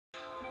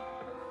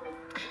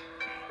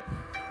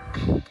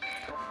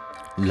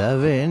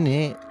Loving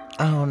it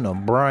on the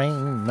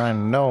brain, I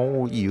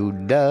know you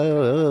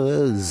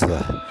does.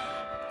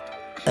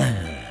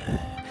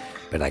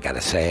 But I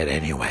gotta say it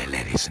anyway,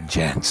 ladies and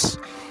gents.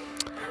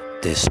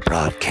 This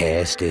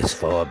broadcast is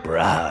for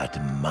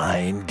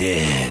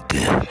broad-minded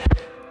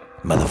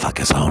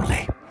motherfuckers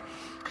only.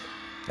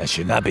 It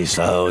should not be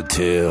sold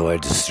to or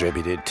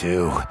distributed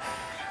to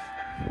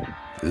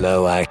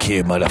low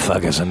IQ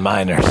motherfuckers and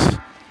minors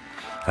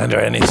under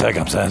any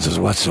circumstances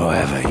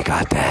whatsoever. You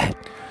got that?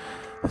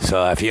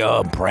 So if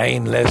your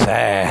brainless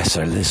ass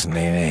are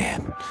listening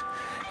in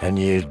and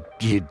you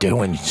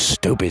doing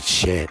stupid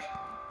shit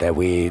that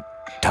we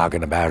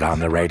talking about on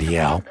the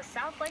radio,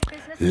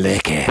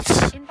 lick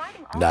it.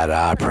 Not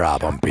our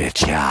problem,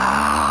 bitch.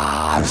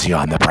 You're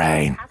on the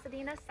brain.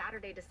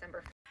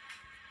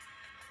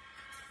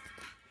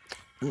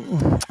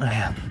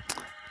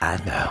 I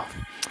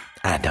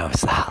know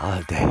it's the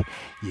holiday.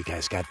 You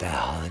guys got that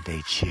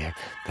holiday cheer,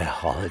 that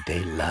holiday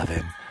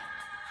loving,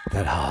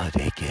 that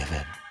holiday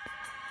giving.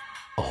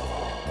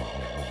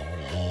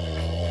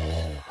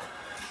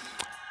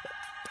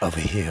 Over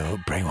here,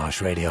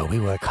 Brainwash Radio, we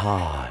work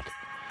hard.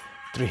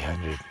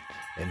 300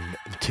 and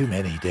too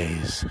many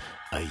days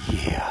a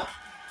year.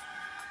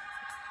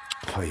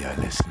 For your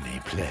listening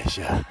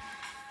pleasure.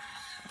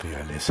 For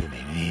your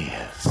listening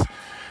ears.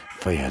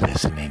 For your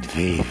listening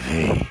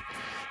VV.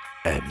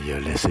 And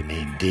you're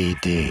listening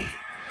DD.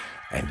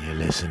 And you're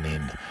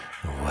listening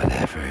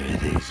whatever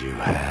it is you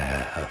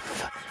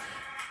have.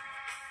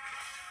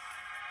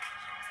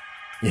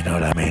 You know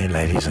what I mean,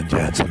 ladies and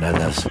gents and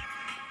others?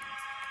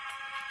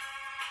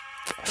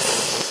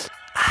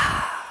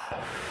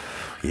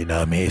 You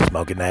know me,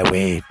 smoking that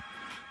weed.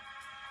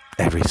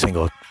 Every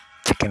single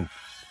fucking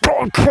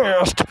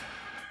broadcast.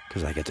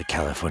 Because I get the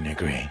California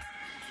green.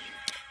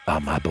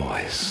 On my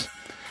boys.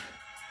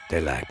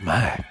 They're like,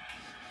 man,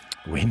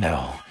 we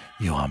know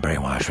you on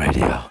Brainwash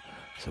Radio.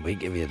 So we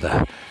give you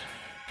the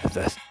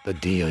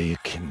deal you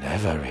can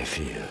never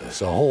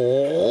refuse.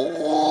 Oh,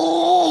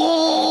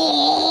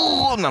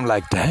 and I'm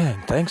like,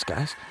 dang, thanks,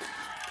 guys.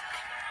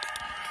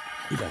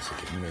 You guys are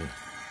giving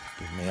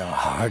me all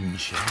hard and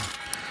shit.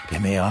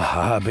 Give me all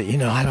hard, but you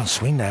know, I don't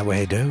swing that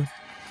way, dude.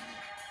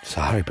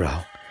 Sorry,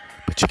 bro.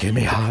 But you give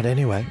me hard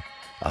anyway.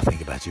 I'll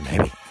think about you,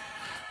 maybe.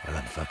 While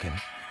I'm fucking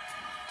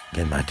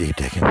getting my deep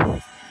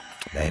dicking.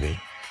 Maybe.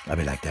 I'll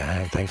be like,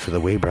 dang, thanks for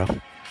the weed, bro.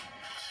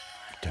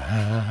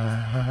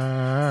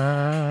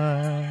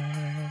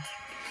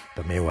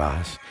 But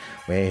meanwhile,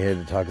 we ain't here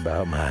to talk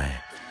about my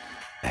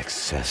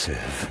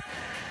excessive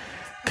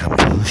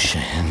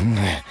compulsion.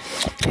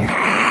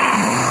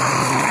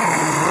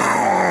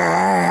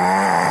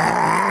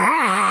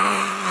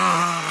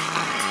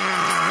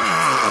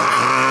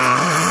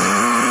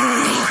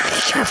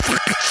 Your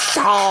fucking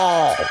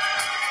soul.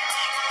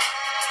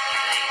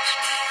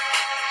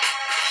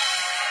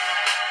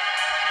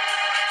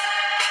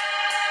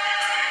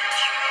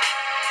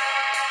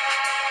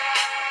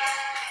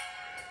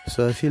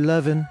 So if you're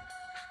loving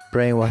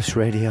Brainwash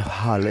Radio,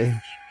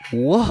 Hollywood, you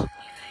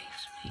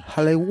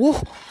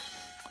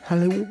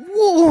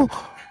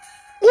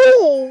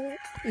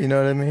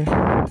know what I mean?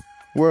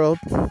 World,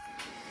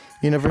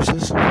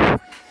 universes. Y'all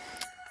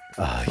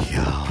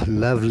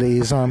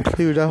lovelies on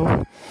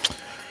Pluto.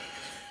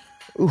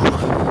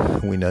 Ooh,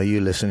 we know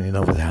you listening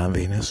over there on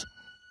Venus.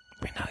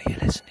 We know you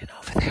listening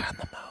over there on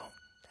the moon.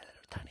 That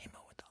little tiny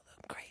moon with all the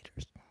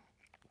craters.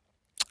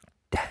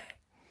 Dang,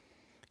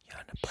 you're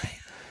on the brain.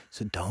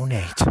 So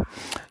donate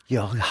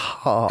your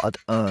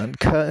hard-earned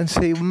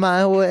currency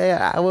my way,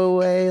 our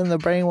way in the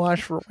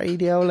Brainwash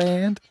Radio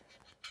land.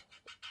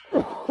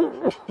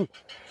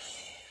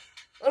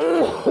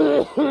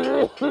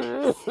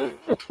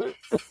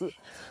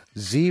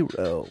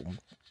 Zero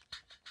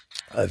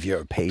of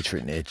your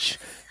patronage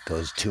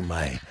goes to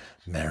my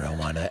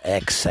marijuana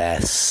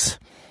excess.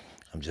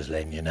 I'm just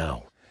letting you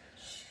know.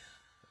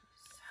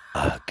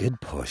 A good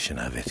portion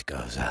of it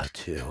goes out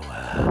to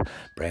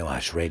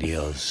Brainwash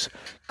Radio's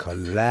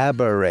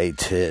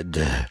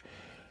collaborated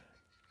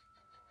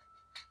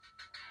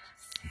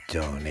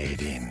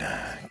donating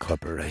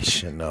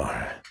corporation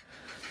or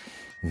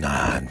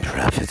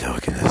non-profit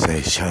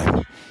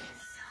organization.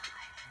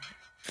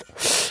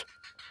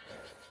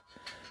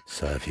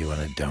 So if you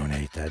want to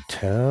donate that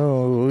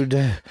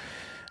toad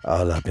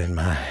all up in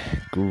my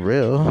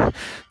grill,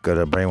 go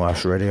to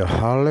Brainwash Radio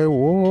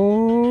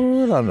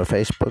Hollywood on the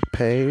Facebook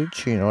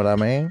page. You know what I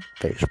mean?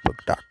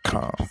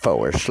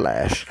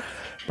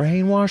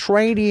 Facebook.com/Brainwash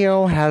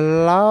Radio.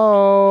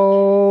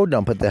 Hello.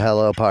 Don't put the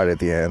hello part at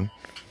the end,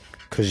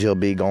 because you'll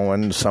be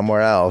going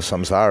somewhere else.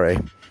 I'm sorry.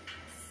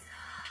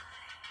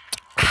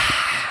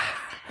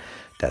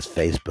 That's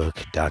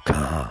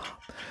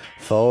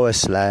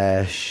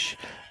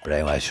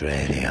Facebook.com/Brainwash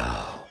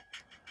Radio.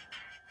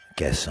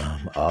 Get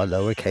some all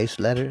lowercase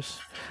letters.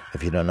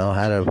 If you don't know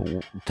how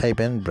to type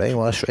in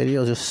Brainwash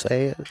Radio, just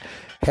say it.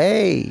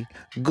 Hey,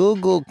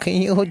 Google,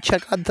 can you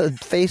check out the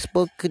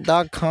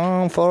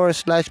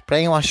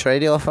Facebook.com/Brainwash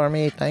Radio for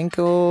me? Thank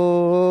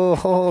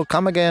you.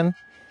 Come again.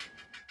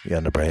 You're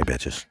on the brain,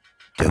 bitches.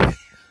 Do it.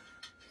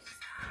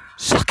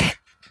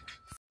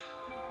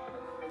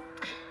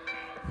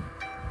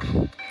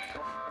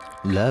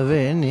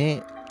 Loving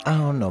it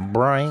on the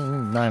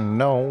brain, I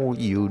know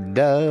you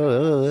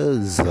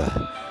does.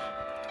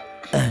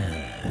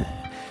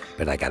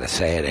 But I gotta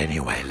say it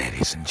anyway,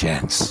 ladies and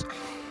gents.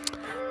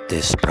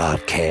 This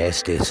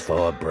broadcast is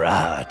for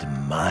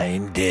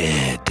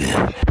broad-minded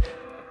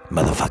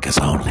motherfuckers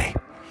only.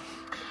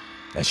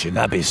 It should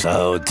not be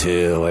sold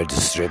to or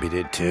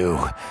distributed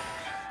to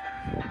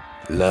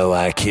low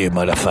IQ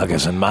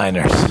motherfuckers and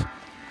minors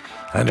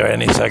under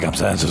any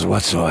circumstances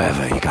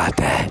whatsoever. You got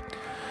that?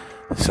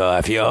 So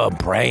if your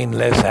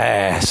brainless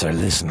ass are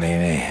listening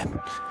in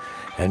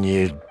and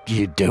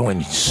you're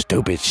doing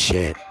stupid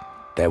shit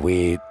that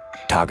we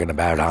talking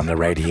about on the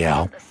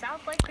radio,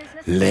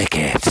 lick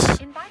it.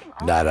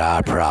 Not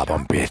our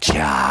problem, bitch.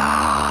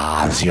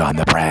 You on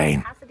the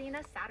brain.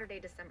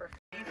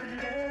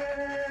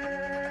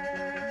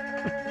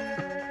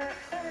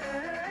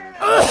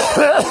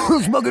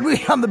 Smoking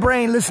weed on the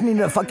brain, listening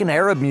to fucking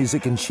Arab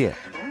music and shit.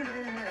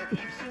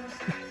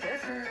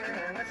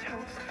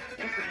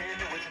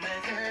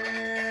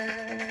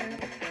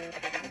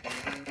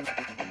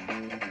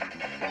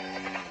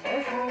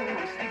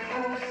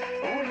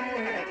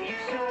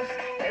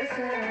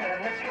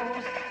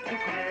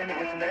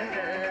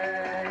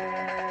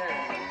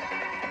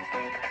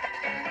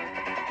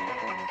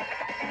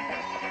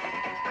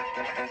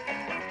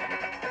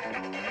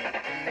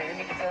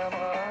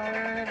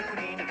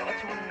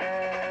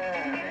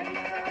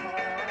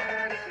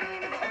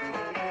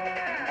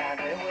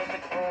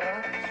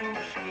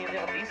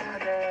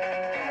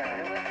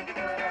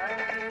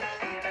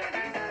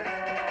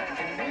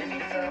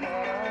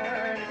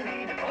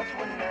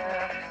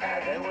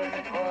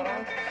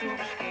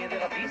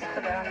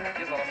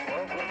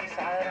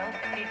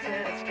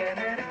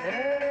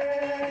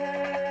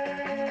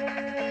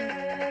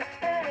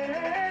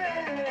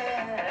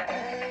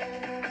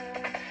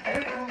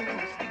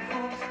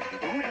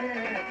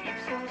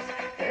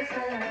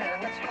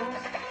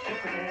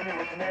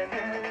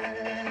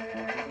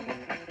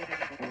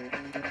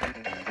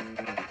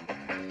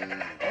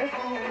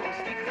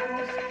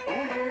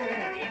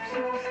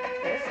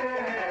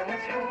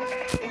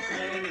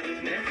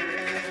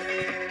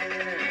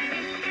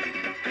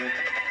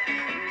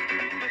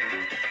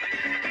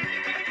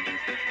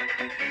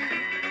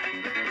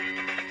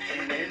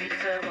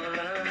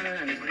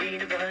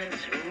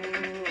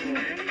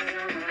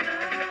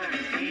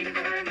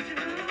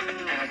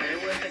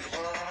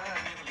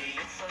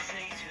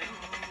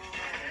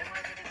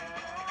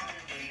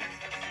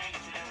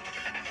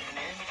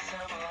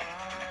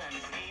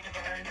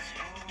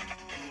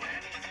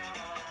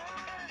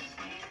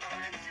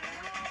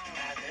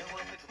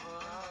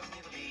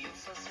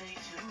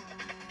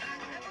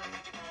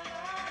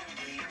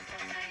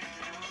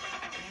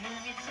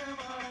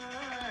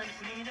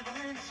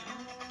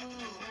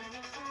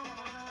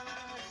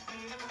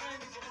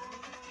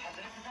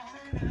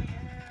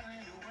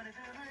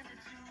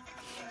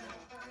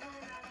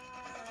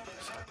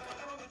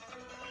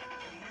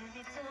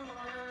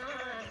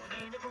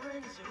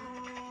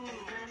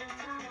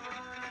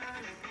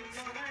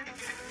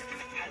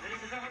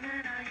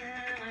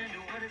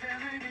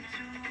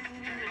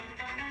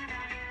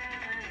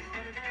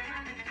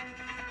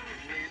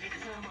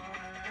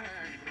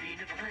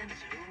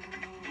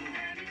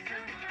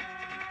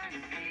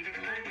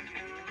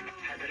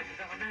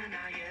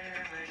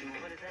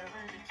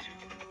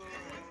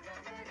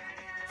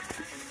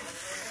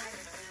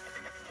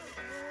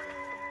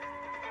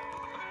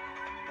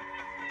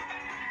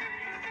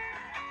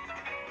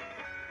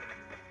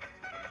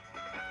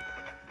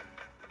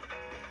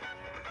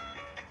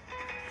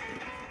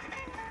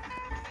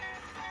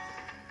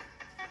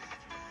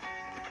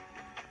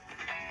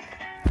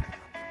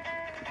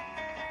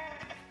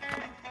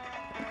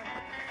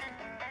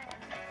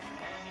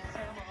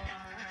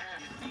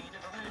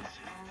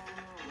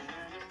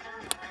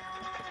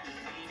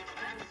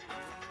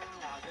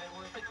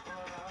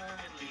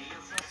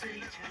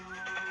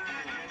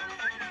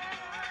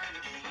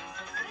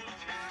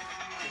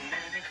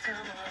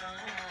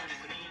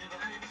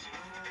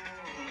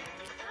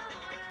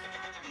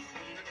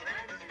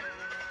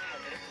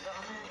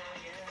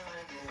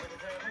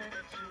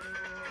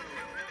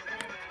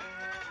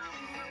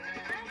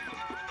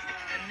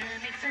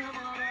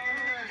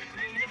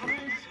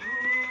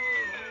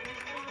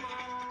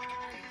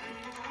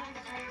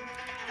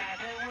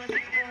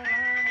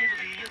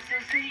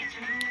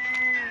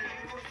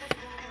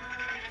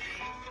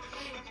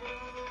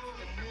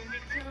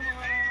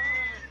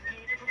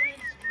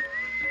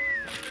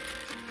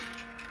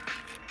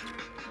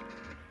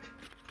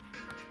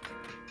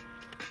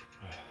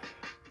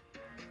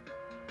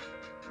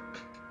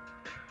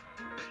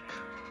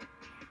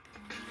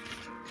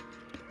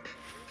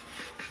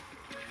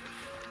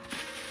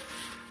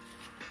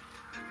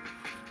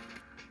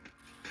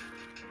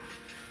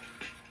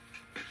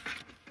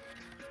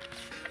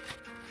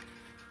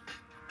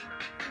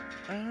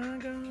 I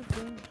got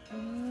the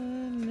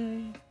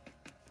honey.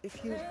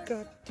 if you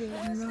got the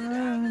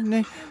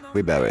money.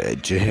 We better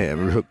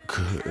jam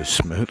rook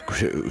smooth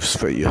grooves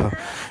for you.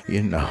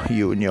 You know,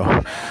 you and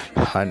your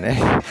honey.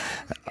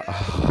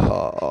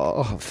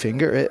 Oh,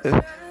 finger it.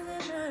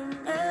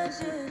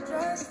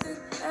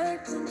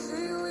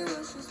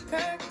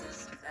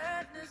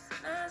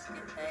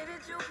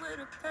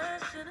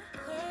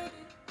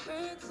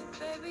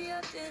 Baby,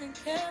 I didn't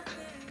care,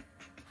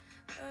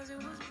 cause it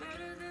was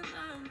better than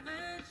I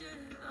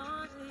imagined.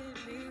 Oh,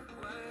 it'd be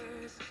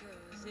worse,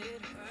 cause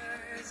it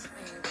hurts me.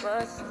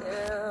 But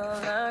still,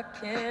 I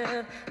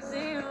can't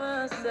see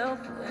myself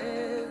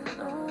with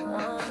no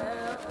one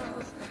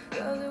else,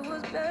 cause it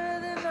was better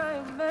than I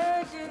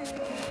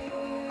imagined.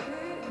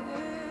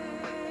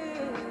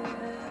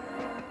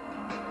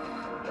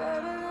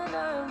 Better than I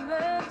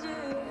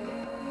imagined.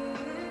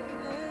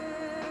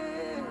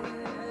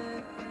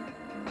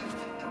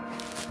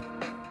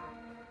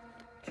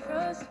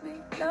 Trust me,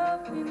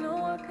 love me,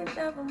 know I could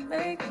never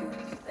make you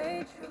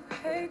stay true.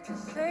 Hate to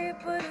say it,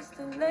 but it's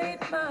too late.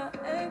 My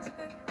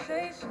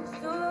expectations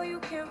too low, you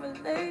can't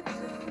relate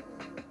to.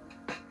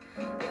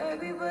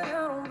 Baby, but I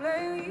don't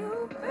blame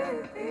you,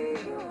 baby.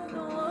 You are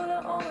the one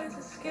I always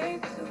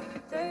escape to.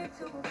 Day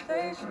too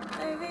impatient,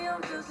 maybe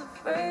I'm just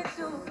afraid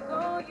to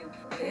call you.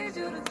 Need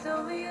you to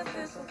tell me if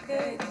it's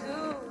okay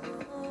too.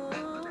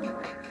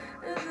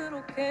 Is it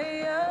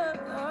okay? I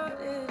thought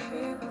it'd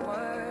be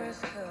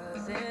worse,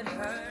 cause it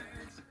hurts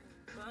me.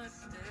 But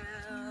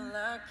still,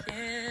 I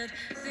can't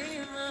see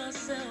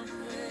myself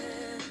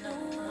with no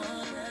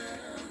one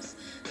else,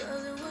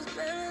 cause it was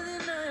better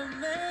than I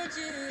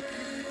imagined.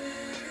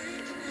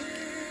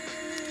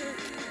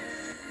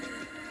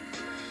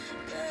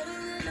 Better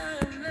than I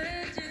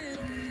imagined.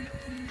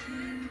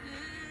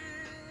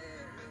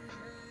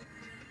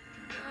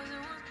 Cause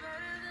it was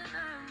better than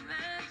I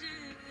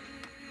imagined.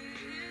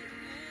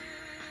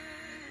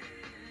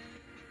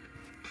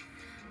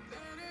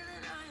 Better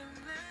than I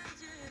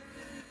imagined.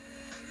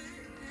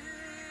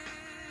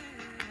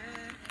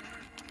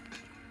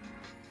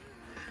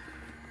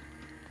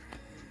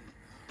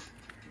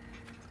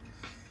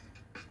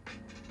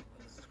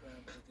 I was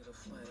scrambling to get a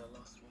flight. I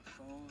lost my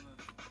phone.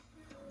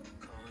 I'm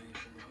calling you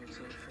from the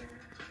hotel phone.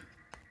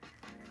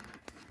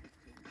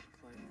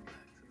 Flight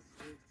back to the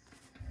States.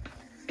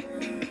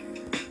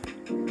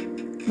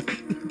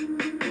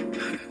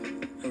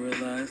 I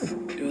realize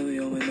you're the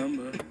only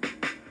number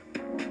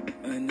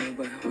I know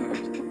by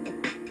heart.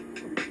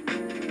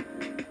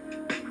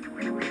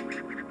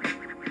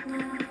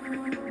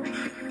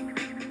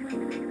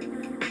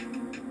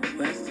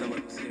 Last time I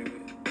was here,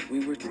 we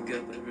were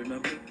together,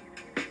 remember?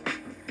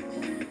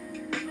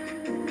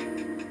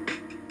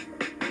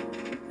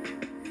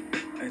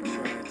 I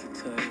tried to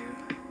tell you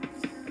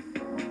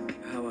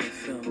how I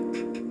felt.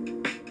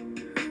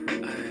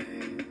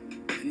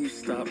 And you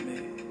stopped me.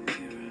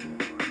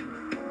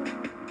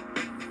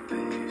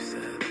 You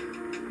said,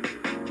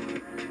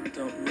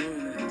 don't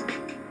ruin it.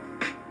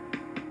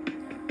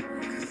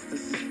 Cause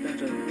this is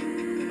better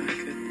than I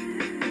could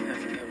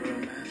have ever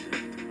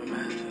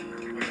imagined.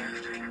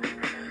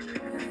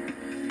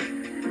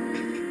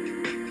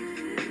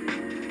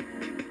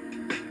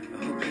 I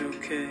hope you're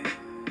okay.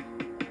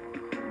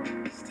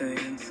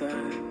 Staying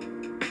inside.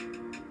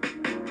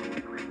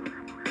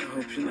 I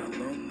hope you're not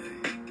lonely.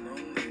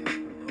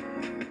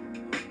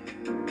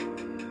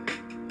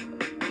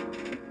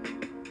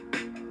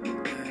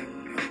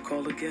 And I'll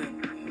call again.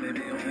 Maybe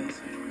you'll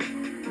answer.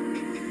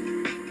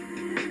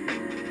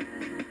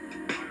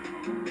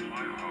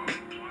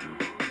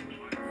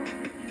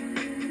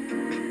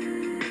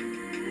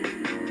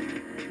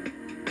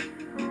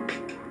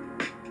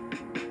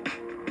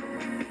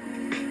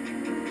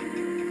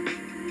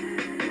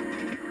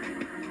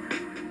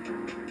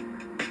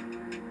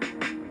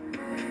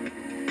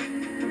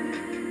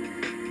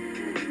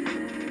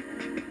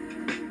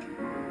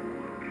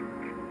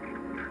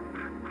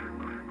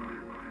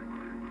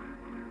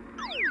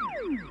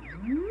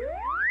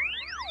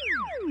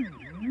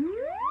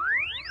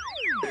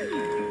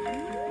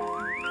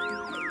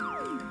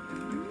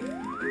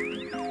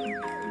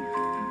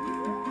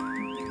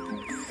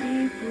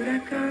 Se por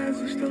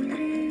acaso estou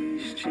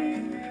triste,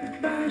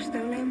 basta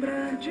eu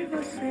lembrar de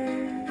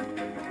você.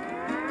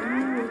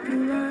 Do outro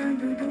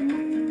lado do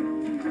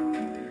mundo,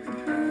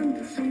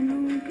 ando sem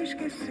nunca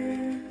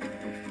esquecer.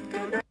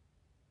 Toda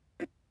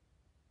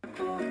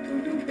cor,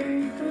 tudo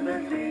bem, toda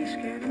vez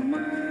quero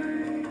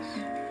mais.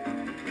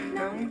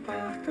 Não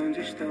importa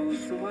onde estou,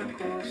 sua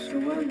cor,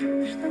 sua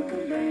luz, tanto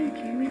bem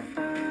que me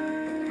faz.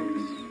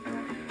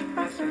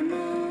 Passo a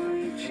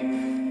noite,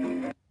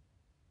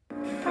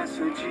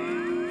 passo o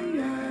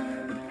dia,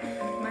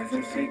 mas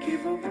eu sei que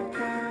vou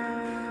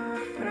voltar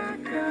pra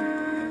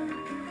cá.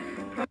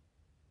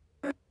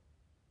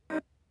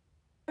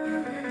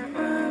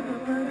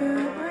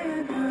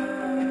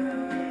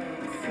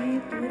 Se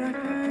por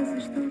acaso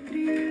estou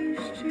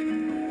triste,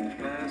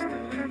 basta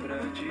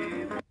lembrar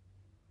de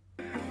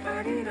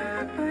parirá,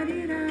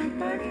 parirá,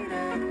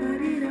 parirá,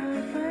 parirá,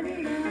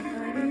 parirá,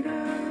 parirá.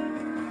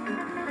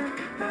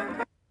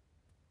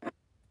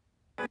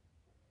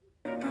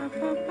 Pa,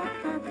 pa, pa,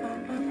 pa,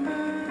 pa, pa.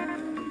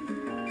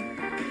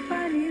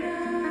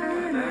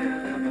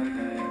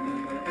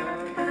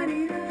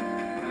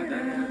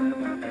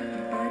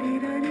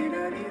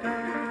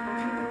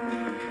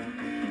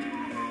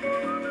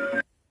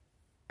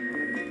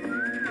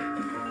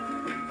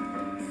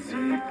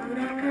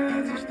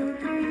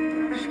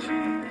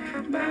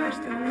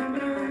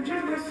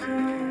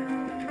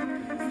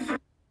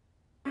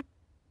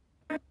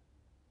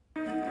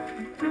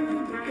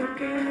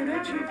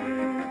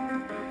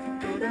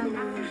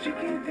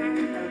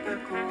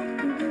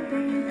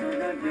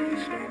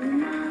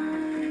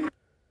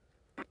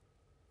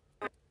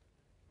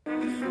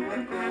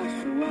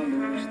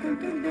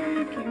 muito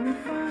bem que me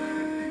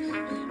faz.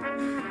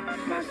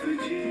 Passa o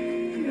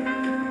dia,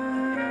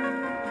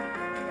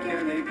 que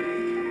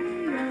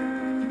alegria,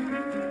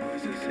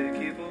 pois eu sei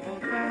que vou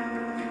voltar.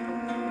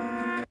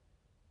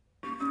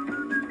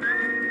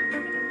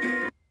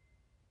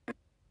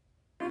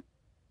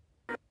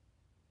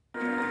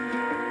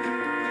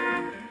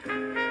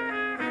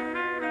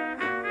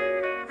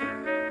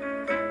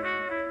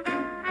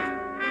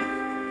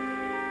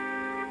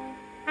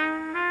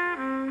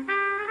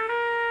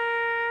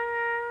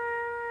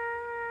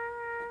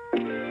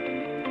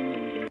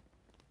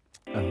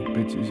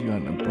 Bitches you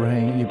on the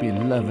brain, you be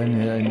loving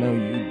it, I know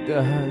you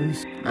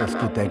does. Let's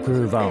get that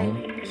groove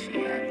on.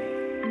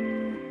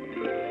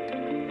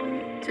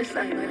 Just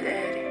like my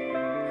daddy.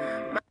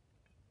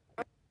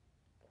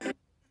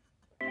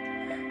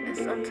 And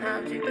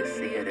sometimes you can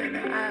see it in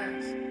the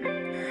eyes.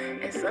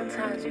 And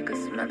sometimes you can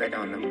smell it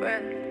on the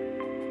breath.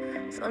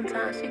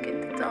 Sometimes she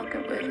get to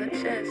talking with her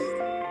chest.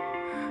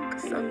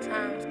 Cause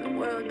sometimes the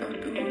world don't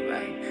do you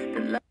right. The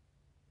love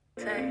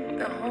take,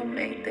 the home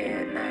ain't there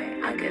at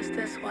night. I guess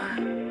that's why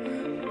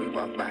we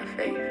walk by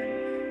faith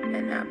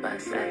and not by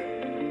sight.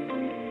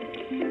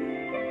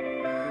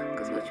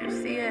 Cause what you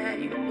see and how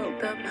you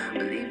built up,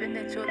 believing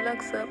that your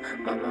luck's up.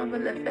 My mama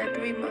left at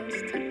 3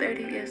 months, took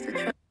 30 years to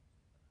try.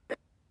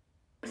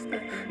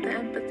 The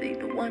empathy,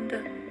 the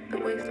wonder, the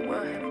ways the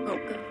world have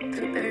built up.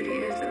 Took 30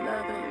 years to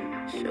love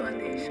her.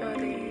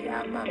 Surely,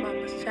 I'm my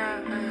mama's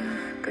child.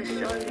 Cause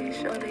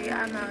surely,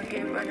 I'm out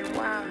here running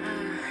wild.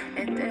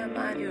 And damn,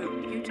 mind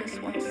you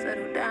just won't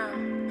settle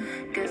down.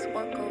 Guess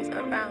what goes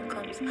around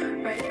comes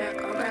right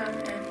back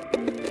around.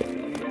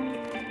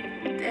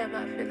 And damn,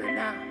 I feel it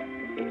now.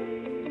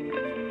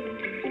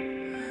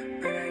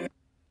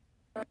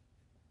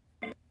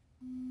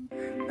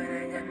 But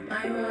I got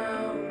my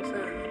walls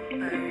up. I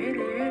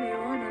really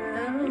wanna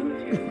love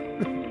you.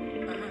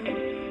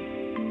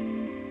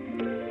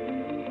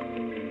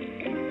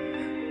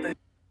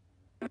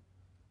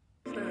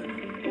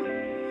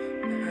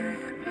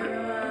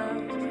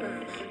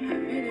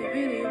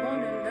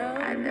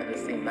 I never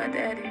seen my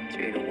daddy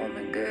treat a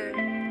woman good.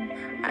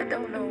 I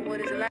don't know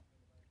what it's like.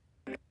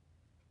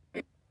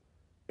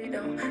 He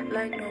don't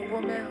like no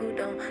woman who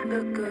don't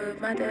look good.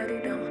 My daddy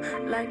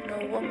don't like no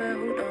woman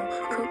who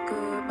don't cook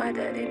good. My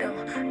daddy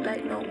don't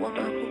like no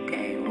woman who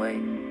gain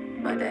weight.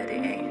 My daddy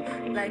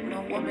ain't like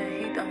no woman,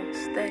 he don't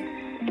stay.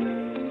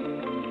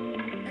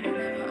 And I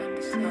never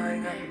understood. I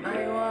got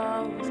my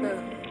walls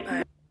up.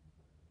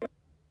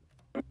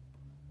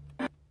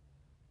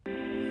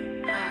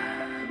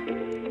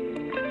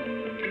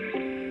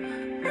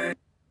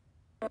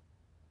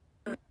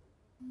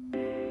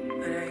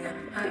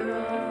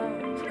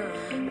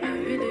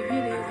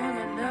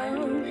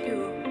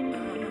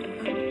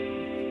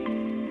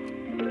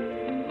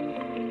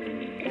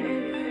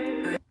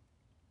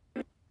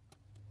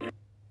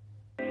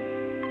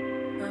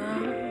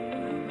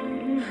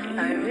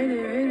 I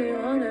really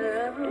wanna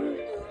love you.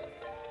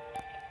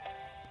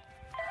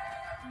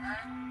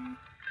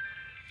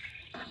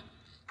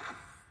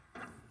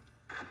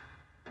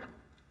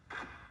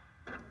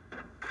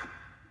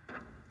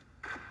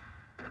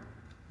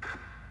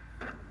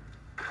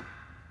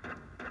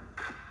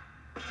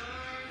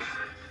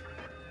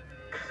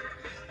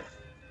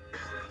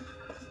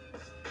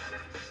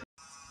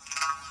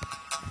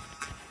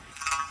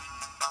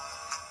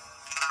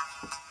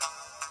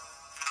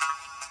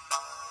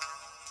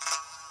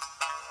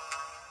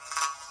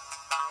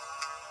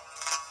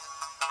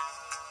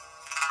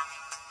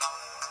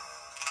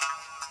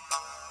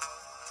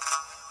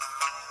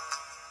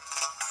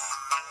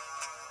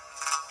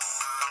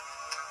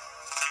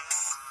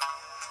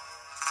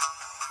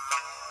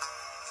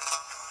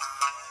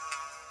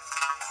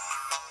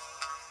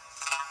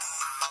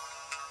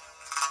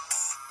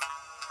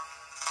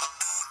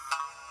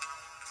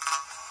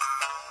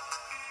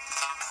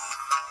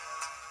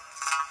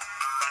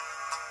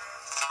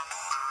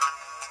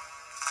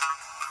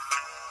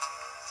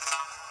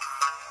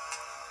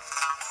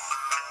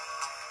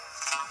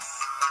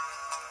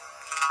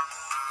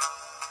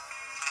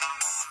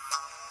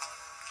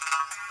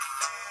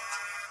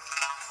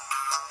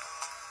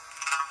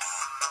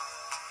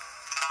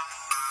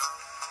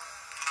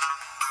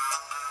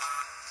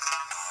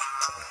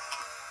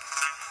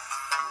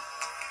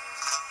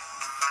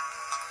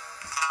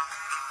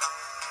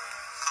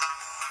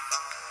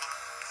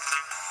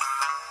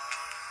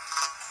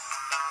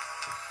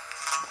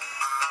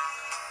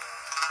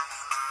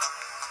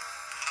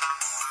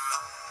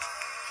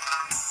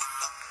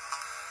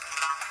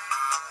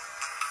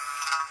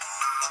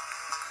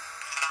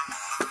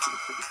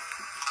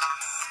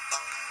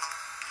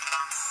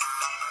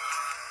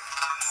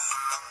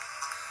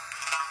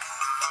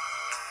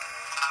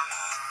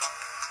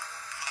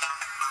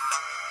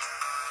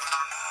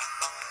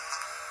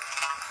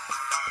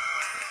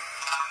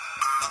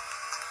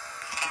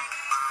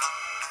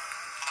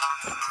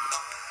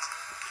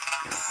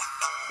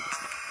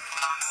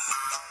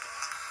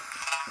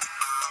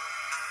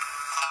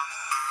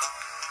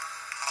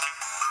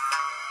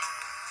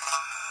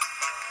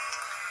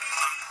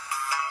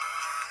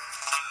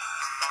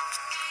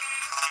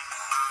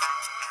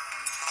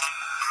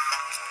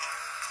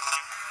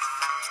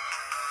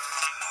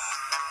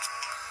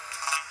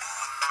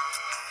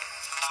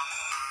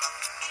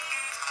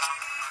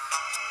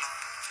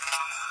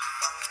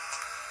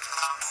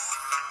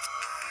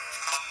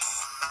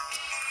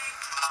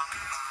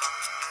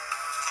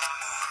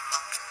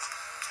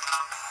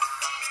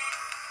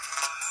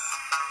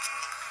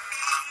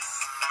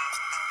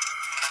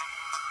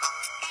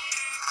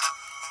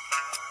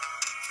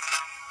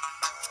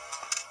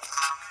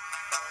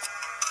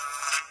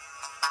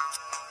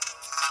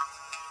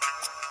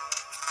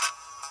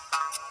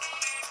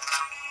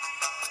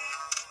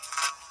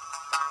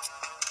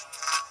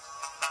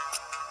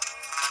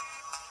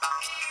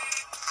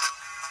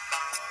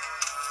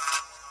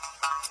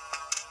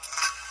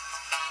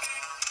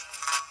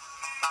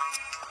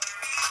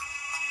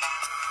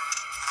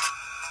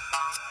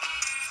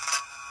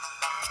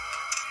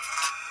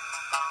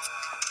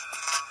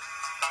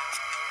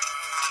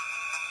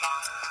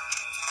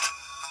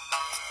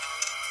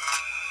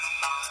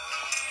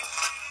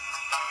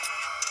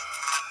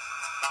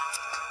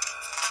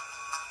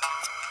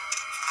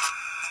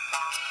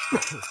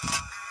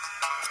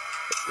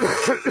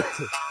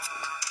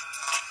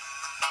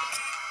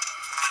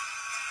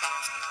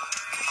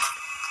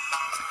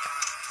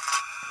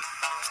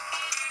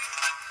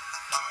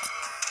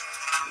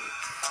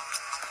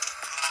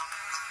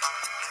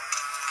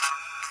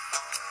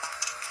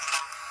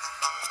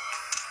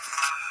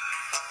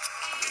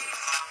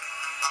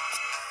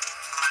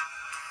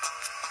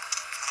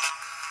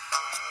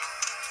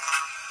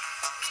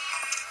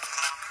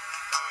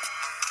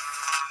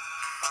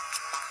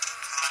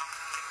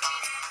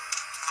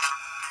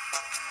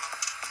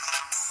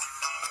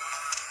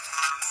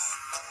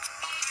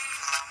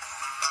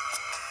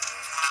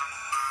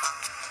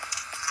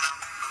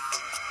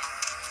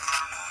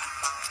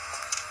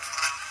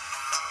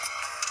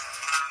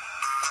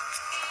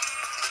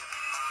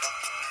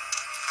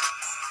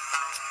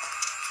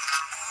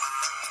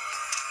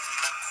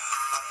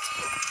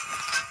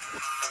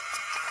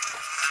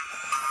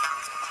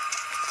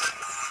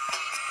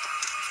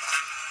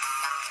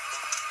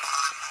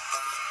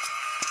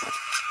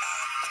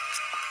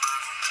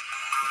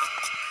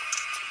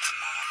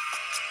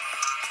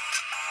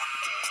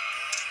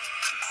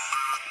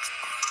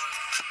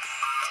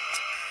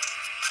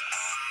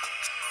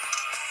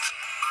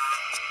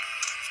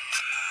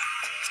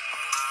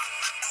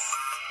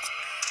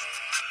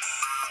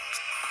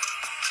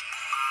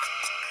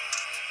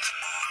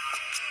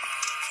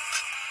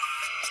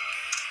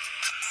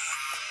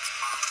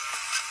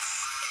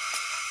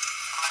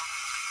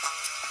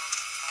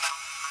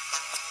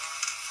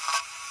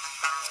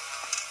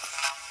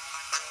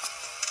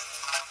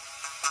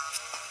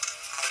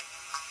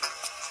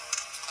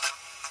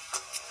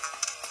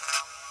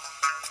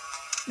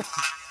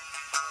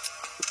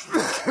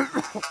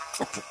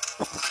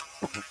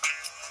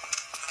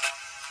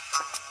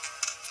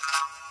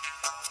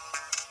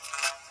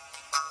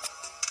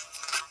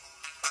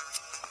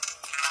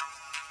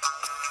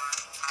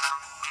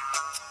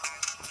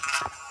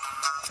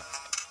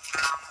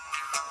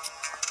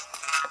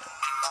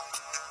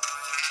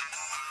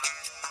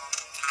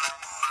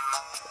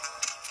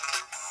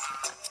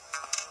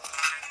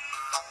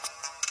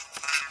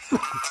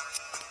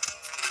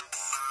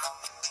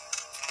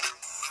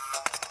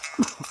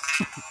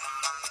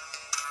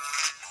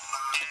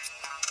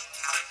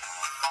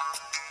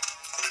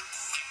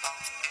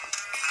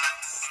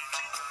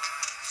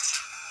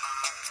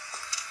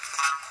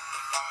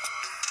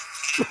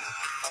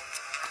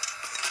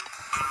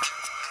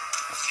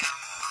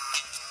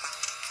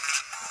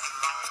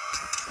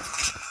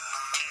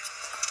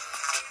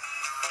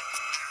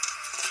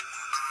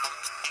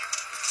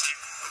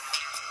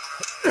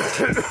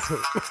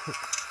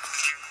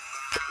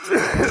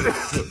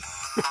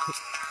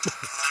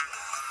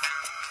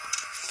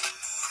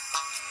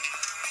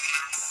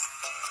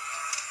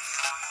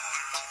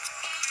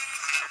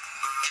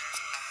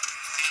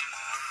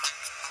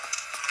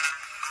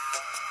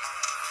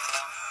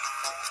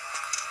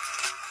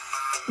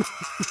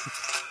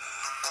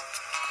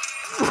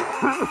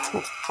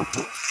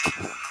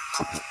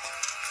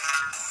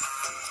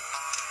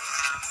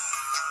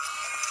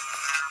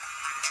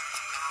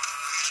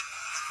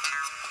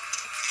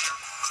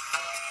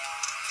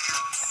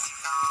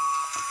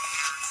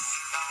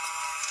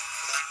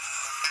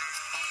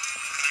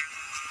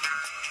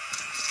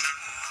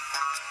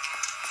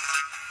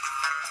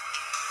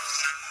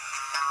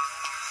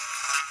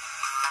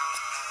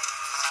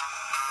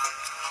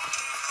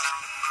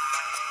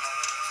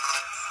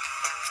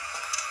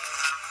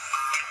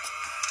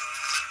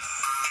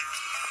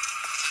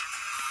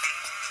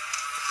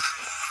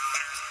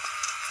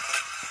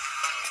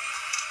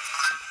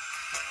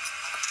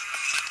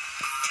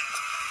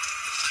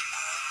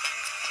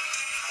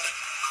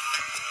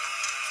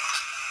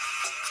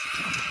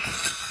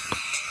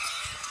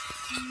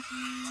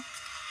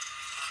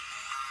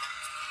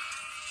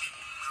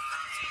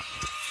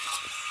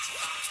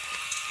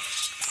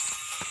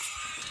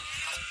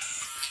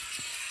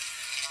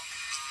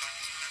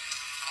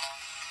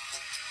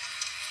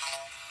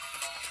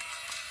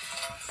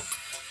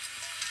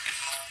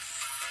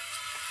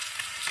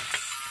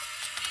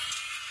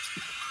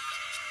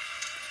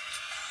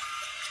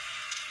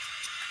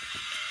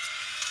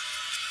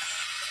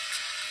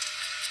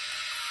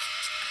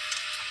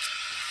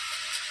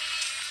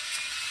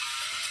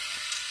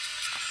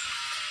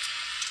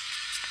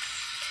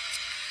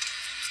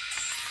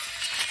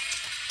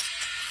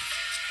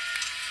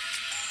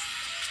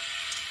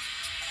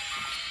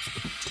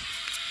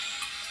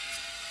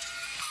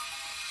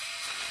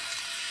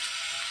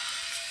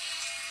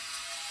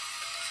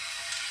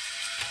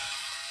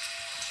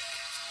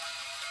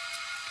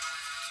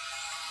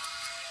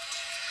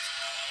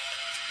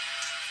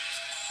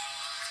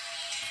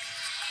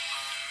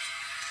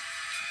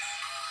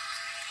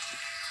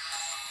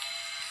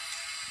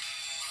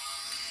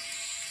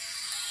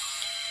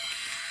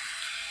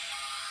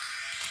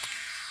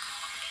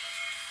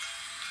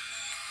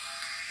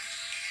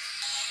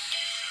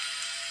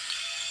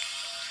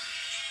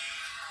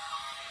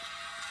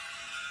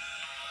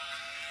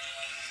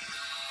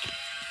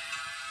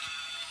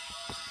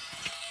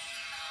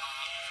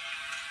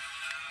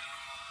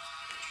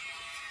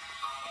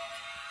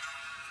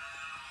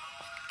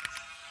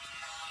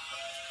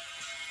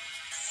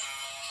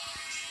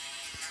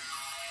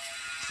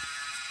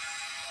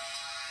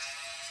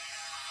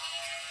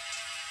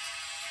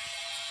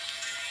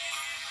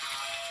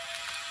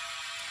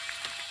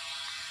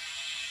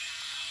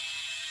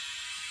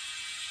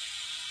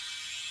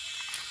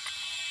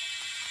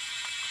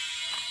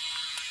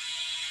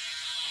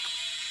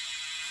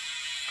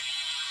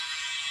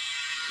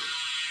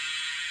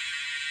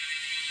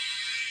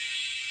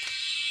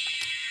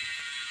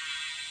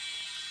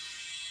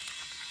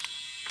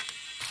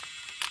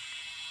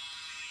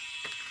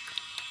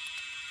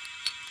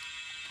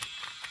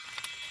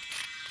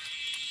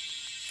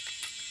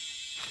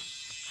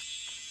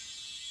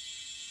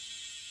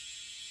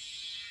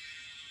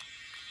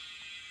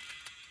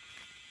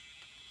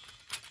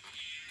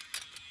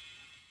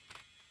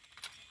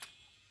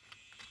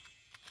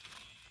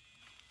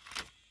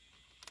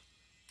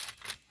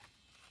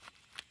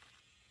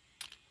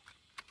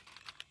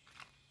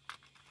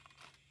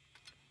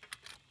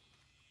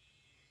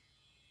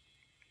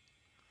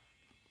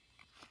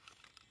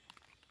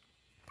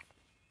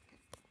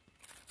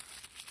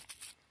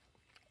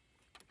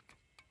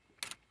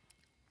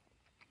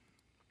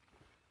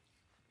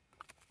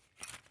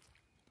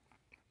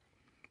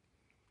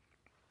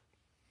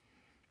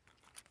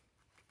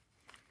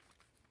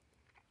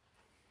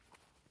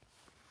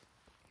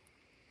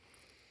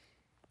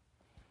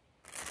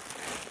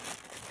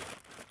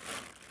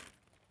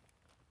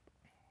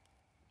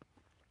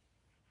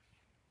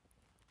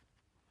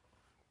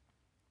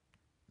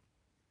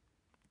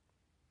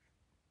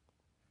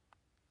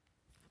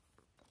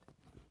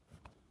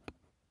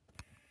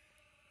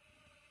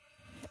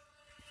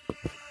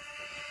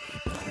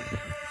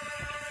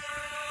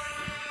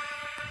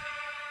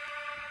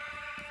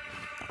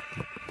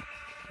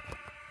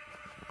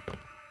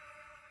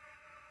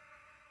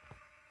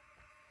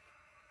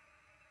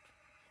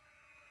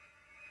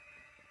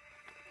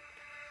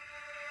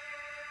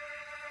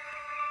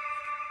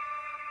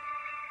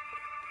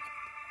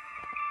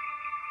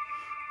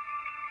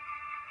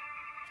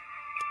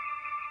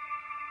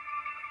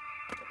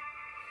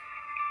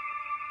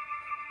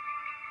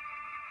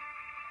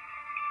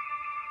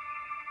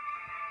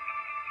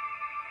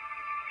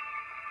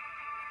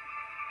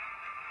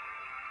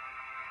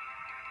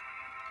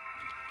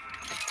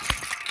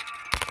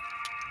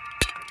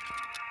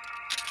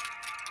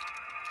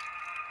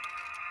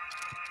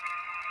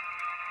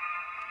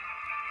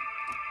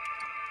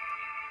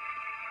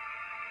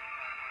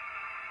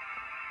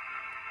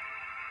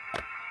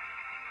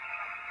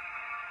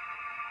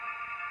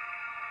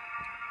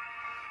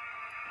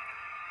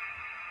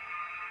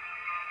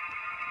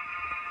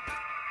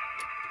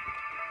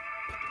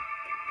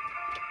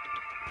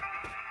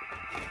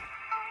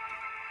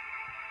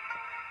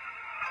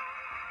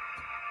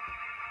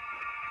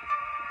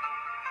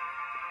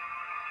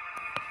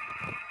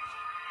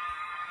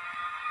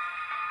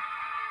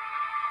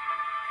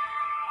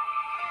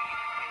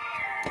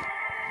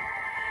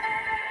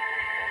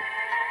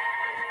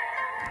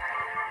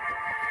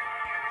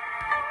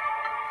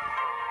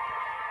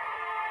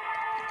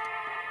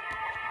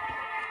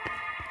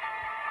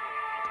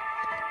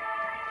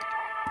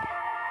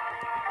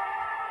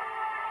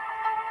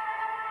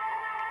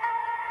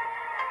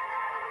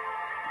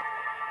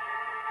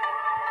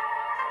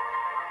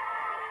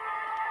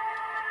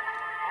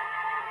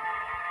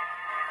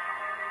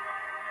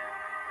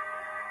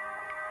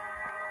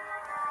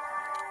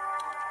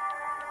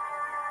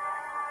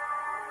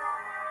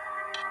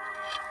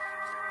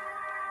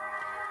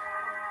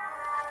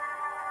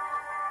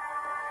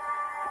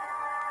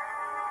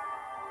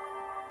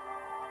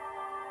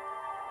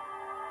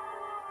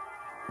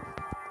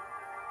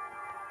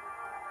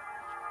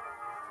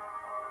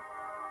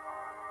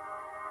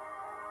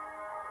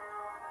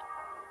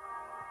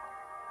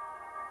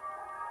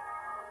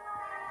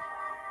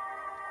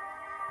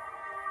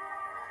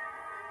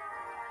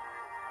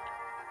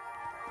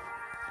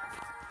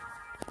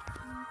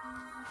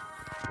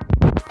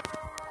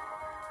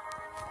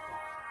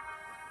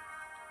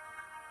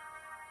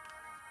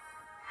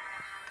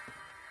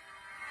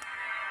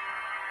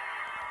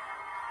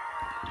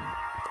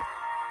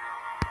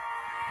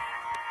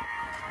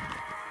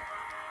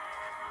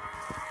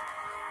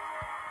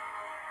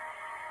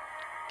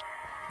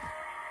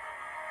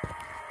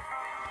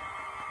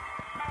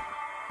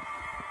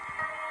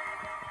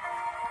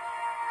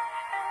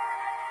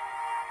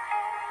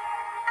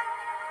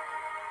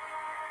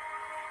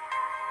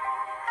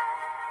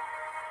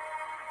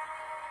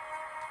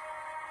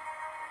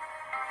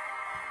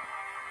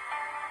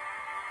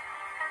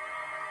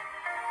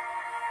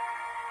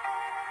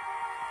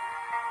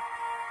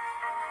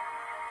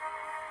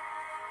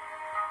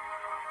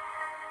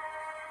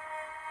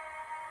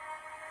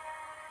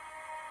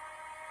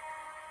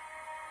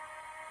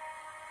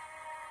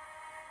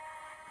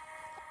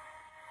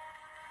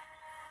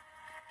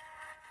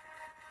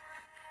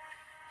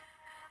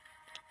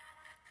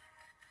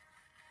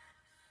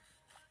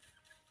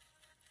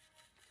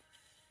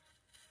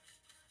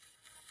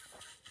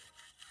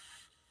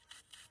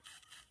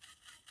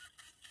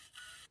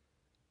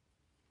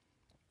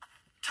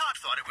 Todd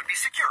thought it would be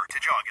secure to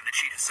jog in the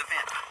cheetah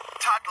savanna.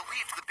 Todd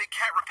believed the big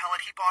cat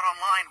repellent he bought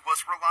online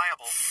was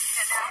reliable.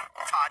 And now,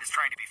 Todd is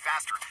trying to be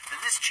faster than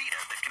this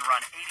cheetah that can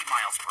run 80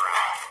 miles per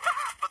hour.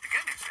 But the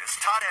good news is,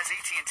 Todd has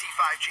AT&T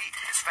 5G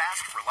that is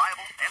fast,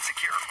 reliable, and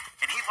secure.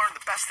 And he learned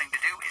the best thing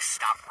to do is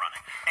stop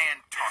running and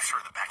toss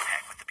her the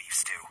backpack with the beef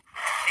stew.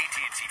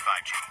 AT&T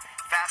 5G.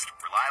 Fast,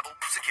 reliable,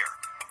 secure.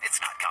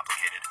 It's not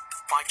complicated.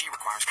 5G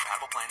requires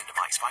compatible plan and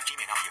device. 5G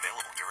may not be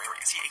available in your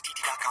area. See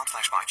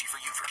att.com/5G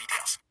for you for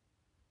details.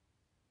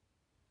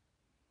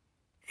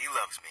 He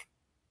loves me.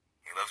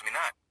 He loves me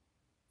not.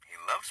 He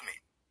loves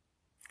me.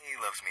 He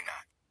loves me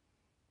not.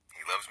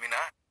 He loves me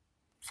not.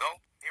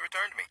 So, he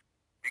returned me.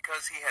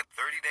 Because he had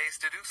 30 days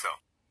to do so.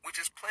 Which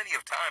is plenty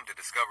of time to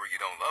discover you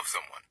don't love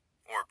someone.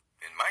 Or,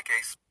 in my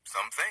case,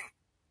 something.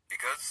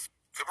 Because,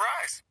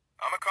 surprise,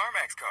 I'm a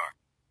CarMax car.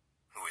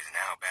 Who is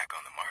now back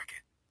on the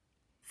market.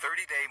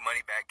 30-day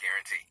money-back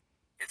guarantee.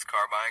 It's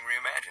car buying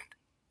reimagined.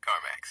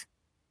 CarMax.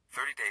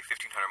 30-day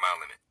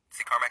 1,500-mile limit.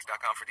 See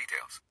CarMax.com for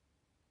details.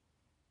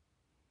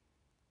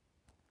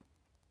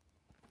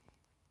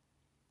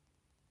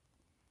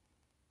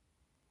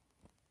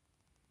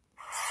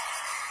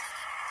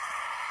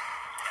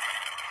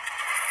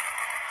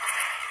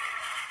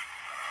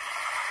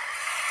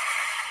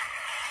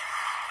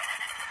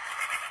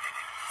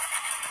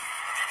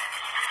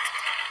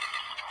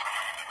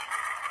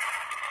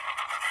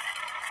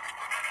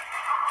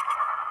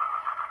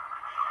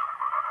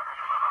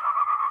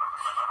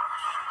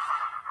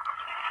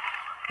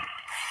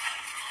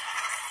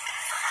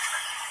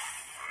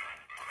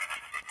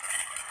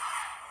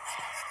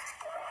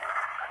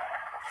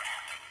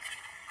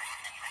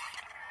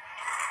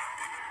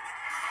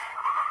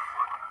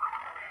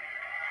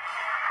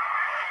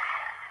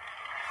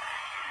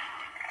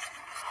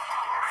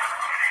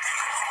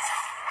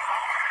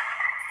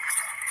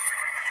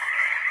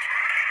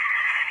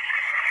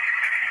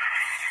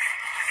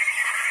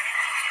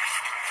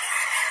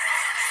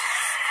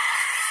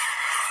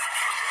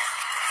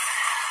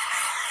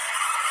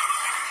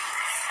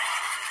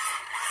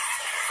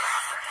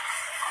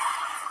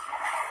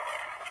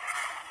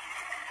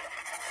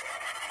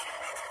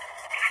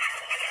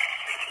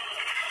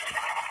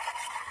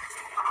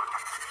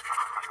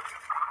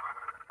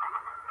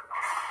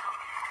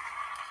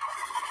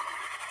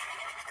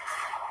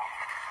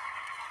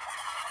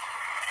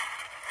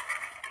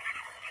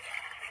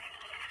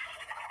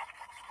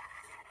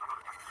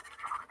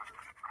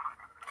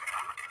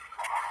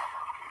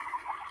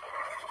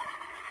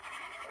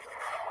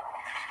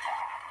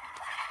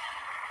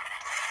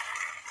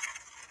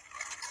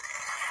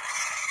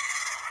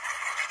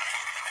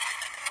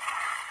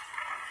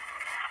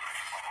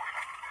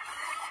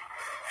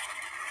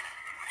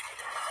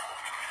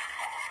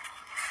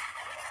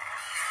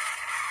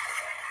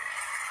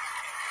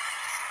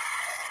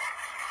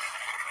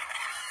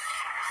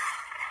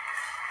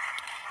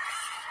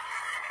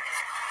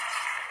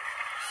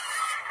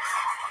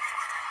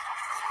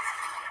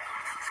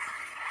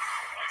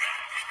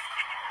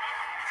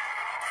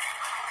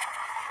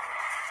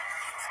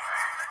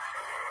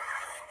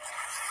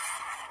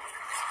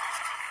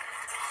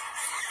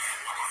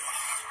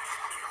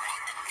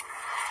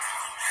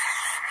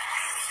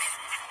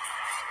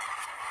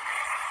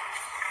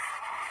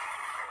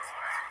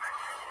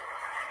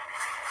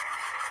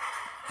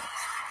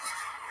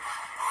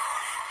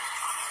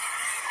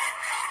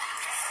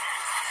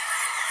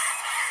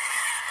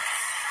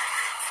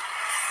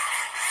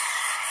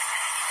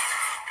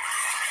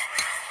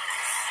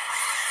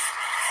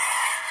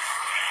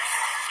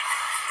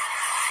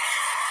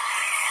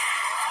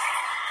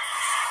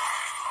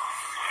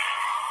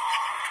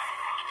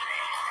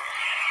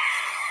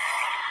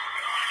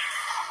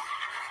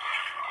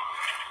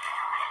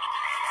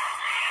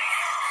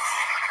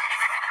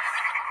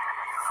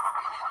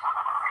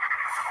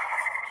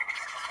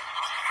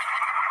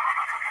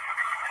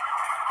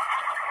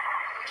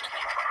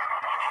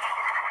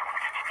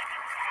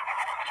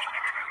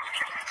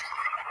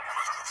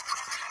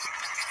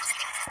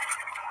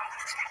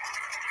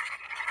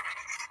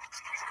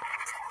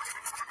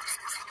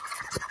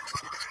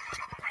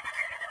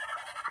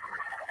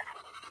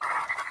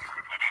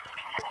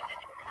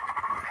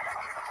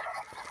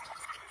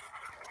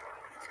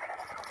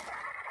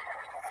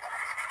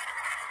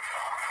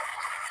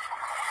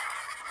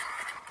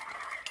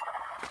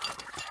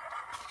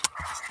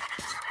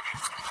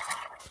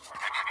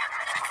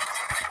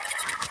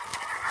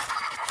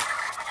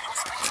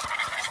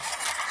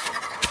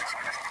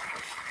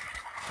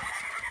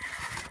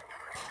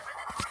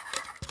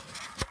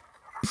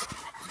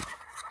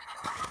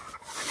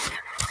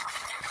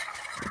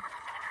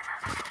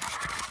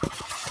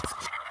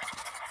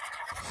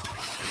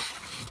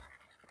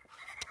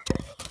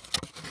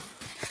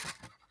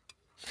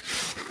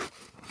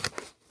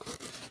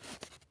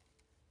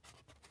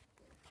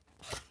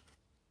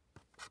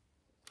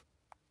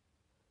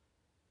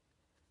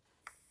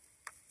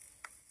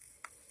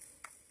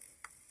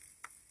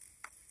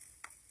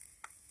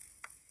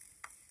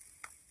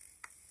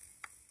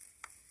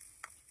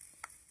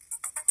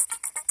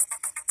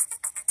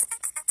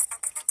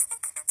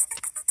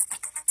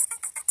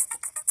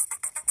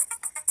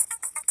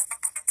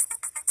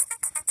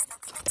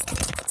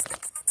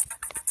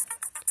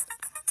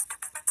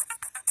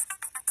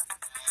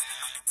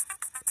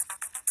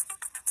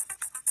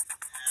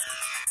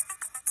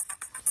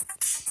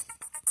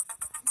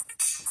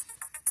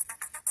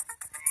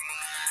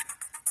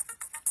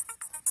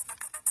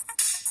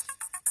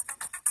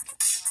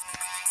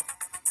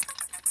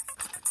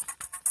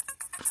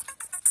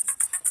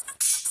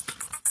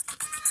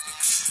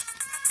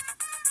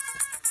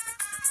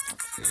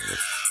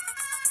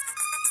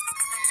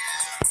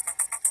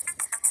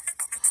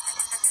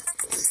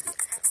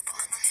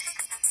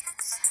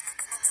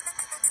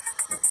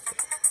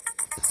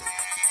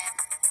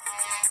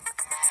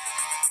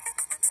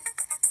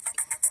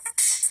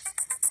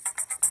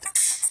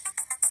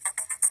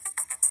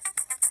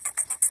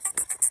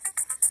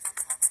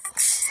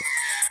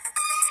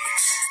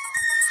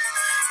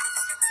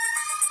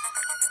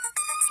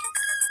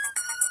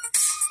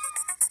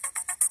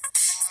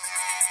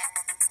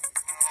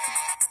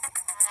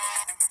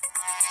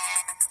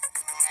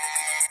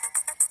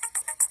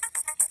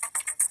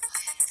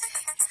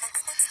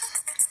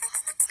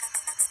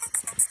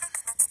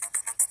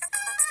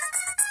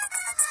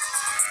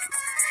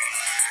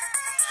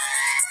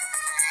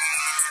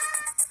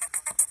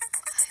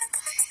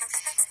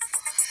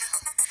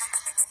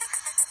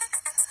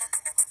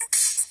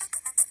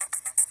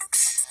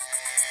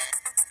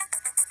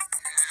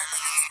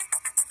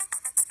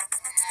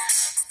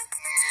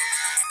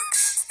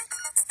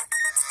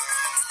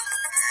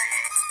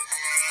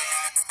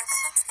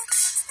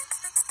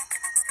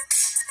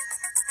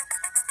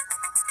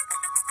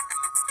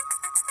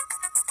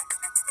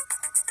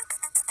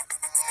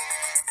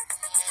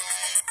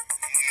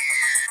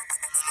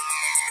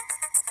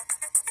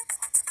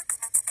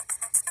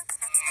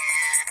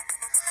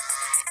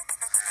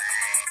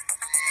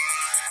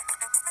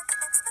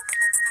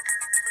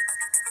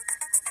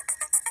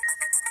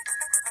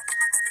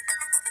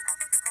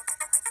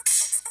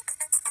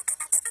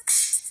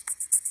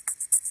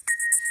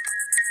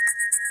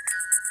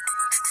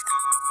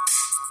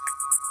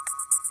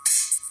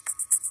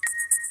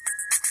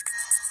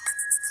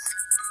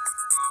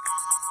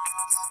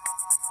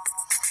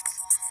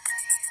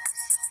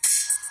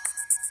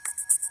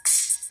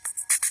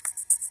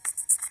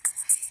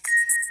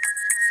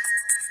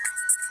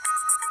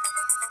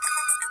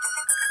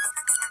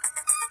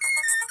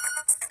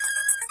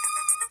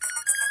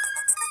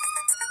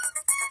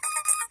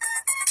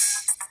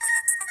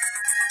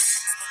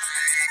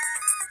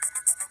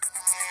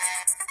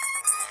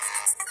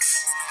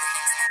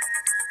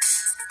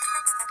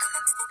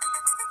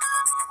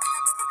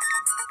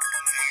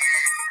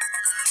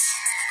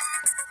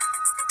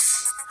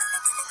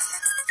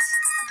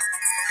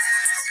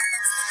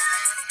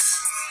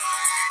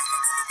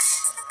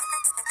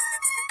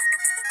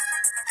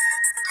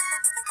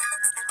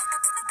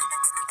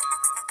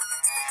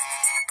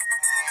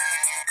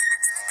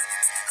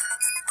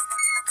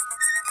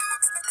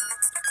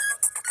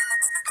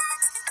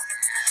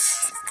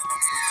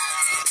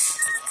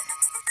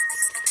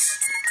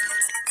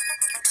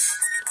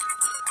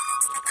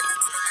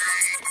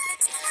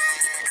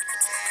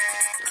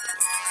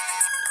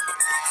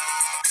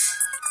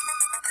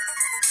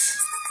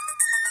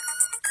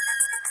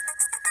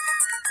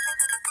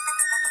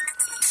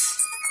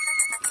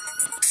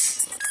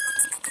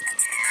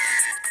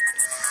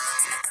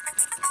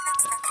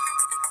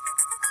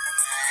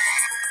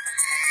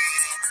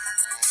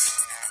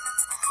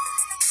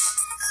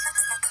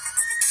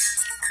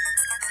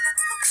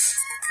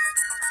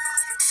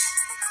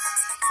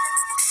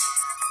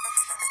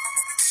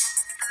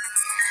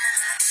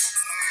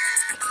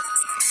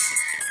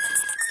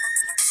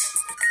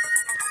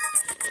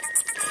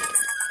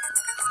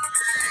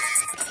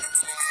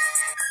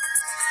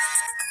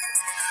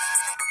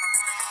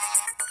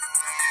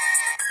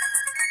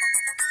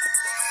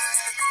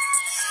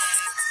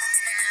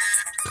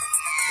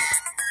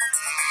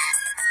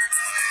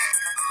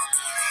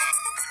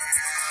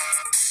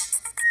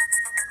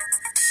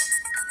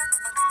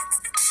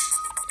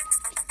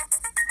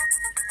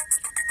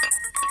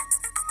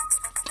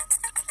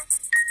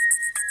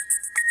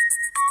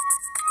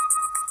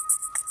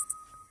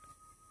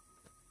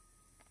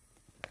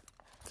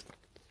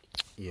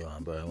 You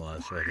on Brian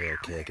Wallace right here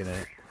kicking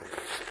it.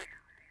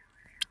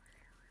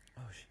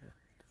 Oh shit.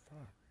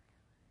 Fuck.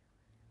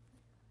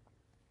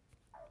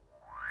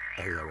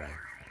 Oh yeah, right.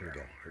 Here we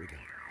go. Here we go.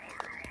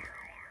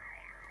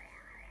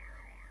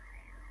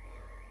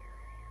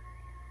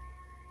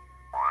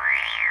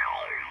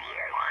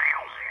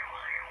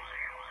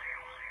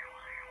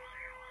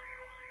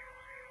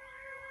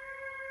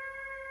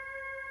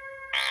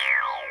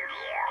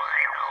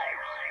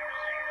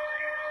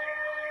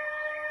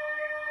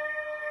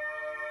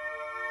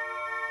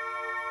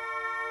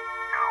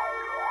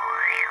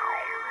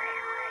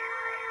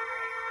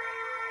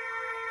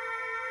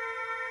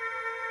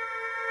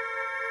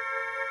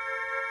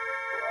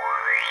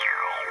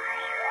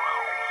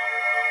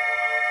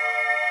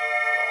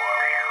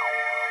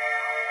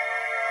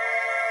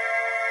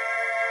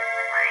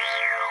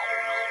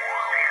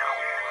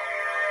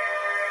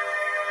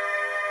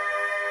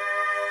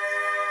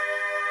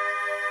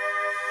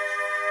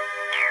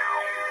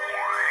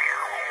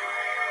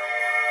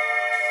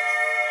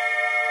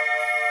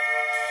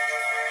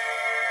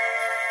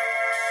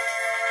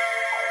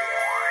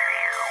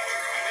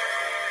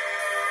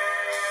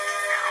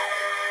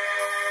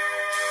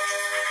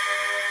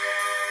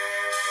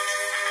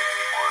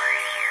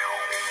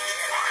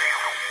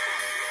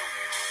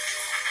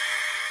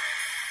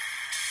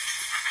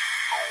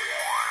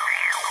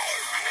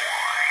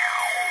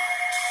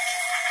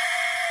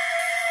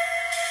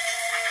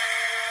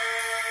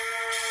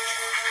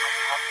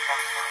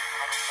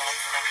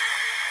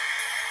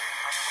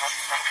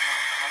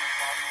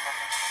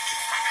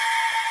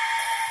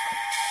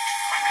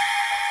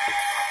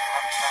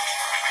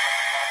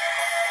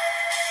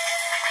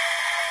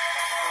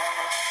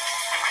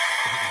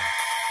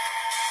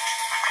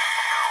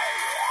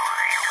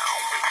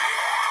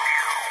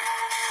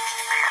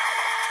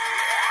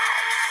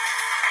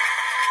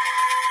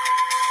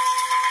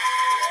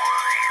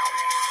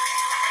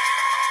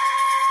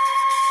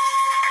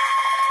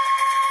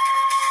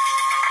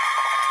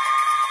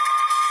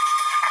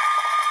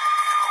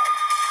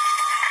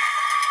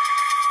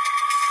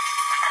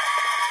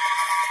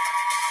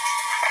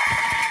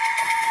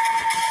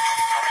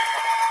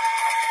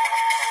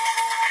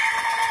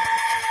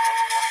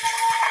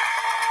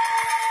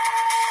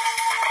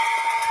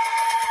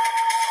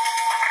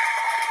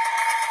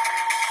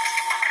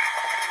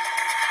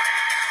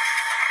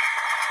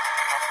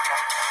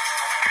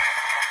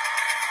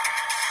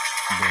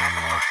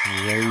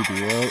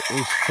 Radio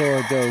is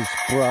for those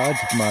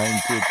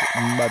broad-minded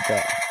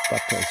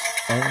motherfuckers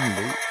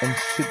only and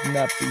should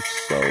not be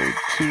sold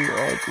to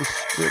or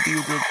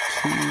distributed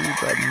to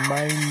the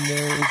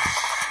minors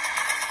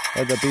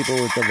or the people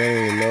with a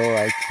very low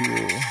IQ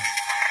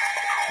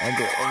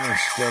under any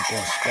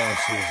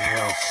circumstances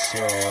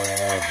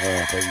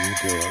whatsoever. But you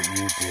do what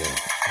you do. You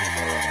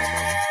know what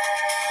I mean?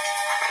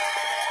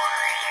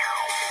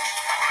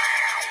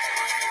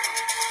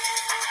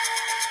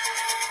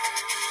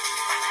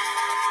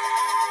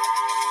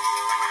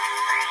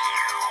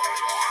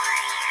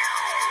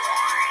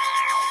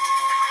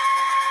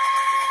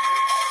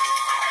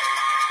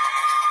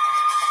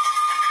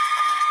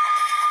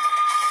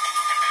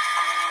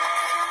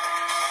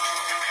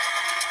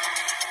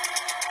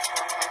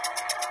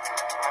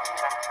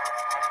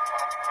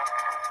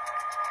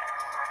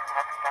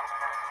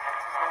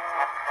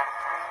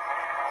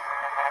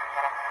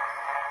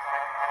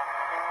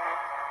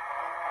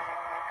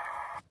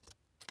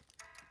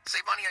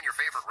 Save money on your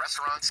favorite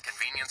restaurants,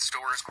 convenience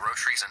stores,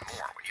 groceries, and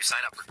more when you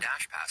sign up for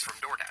Dash Pass from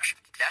DoorDash.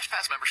 Dash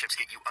Pass memberships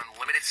get you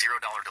unlimited $0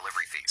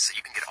 delivery fees, so you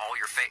can get all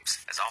your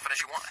faves as often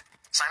as you want.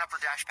 Sign up for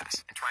Dash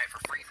Pass and try it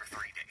for free for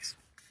 3 days.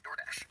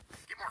 DoorDash.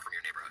 Get more from your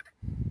neighborhood.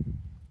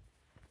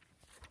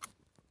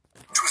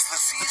 'Twas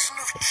the season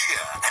of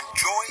cheer and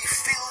joy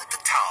filled the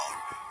town,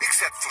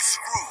 except for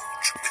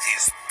Scrooge with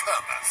his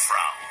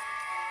perma-frown.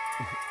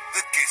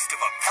 The gift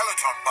of a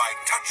Peloton bike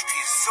touched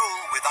his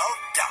soul without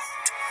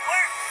doubt.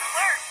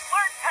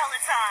 Work,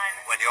 Peloton.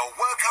 When your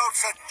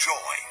workout's a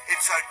joy,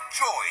 it's a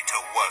joy to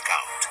work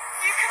out.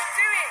 You can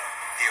do it.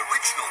 The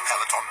original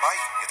Peloton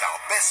bike is our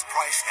best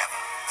price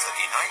ever,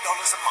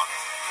 $39 a month.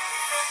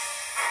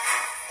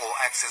 All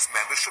access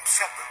membership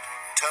separate.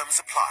 Terms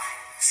apply.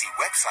 See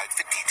website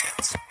for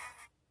details.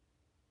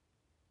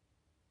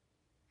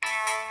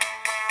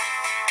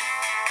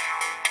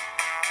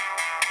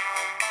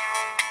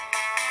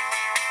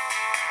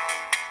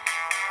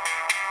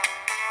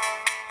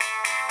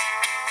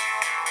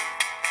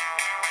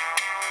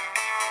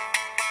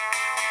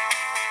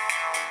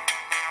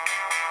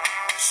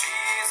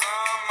 She's a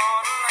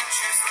model and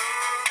she's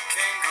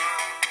looking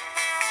good.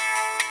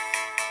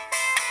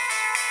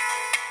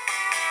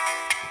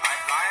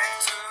 I'd like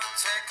to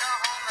take her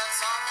home,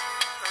 that's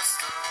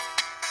understood.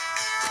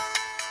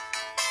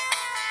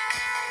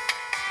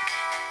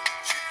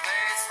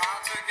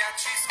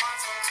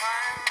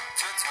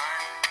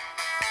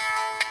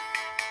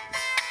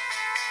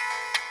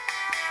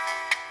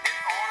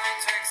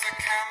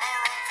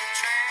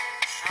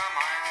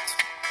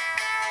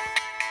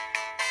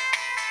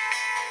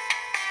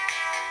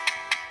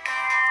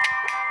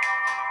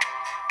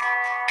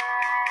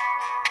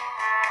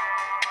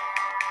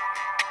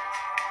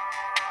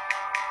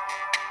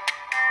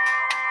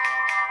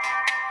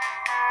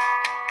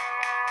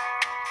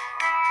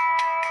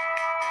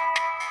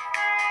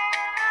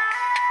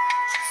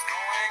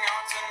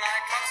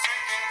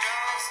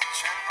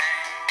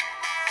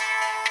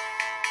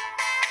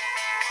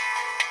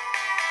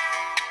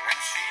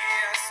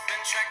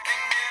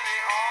 checking nearly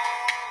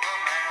all the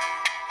men.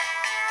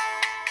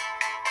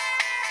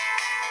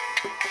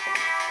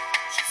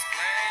 She's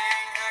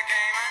playing her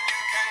game and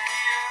you can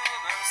hear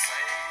them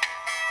say,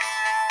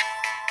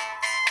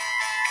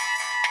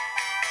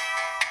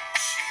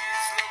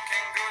 she's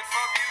looking good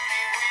for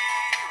beauty, we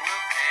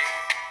will pay.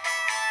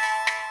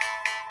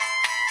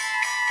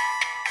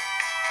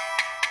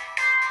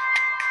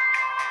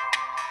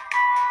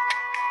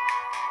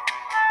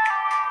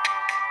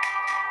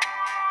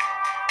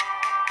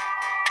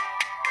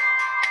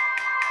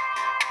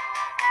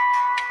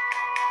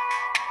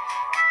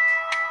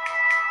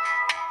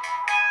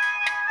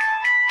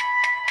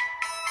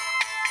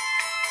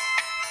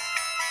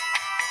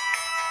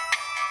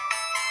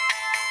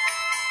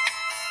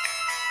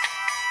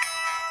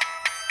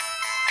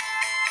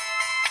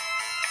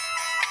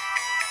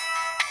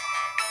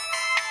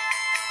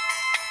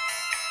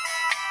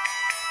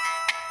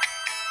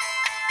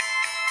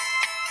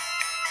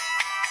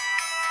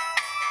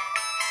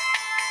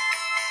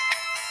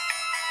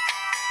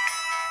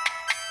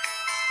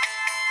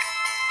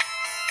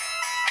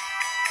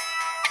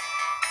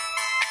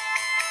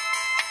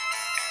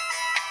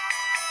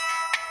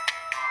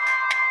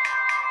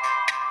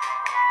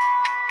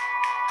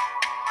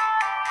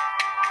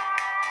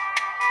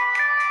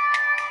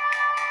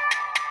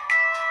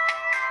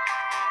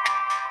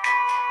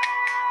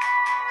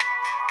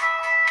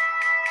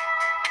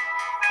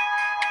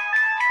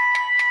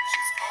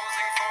 She's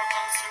posing for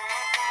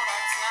consumer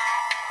products now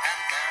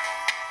and then.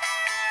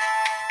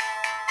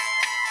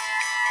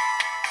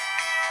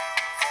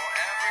 For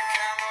every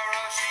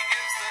camera she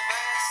gives the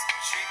best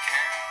she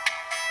can.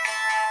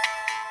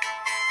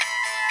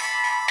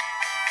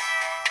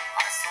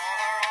 I saw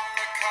her on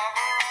the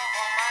cover of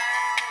a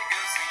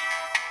magazine.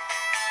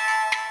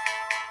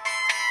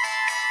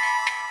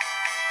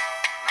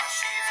 Now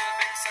she's a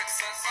big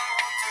success, I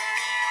want to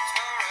meet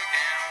her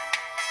again.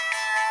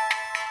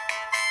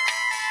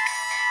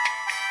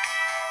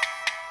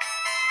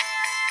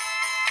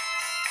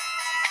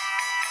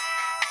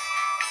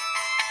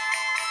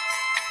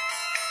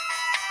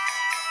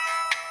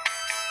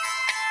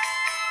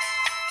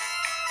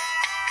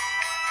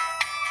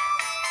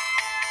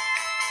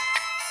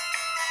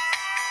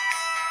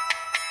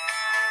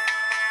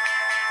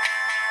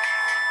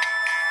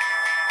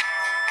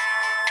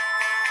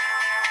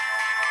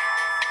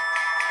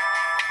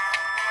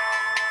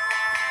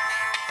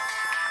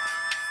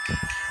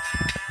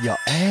 Your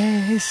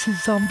ass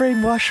is on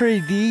Brainwash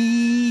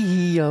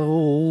Radio.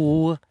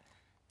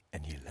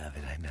 And you love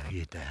it, I know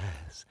you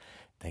does.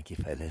 Thank you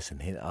for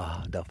listening.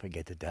 Oh, don't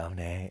forget to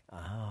donate. Oh,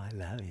 I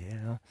love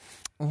you.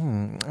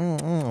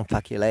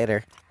 Fuck you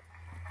later.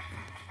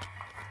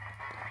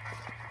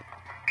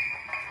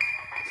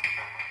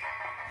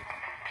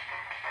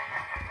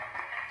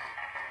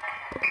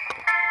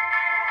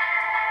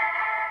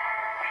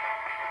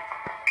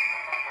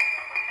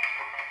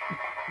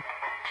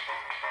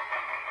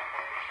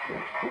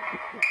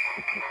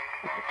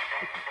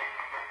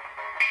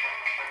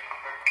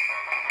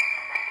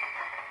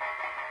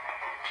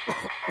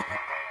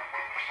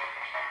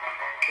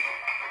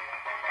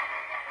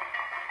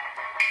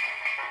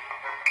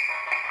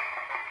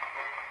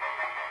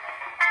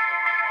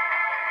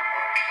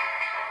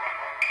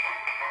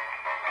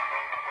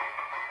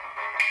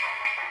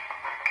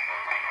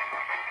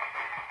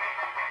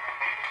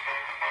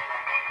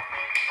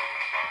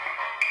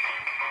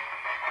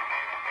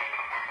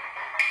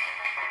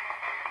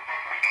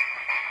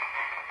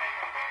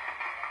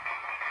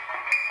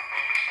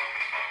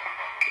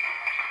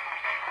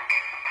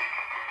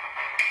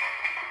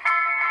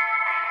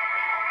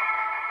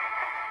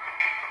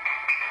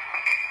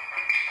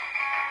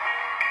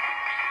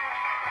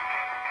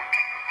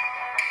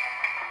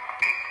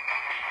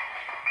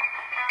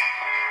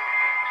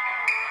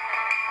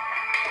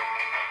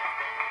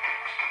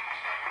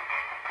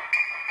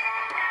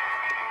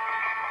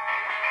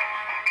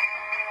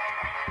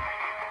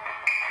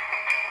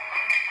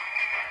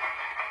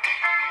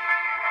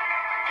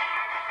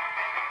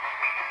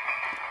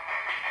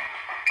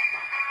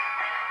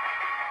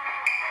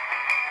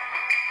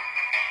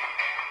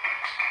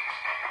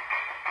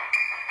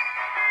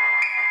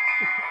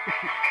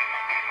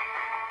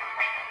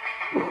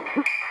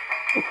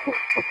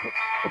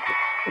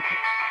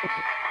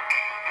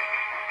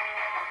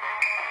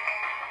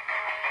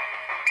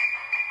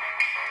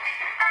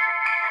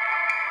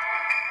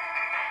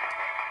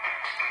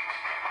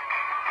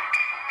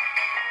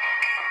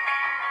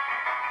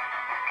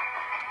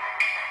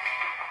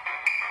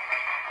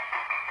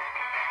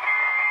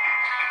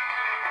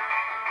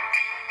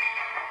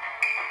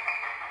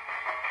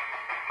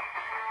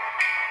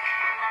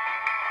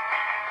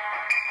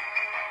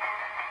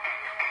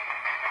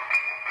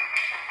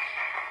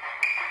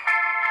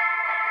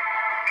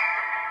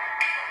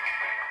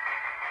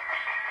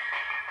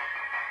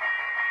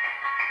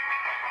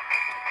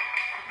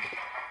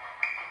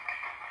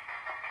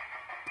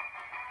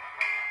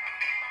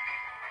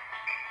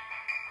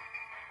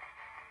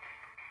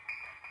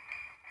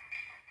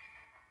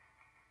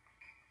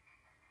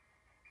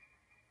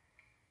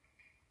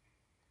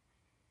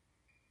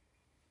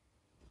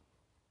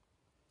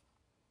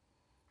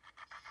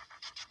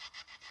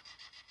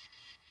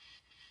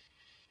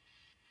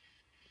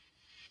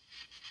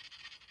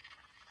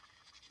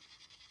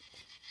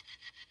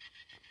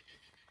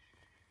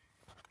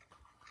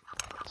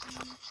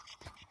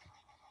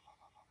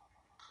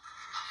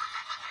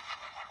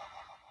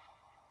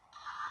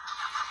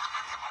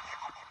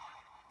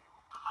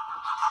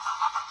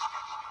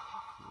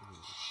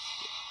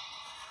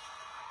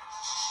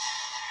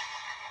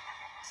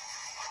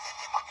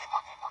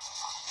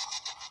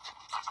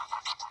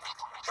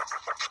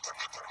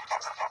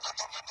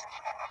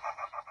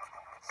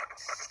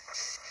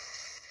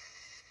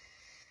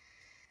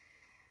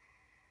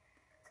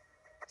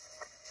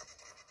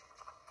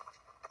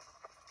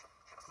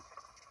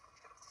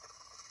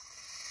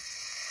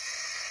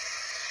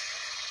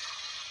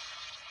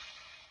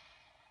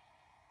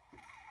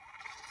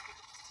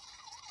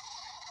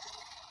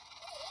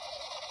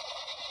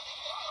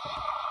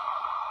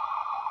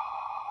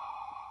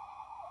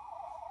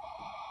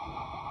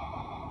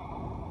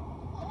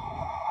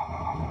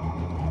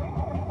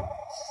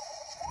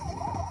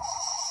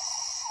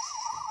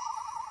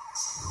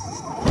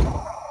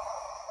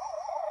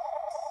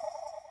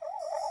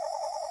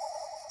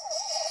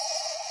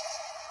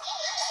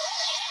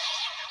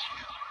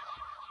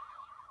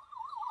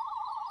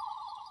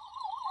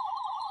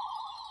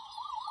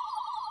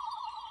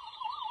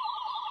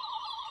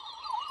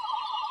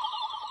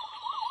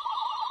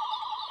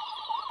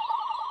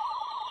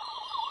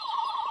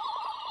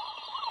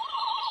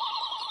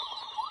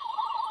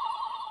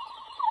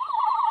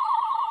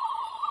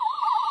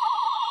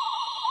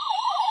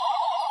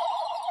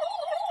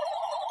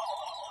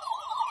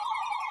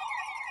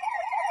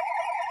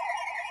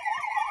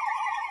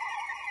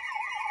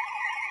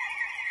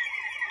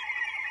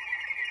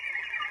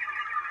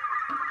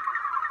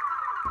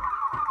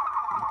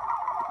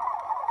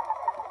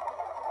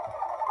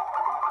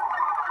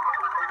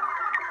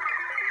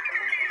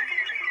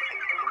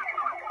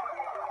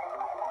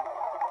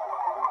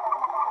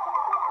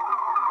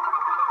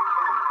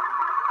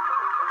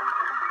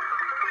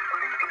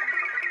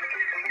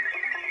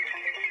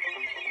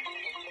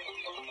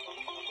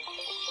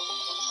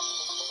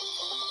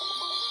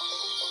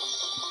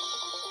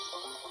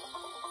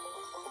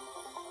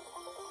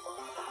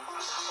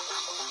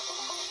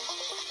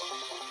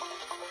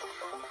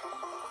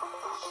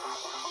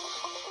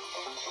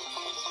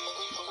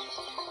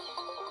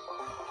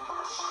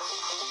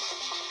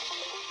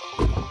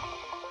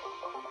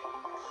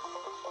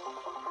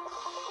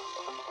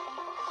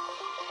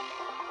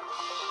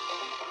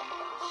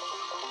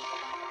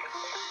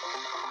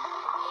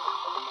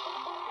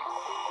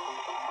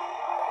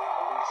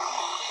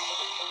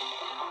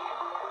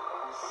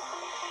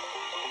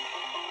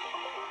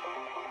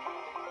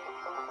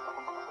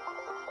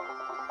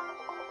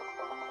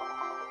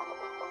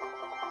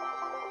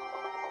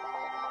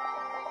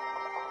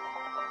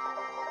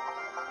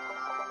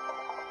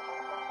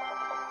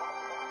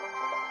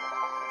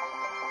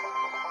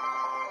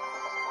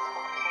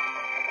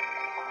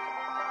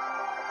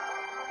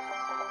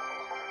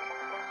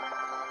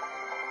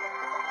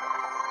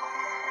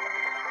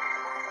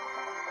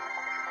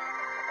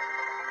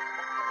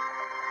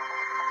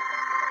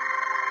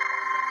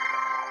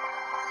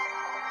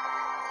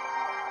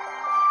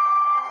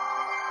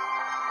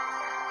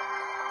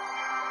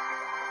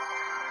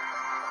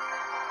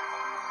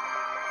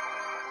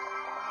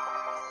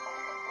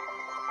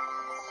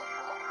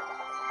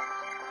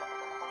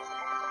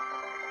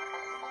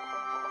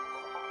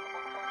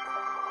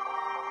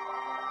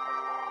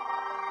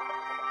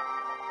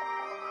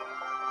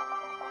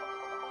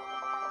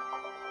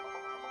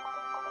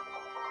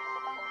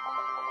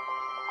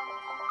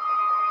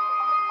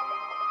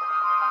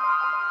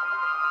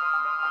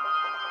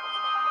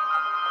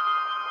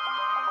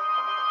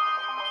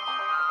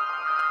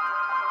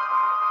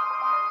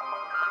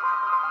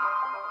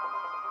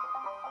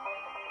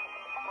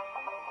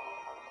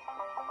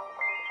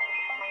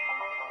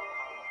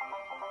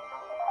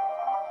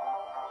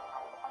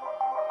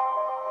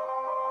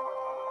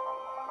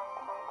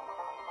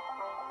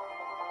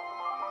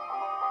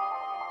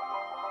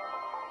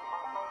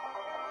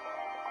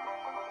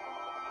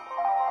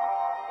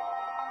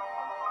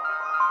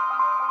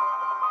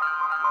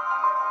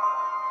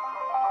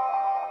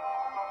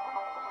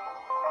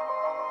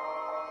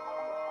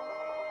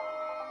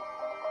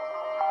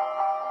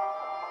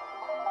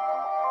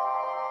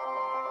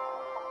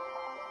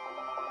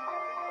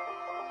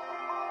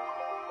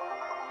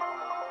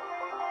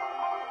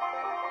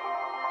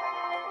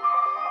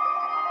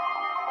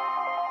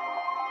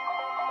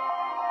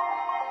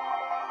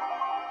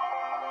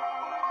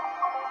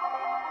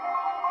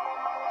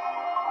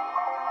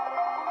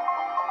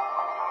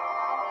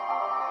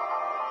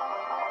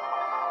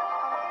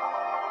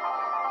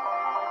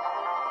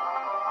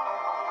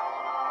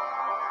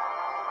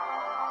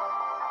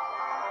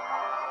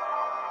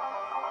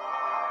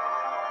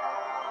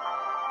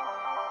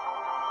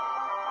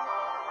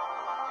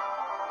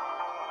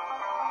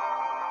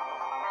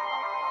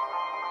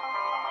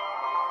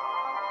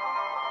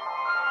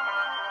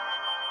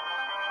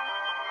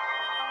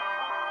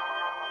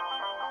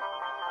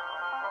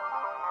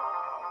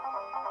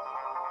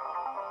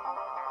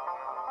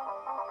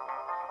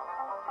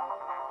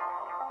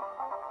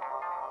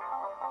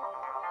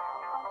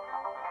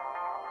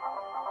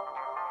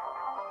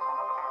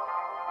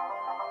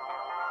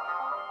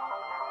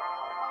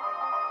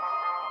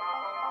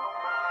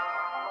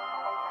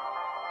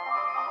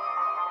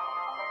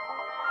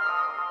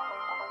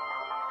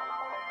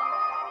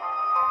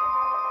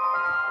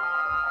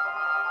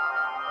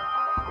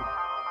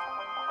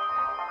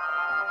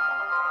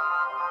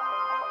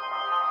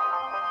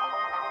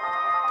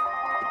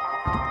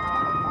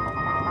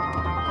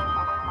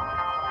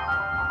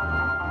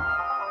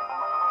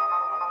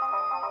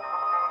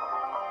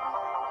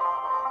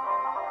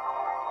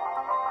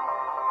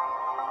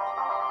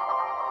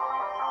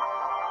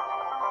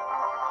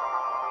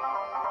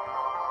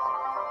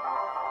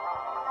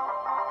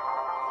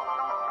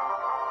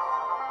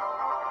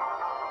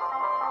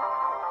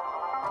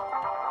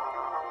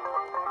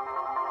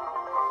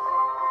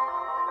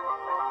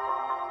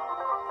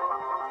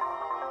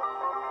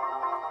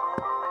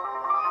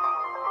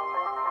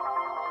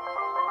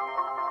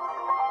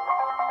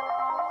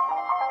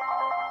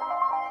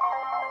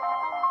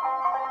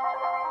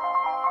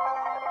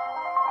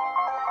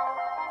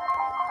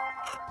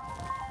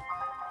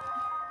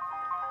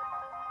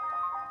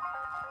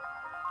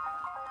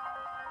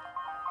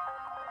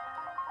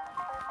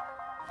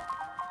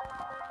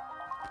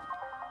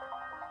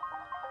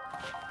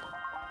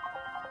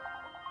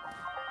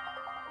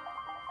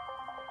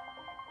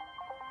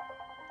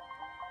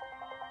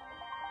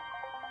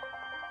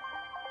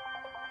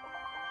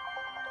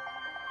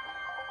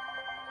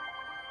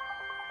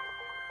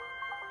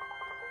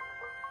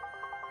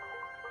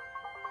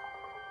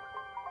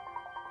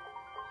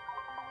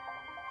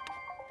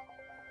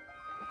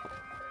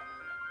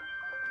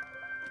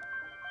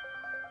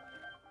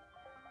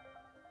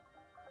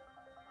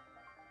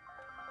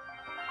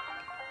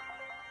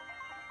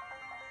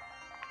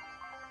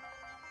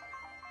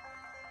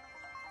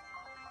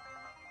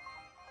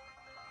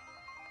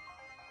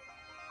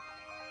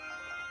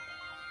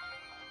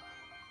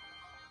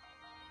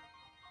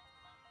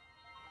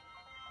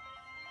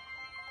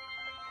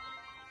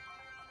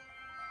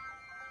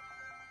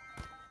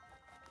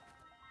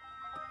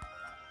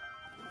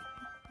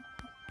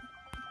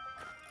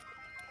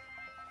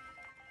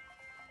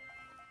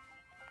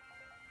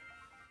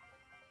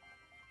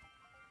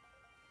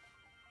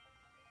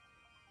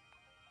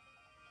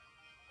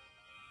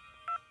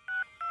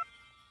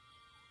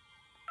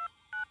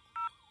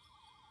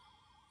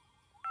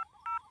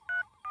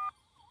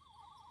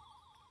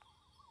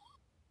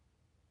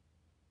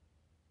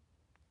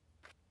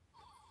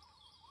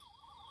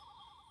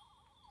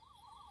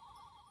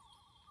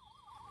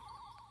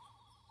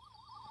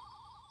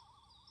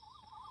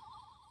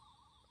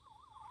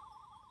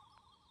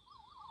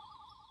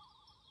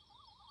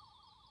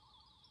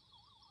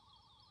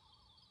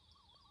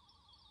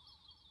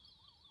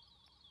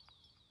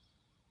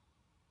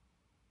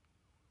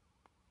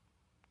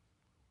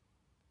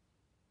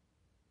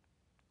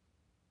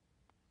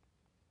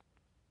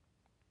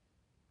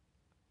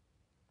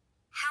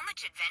 How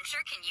much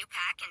adventure can you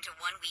pack into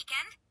one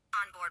weekend?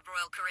 On board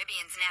Royal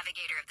Caribbean's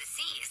Navigator of the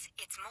Seas,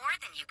 it's more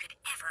than you could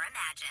ever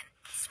imagine.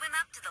 Swim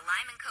up to the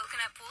Lime and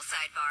Coconut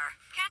Poolside Bar,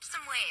 catch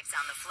some waves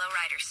on the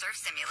Flowrider Surf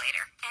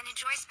Simulator, and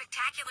enjoy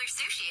spectacular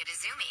sushi at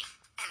Izumi.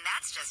 And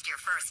that's just your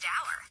first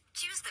hour.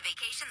 Choose the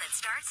vacation that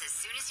starts as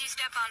soon as you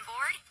step on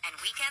board, and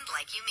weekend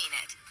like you mean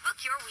it. Book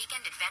your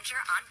weekend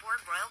adventure on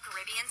board Royal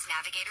Caribbean's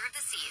Navigator of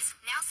the Seas,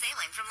 now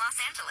sailing from Los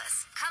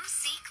Angeles. Come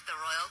seek the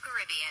Royal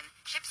Caribbean.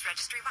 Ships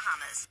Registry,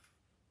 Bahamas.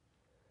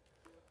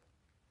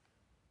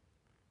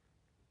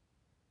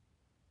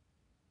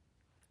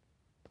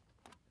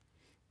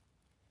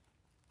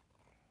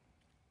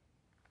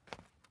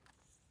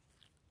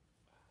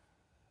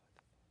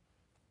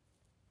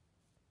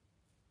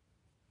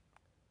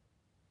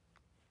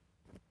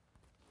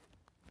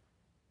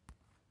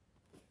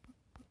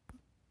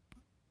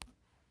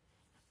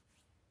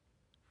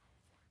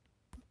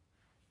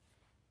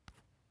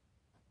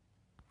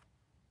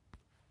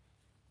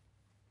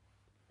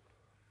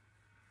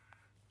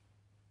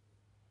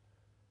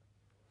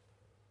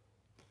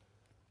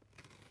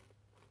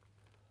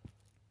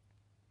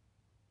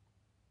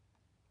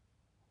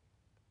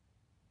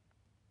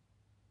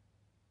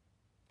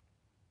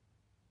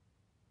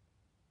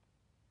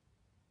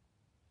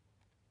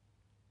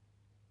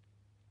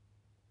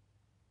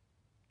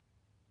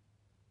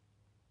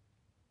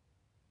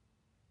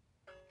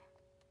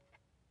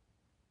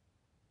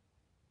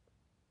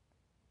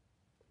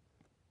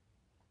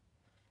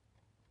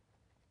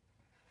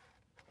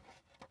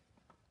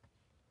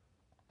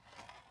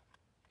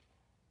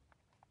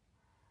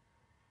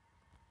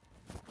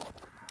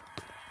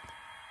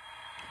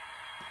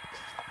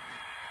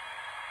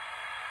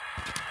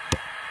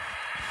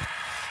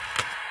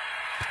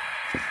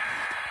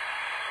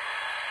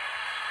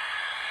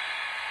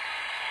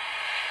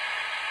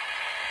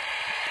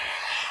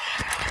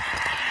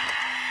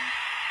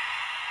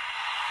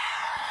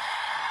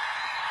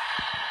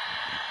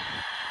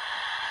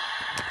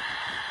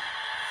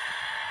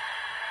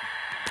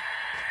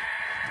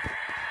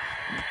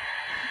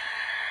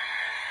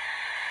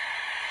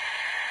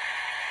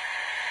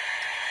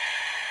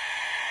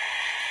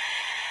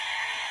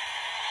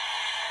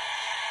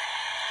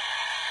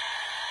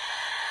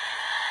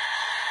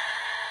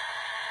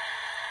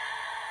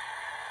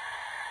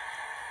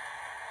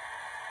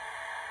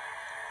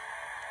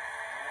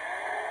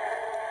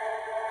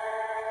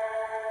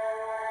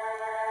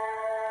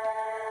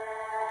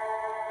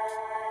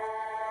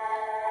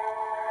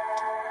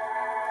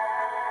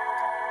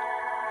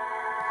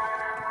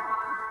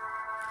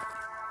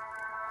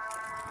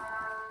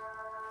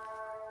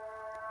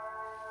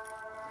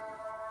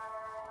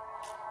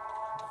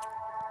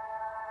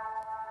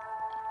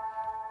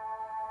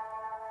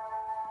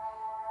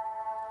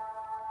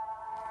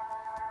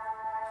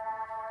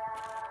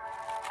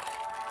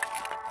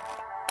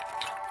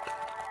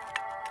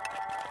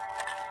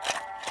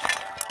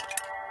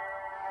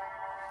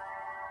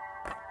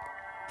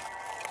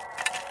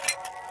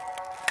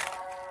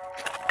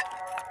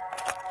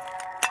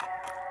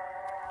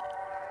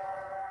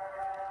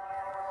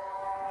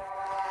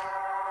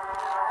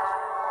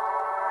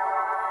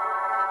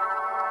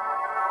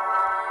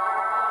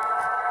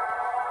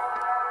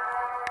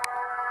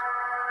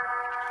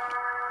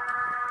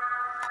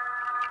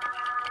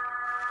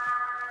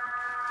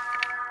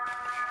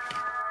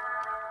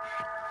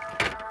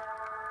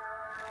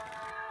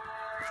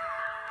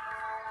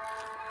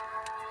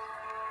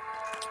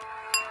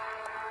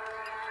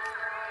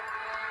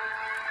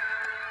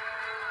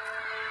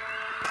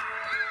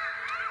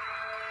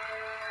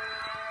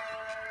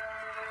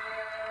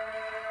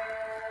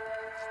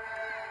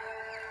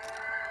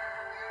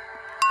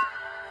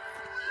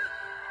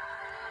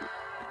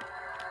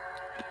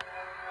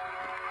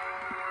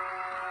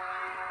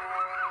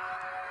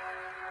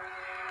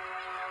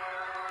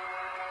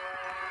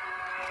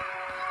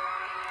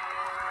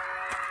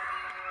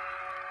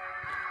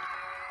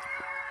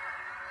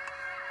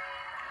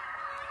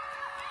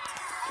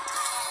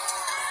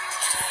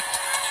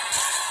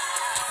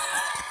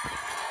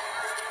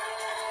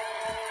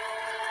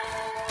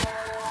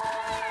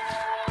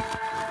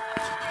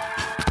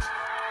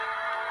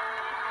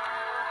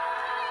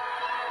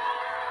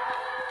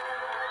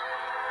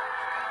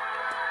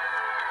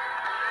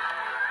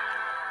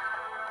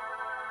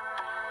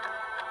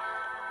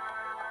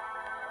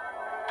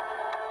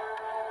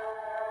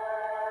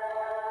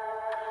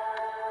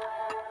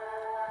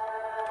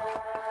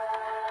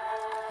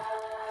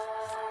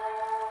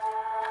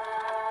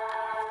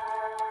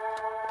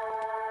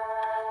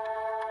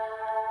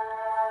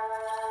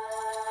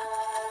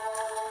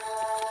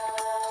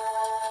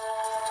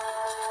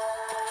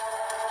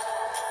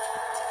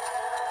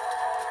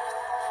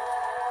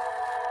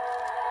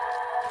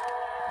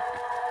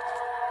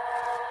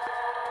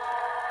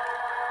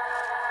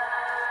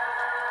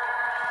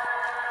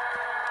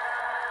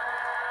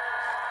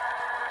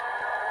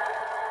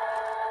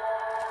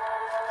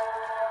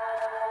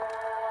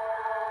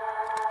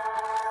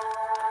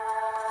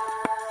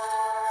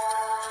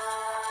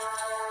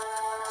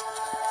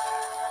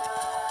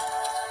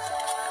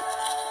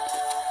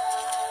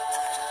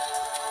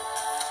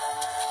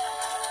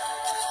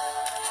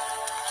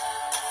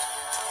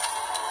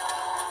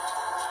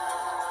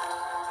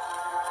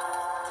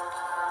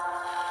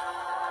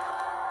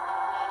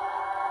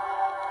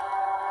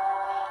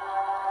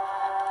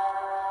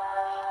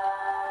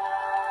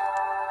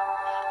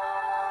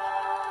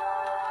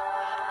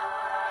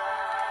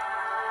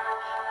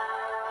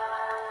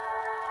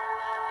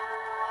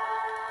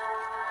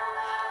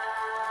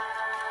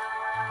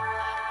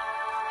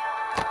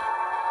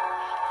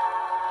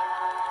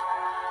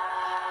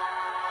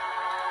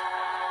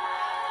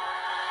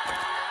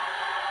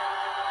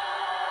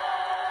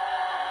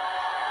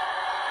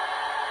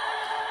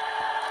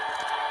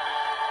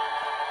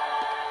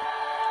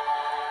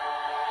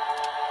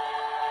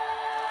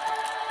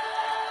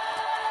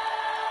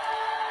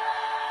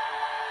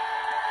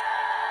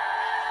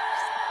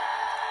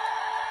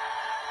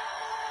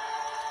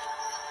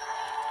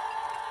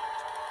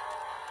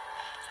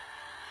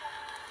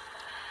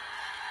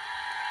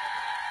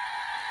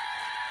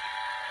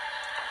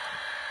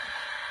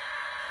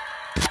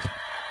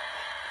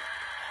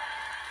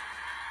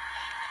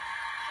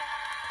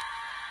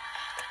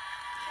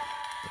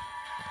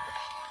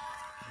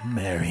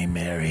 Mary,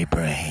 Mary,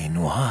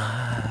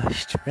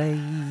 brainwashed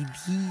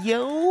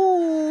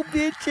radio,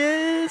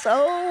 bitches.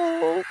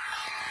 Oh.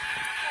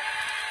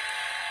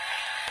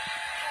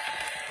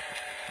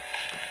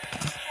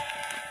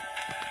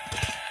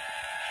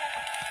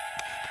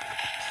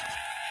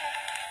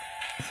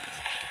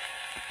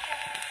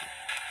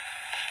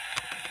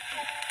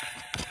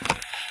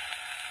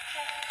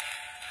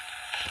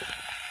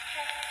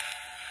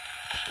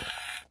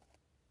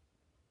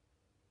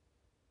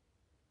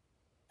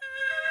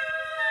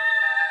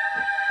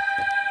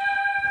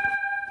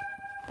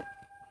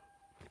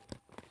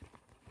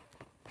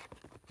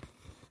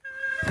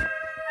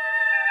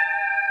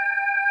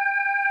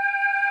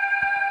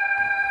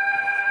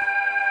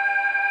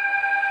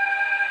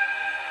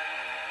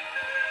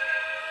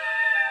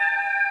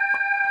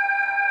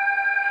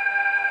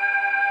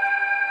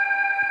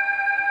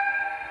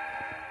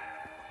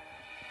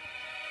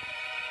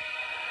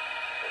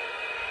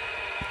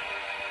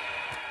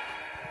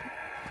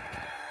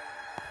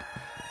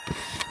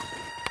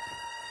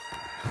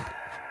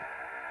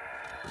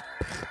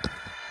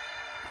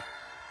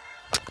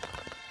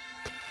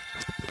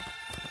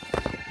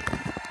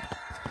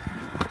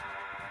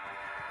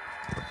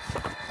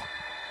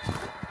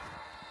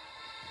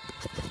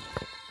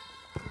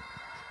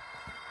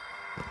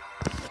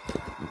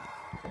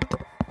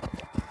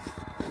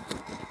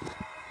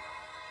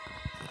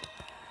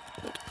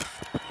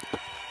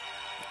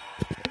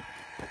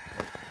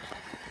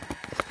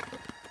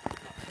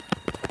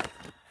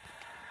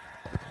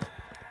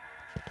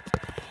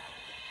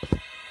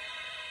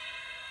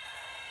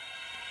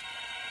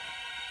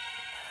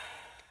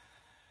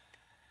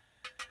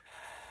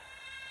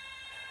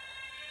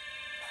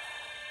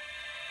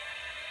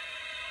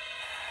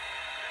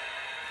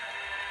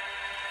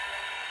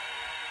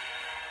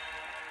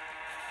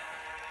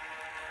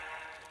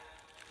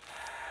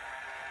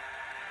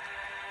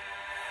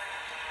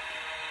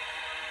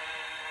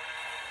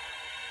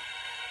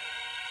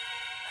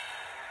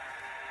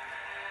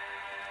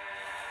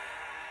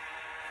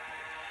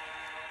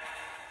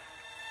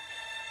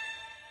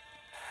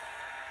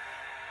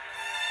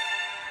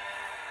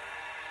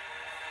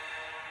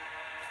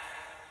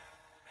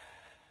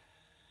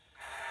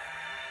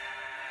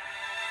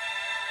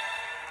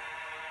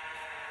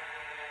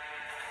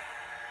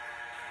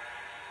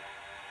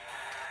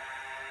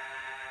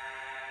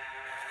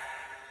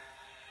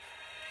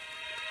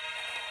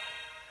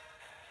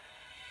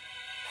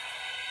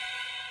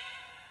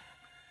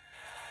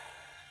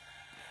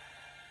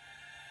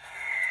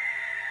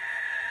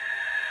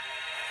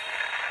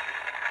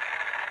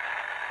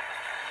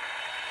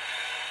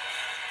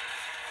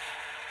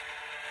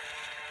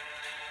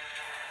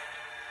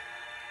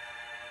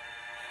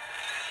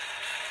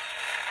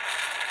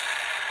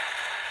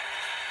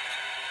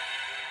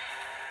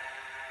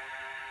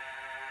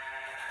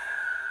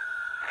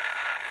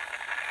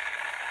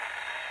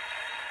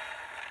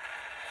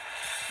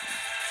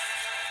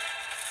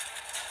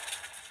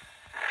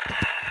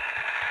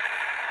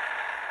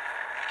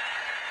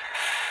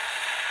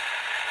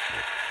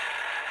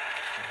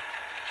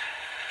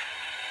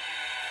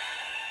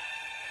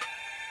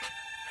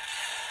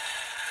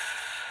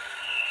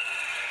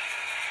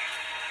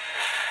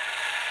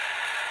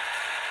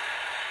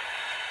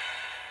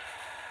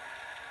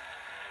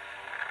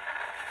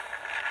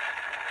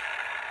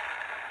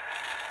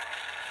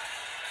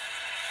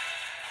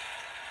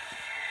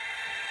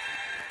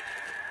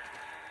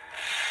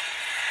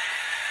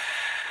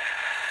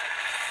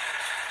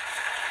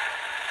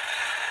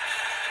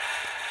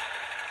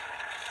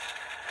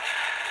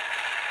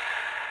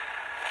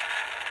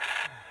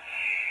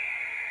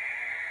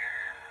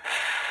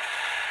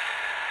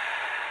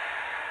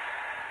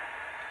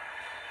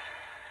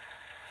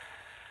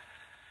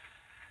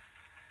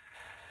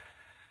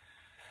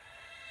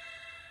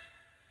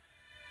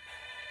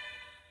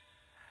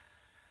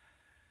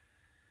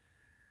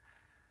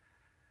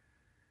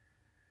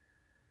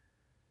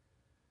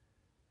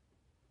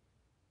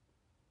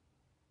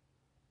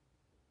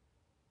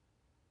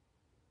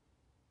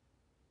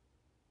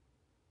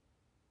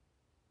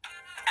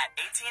 At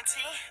AT&T,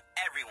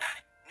 everyone,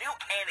 new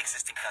and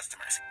existing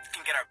customers,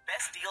 can get our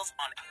best deals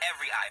on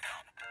every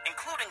iPhone,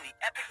 including the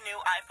epic new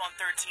iPhone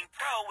 13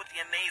 Pro with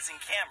the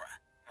amazing camera.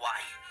 Why?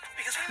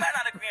 Because we might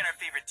not agree on our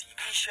favorite TV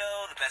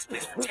show, the best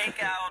place for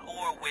takeout,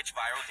 or which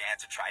viral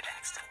dance to try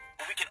next.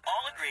 But we can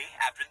all agree,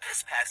 after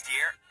this past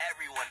year,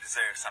 everyone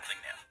deserves something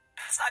new.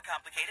 It's not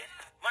complicated.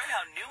 Learn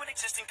how new and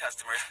existing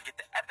customers can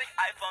get the epic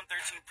iPhone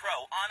 13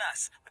 Pro on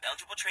us with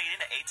eligible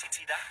trade-in at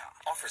att.com.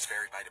 Offers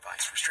vary by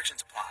device.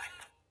 Restrictions apply.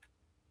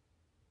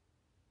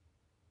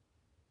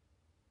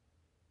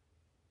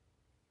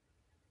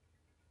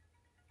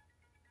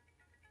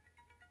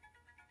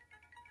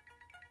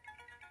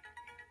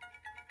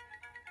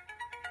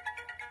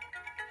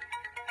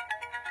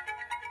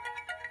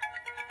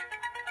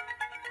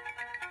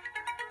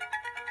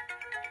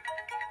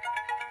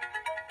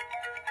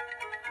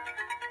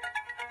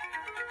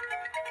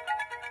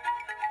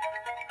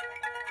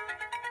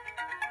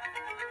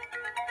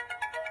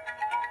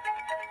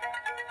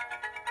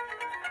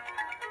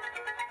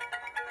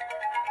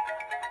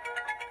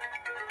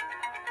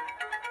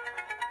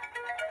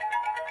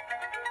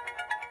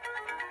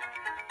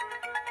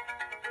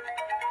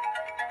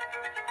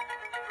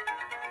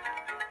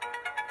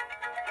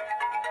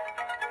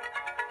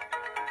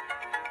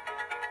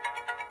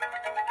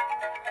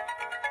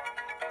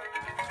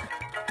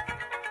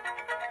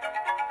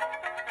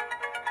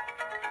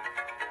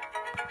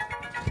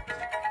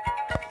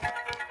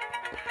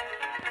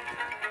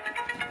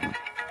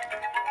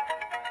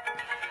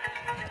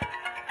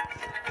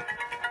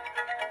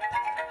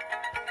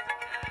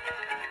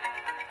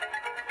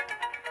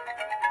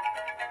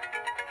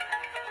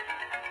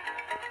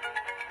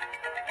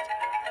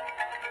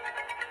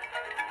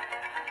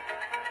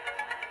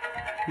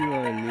 You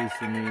are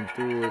listening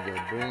to the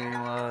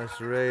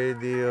Brainwash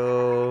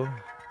Radio,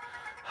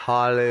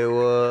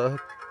 Hollywood,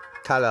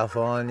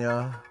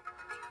 California,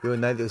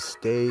 United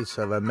States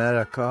of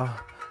America,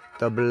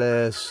 the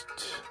blessed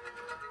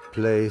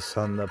place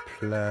on the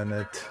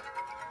planet,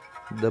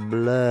 the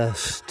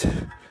blessed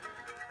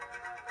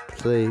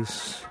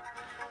place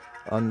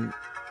on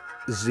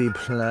the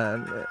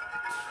planet.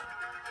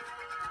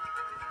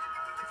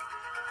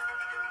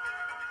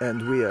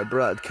 And we are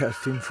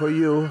broadcasting for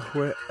you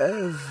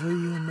wherever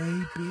you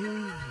may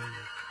be.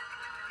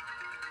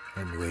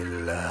 And we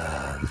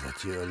love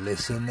that you're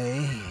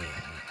listening.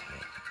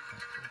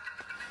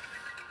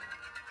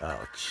 Oh,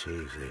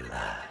 cheesy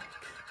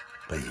like,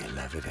 but you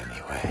love it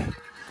anyway.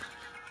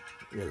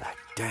 You're like,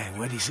 dang,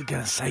 what is he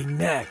gonna say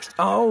next?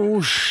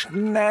 Oh,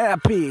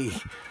 snappy.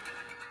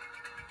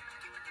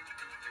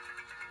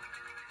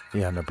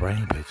 Yeah, on the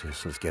brain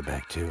pictures. Let's get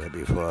back to it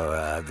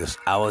before this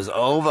hour's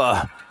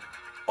over.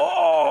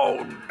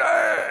 Oh,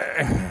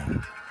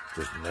 dang.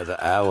 Just another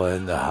hour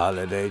in the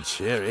holiday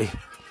cherry.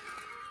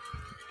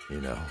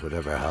 You know,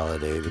 whatever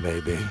holiday it may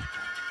be.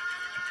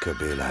 Could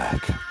be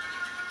like,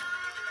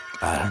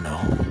 I don't know,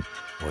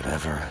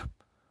 whatever.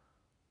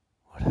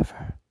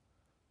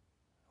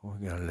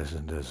 We're going to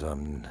listen to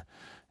some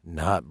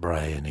not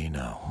Brian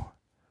Eno.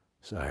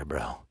 Sorry,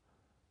 bro.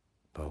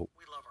 But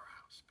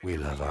we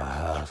love our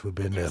house. We've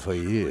been there for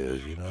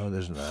years, you know.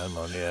 There's nothing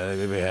on there.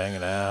 They be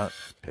hanging out,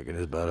 picking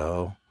his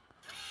butthole.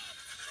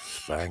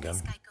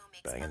 Spanking,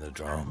 banging the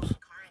drums,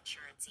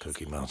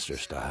 Cookie Monster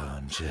style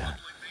and shit.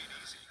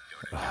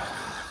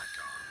 Oh,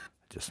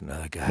 just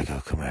another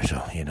Geico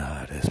commercial. You know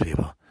how it is,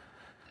 people.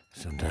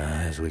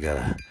 Sometimes we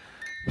gotta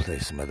play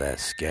some of that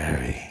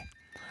scary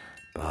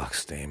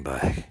box theme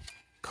by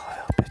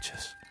Kyle,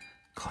 bitches.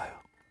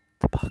 Kyle,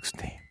 the box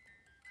theme.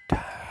 Dang,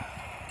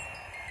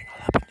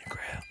 all up in your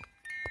grill.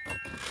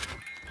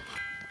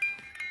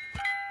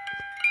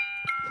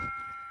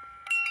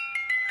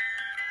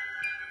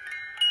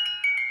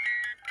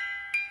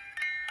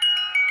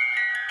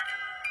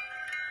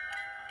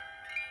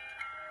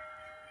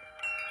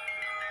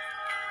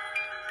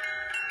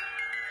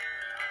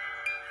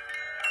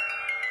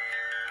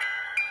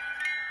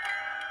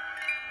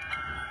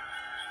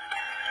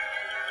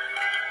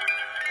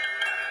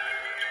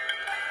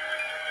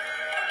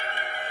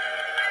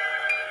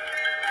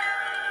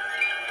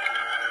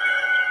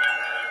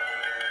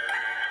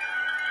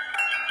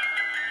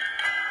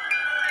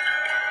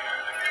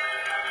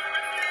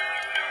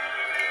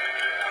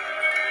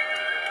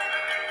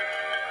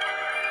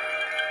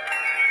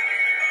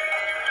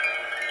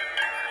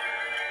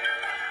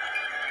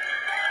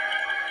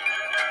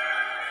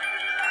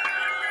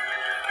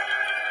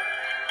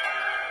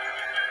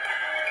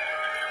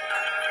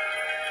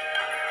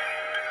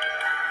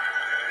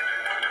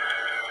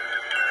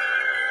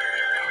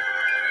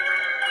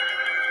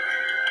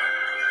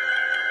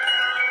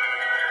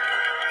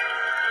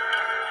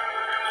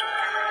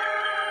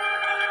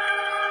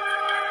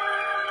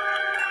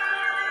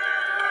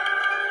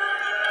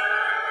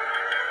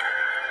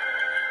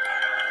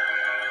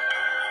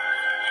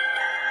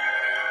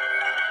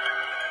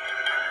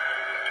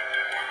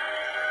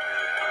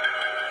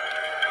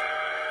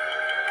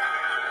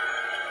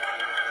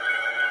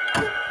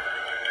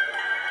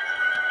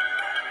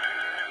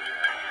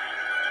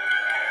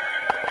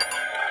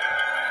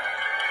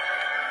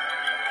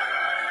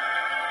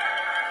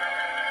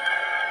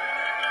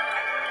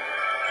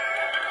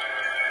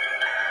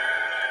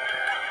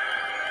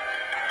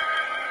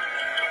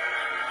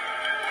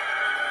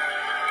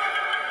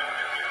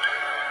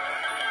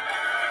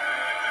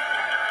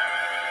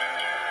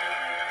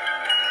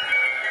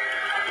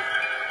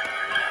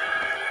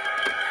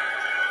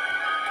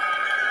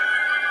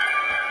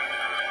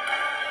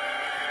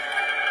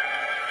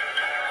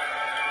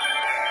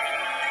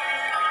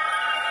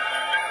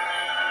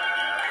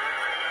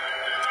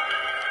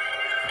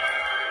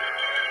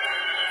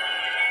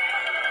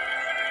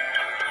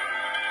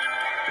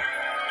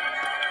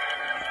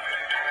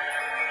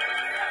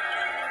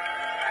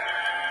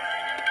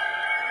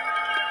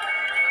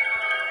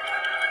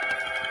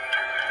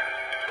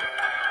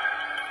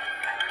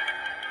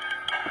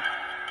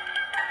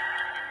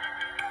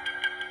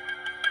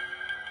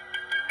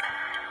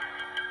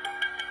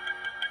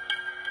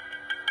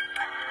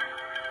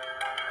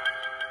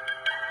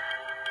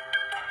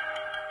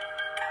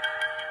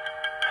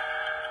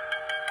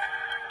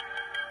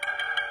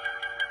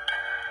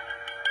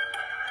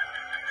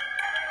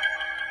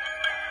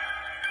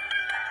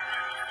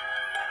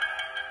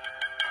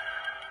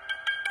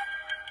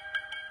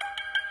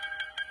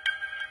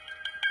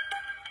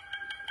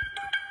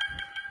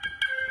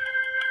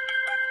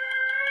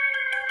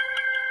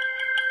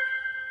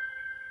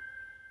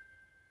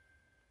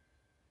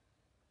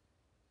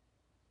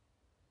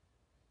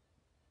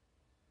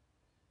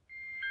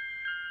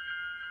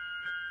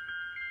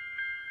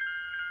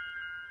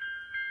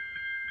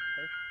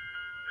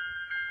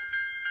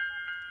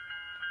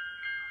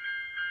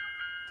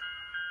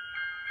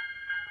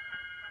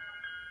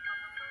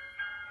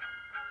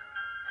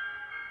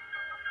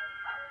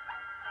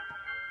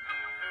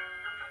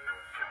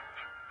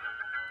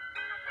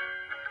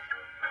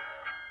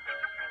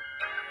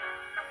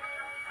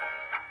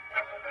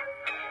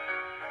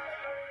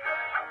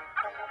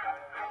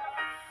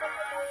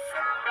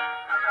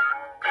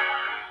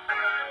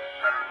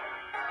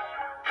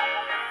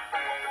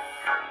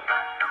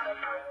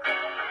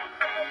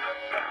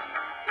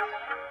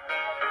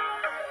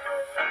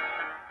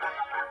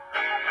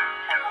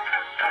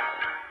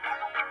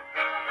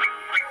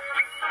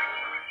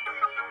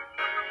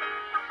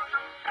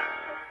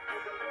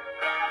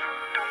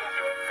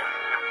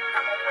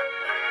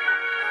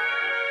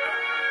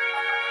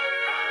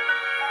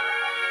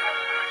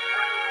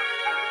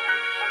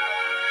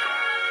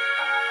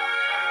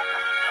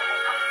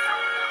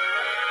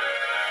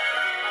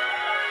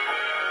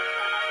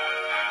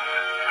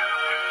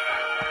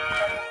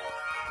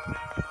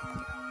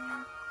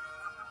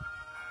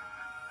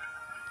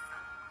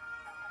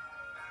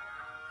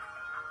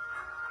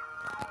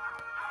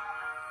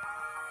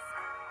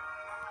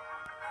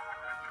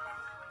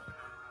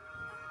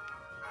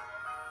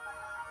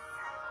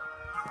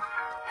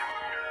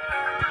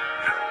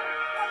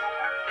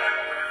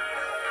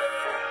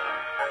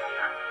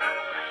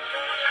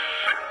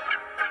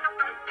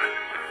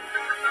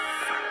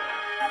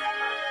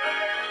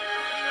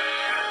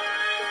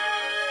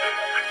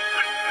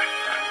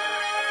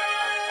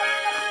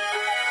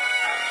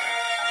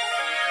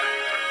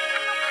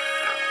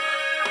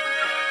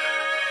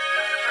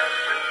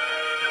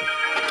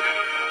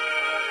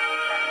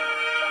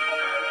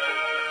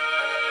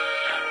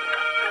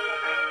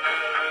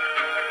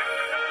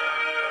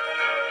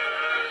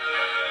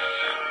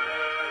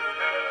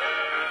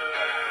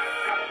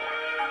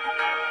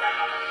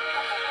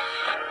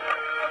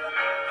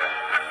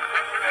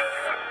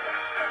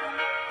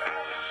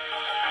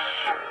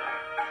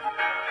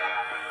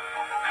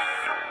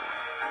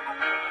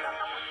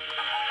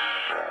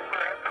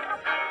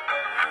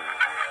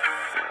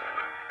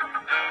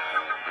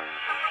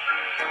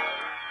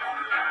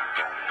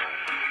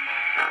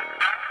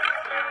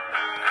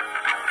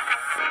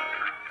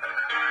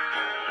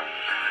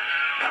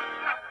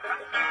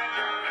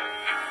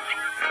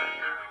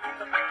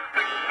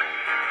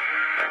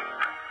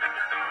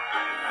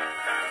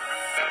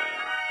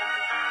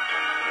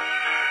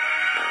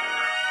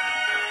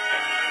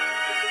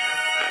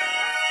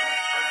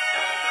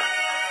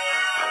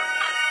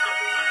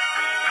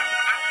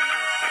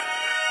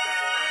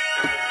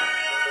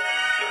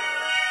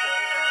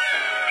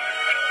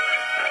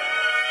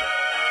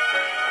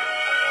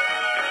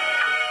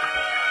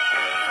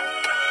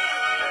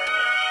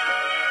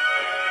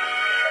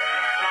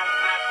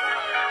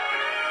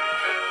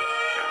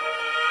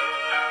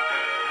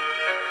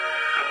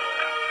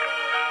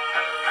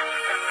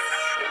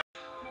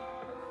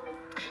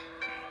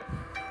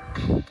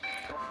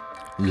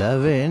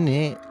 Loving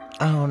it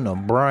on the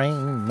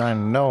brain, I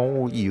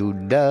know you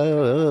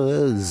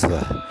does.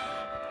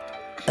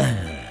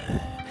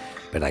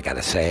 But I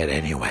gotta say it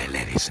anyway,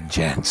 ladies and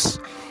gents.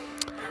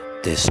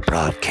 This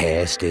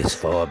broadcast is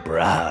for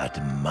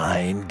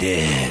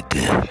broad-minded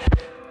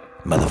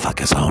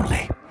motherfuckers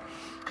only.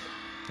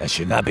 It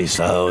should not be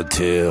sold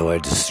to or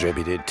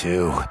distributed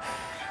to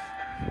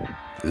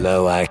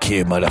low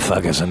IQ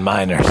motherfuckers and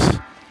minors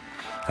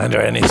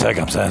under any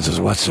circumstances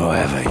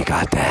whatsoever. You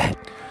got that?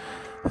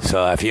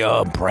 So if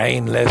your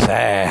brainless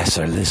ass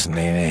are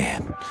listening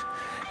in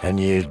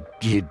and you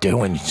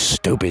doing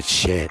stupid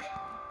shit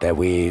that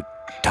we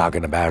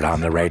talking about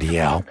on the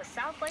radio,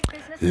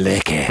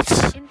 lick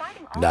it.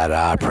 Not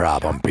our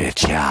problem,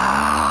 bitch.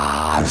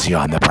 You're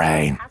on the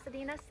brain.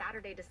 Pasadena,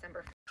 Saturday,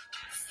 December.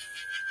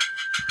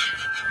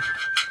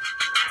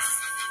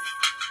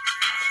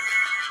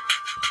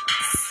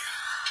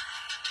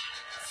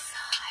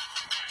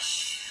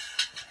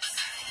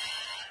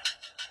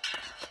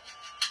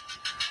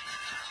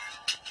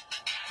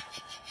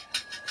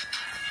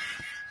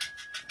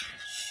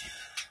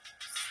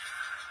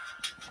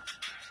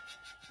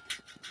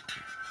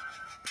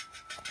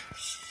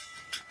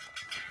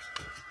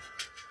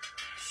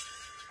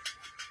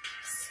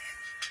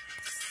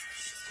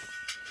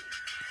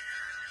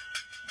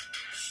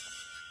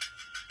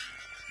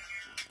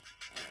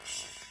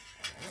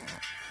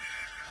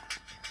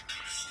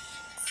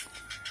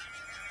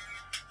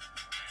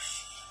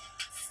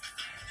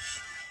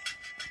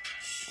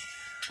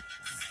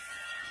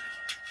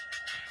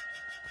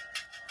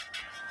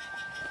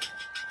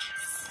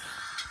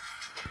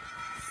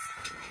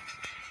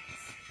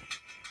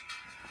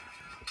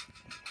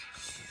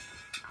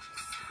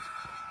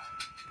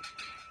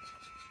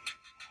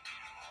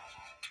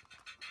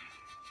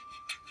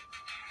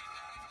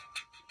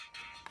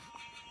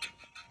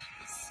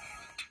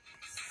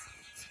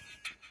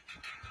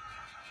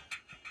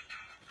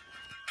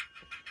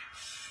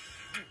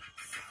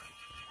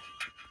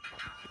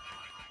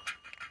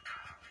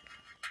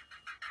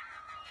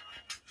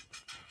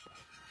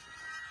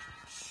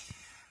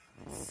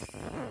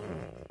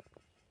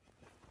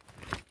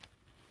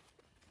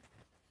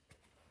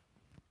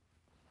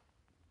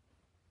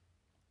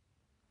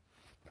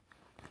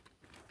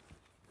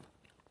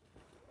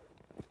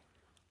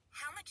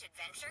 How much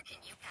adventure can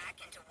you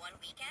pack into one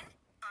weekend?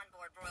 On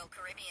board Royal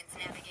Caribbean's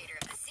Navigator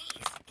of the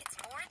Seas, it's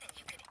more than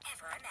you could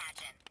ever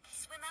imagine.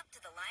 Swim up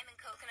to the Lime and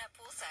Coconut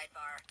Poolside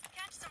Bar,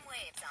 catch some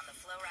waves on the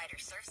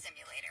Flowrider Surf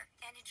Simulator,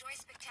 and enjoy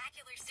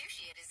spectacular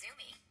sushi at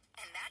Izumi.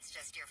 And that's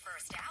just your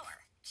first hour.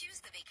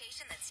 Choose the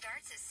vacation that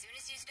starts as soon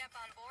as you step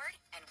on board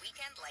and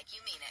weekend like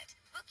you mean it.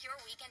 Book your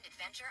weekend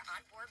adventure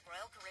on board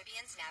Royal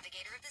Caribbean's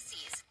Navigator of the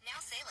Seas, now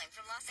sailing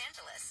from Los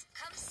Angeles.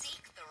 Come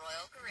seek the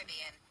Royal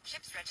Caribbean.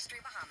 Ships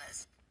Registry,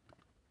 Bahamas.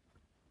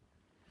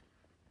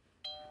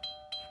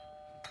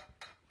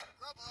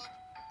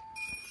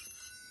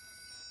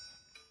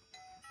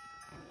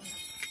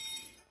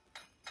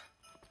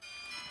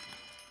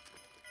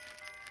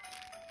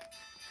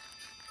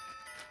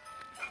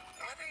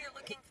 Whether you're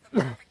looking for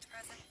the perfect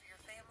present for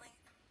your family,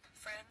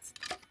 friends,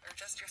 or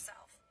just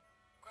yourself,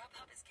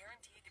 Grubhub is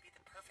guaranteed to be the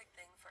perfect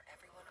thing for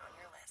everyone on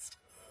your list.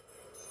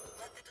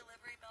 Let the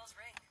delivery bells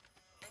ring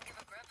and give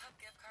a Grubhub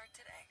gift card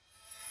today.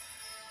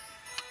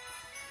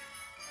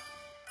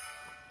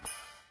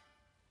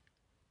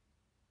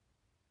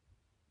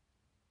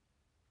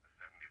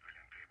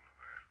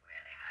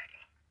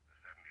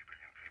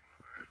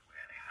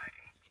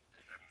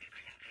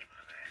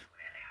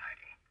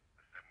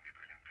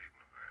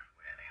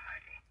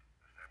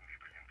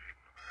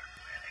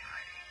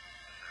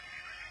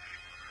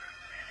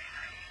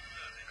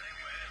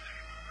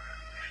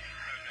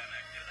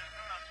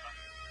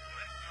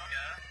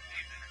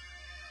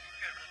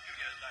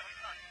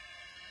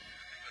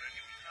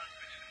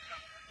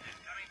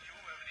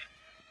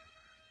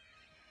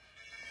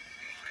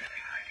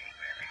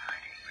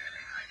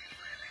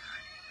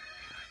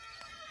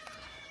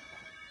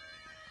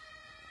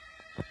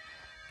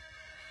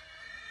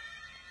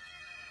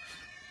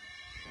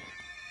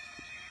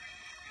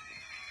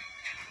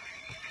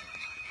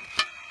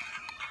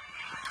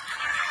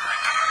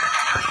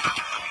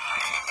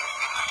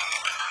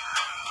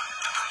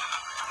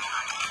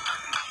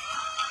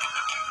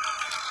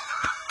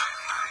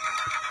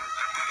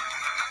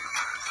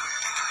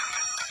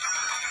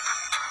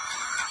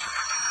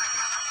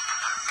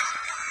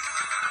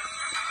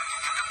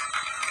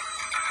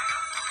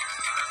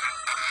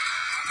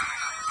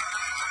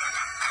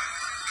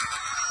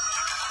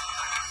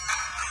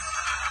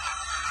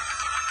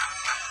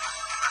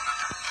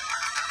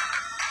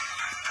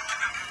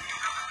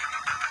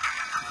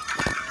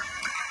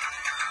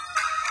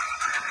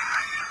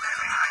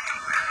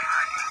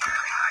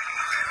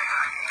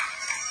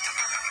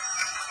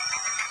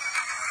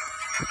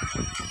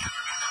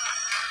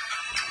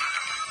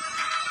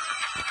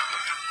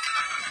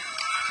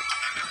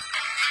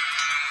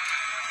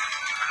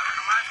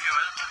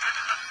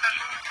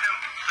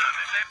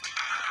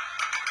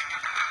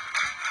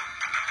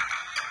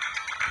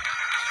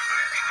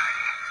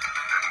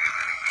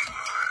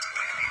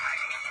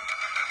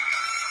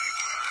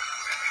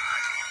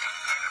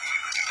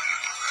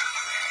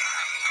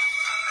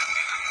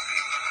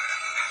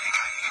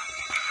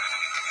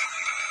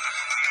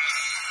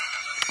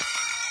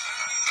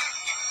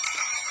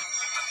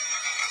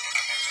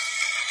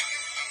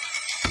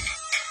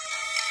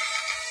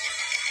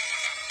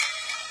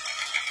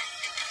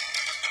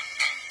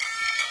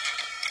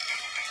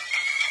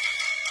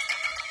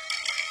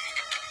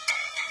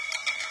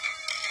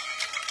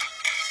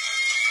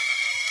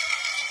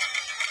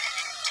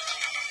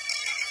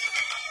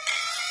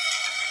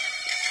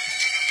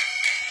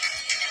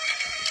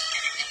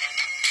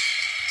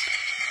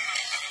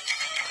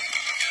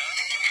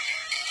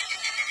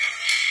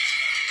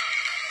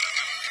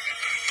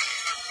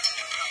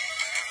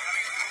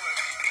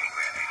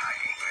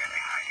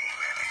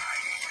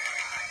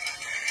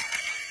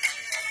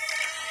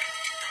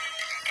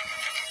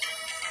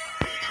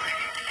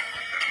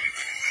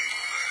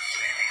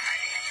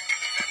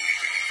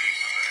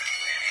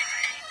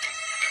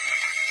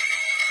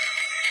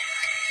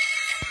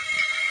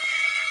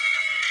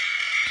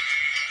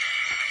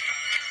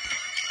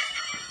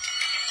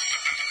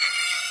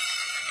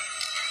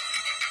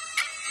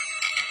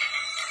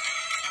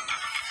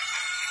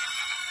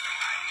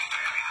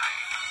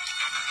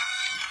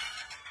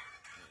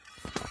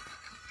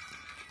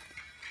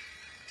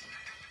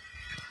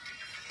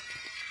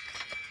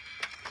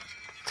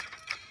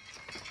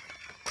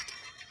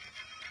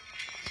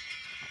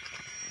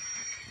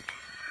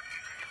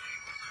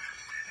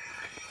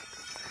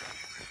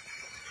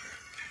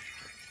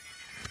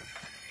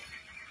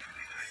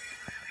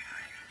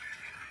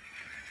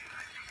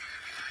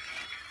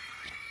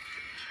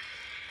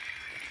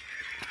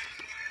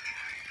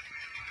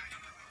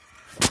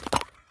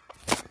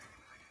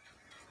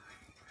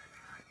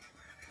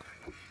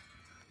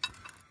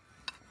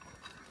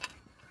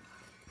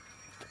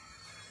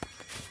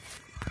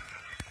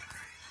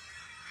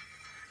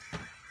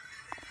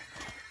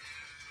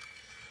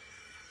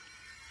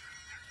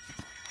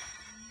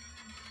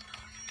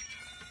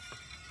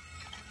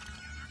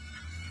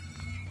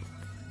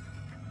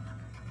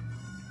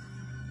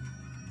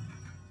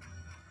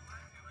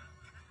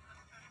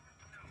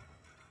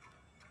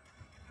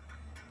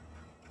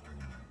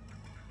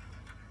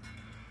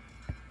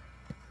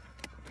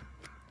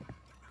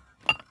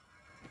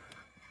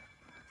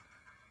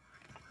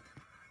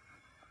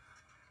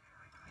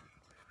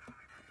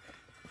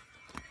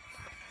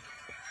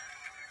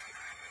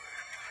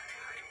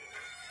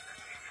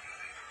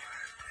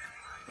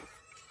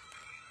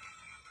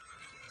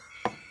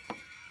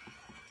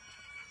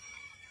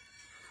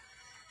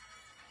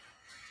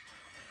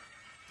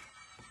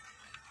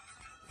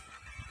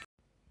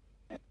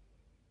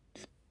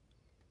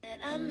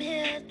 I'm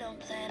here, don't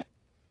plan.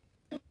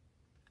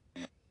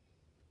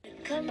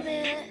 Come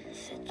here,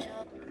 sit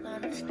your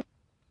honest.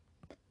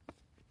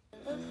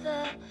 Of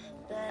the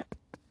bed.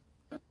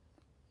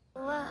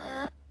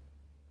 I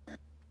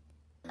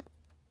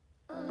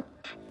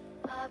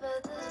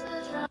bet this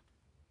is wrong.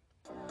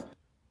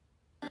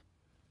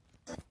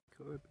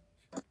 Good.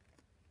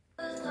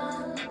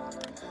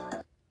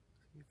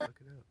 You fuck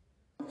it up.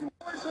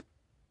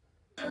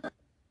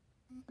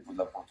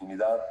 La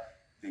oportunidad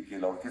de que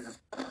la orquesta.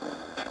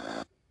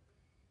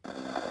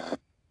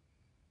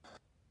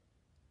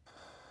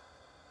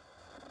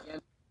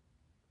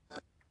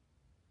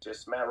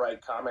 Just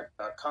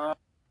MattWrightComic.com.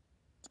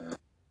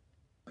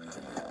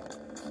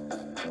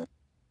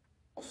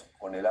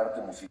 Con el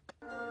arte musical.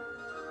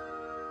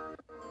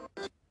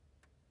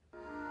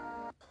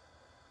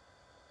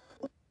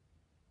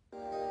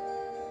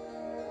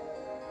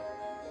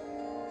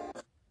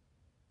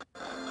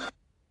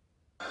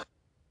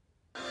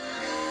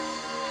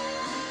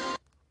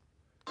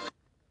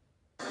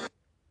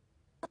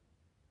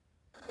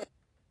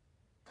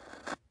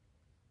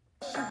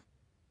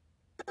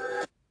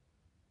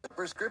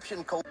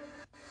 Prescription cold.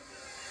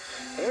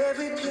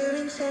 Every pure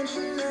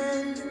intention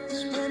ends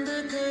when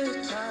the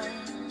good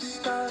times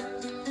start.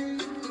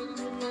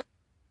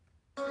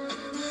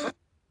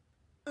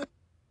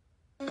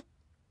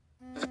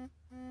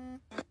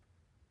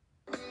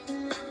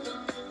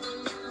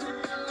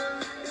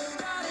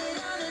 Started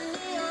under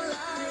neon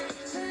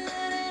lights and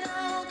then it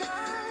all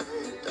got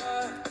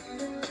dark.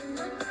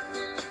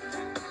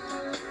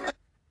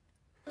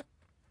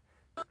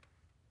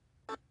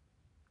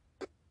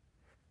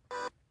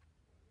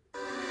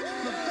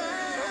 My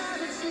bad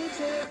habits lead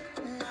to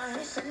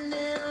nights and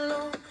then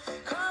alone.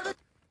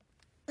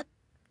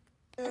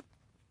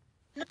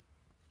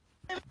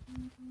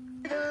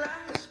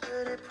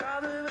 But it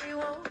probably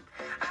won't.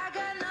 I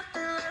got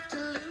nothing left to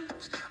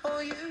lose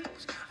or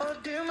use or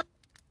do my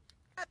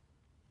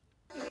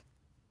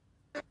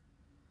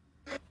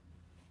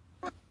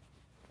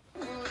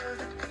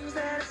the things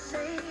that I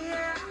say,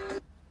 yeah.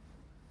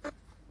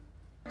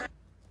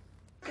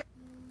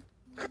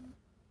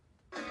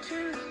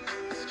 True,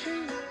 it's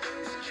true,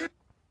 it's true.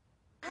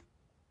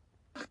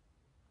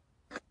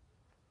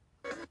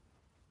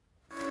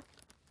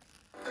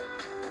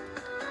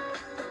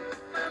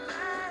 My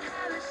bad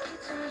habits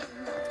lead to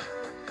you.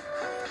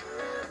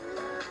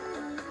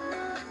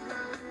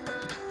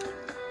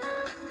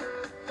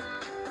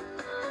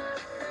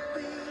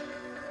 We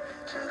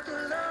took the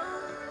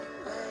long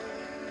way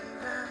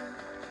round.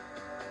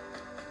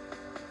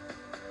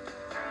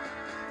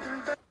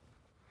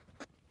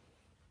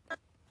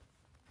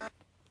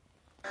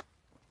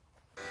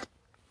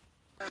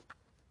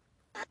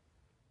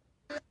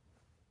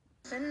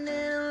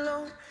 Sending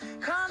alone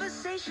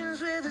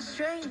conversations with a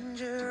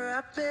stranger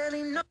I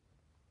barely know.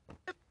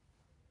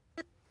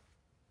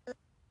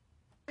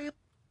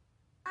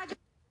 I got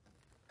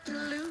to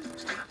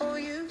lose or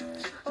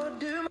use or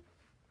do my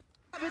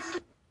habits.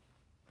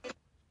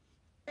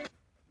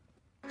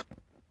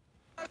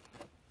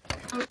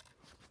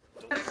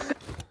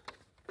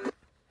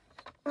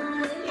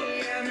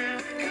 Yeah, now I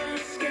can't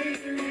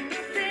escape.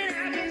 Nothing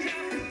happens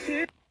after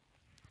two.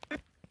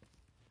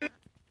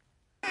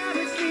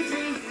 Habits lead to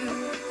you.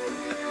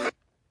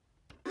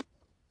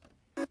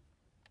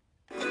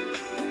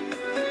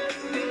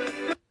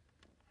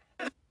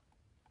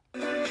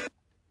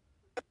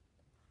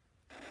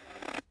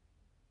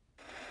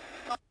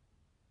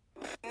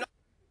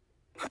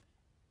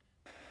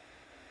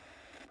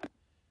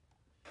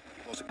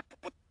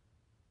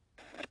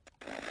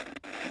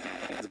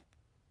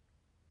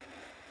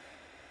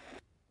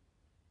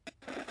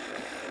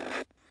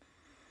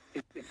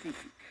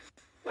 Específicas.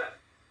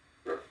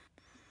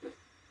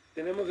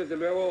 Tenemos desde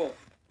luego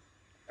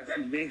a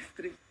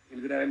Silvestre,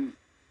 el gran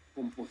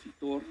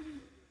compositor,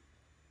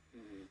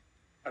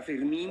 a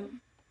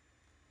Fermín,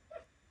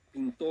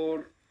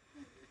 pintor,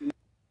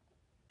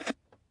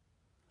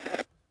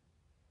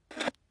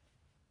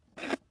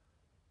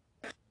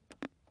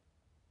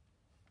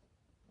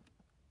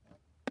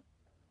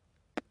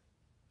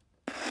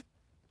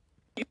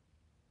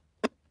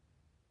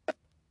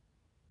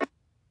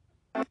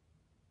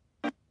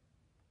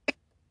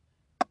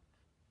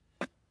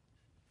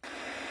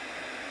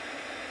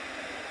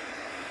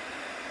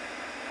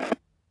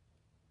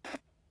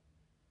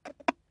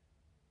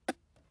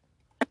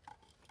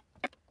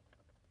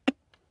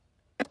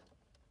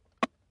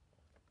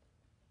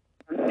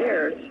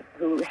 upstairs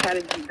who had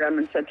a G drum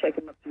and said, take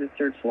him up to the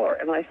third floor.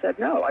 And I said,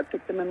 no, I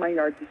picked them in my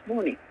yard this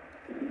morning.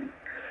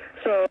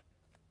 So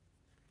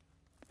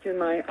in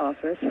my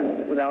office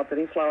without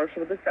any flowers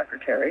for the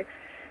secretary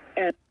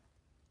and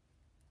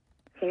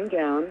came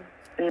down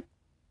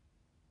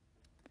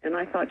and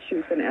I thought she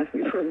was going to ask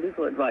me for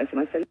legal advice. And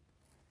I said,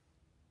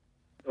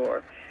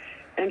 door.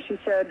 And she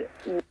said,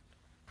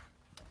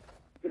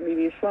 give me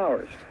these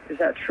flowers. Is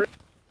that true?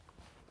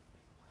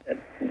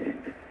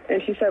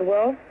 And she said,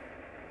 well,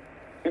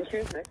 and she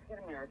was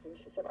Mexican-American.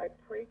 She said, I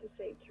prayed to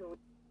St. Teresa.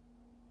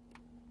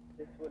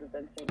 This would have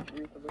been St.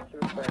 Teresa, which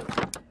was friend.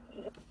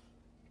 She said,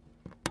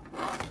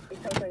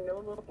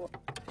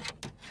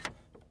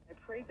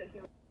 said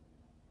he was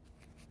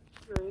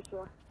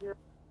here.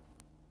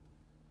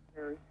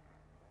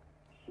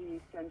 She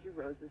sends you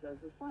roses as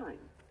a sign.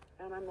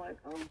 And I'm like,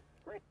 oh,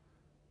 great.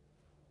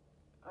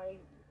 It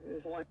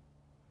was like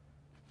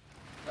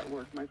at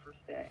work my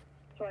first day.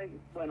 So I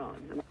went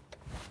on.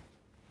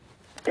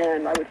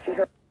 And I would see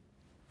her.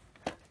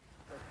 So I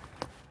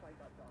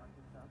got dogs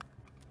and stuff.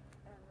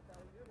 And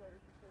about a year later,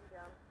 she came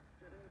down,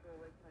 stood in the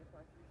doorway, and I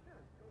thought,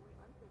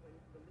 I'm still waiting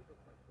for the legal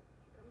question.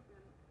 She comes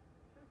in,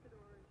 shuts the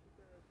door, and she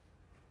says,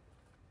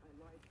 I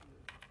lied to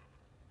you.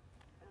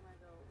 And I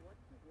go, what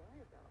did you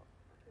lie about?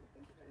 I couldn't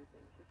think of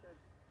anything. She said,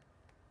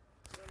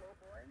 the little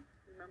boy,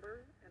 remember?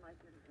 And I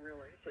didn't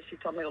really. So she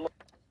told me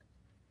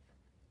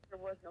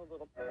there was no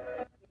little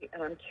boy.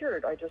 And I'm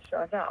cured. I just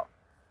found out.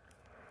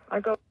 I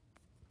go,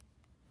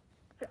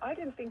 I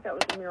didn't think that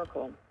was a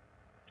miracle.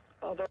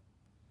 Although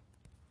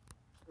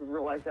I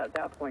realized at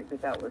that point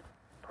that was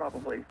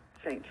probably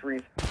St.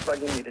 Teresa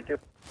bugging me to do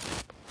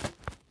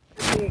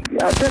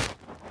it.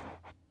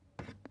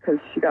 Because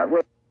she got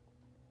roped.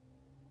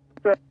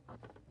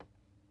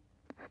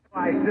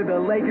 Why should the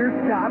Lakers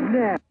stop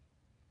now?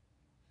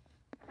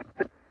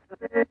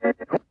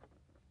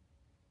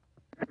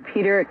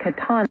 Peter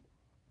Catan.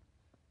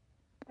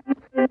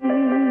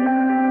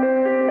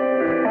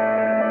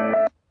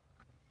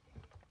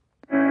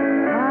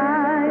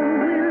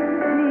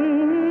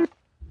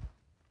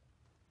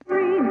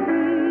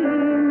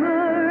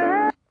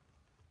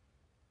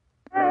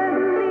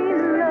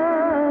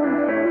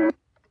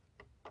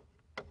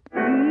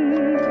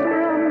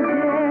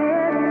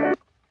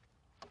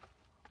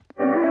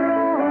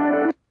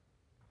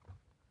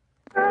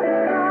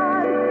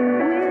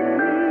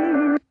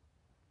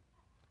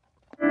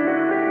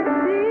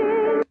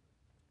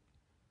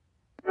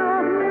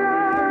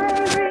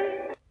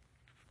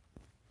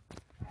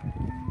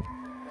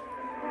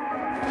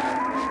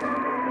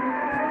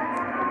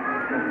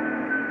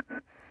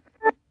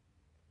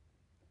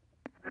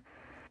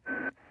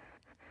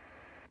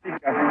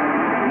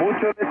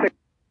 Mucho de ese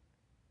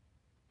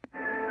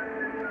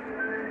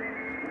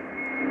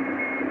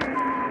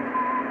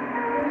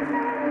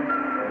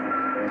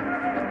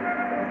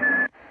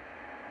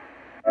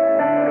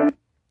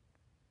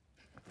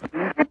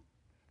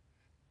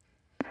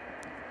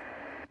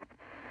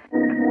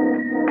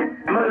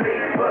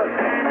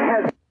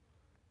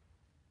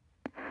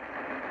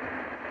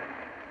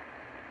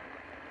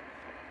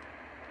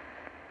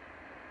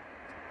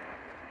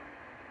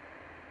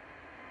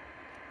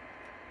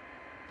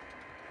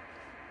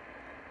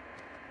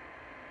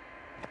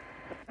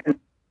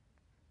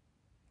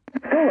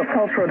School of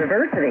Cultural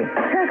Diversity.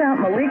 Check out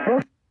Malik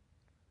Books.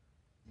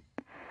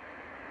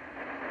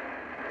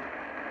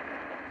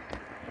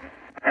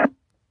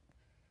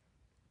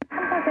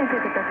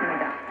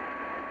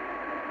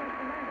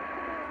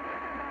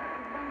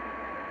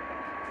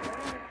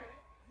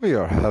 We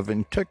are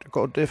having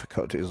technical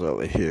difficulties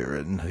over here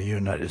in the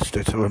United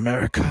States of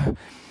America.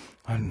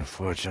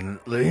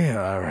 Unfortunately,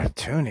 our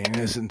tuning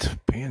isn't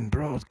being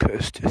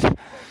broadcasted.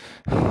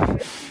 I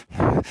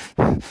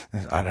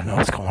don't know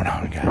what's going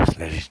on, guys,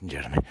 ladies and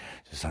gentlemen.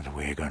 There's something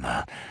weird going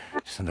on.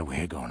 Something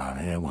weird going on.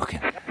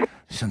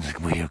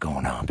 Something weird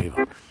going on,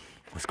 people.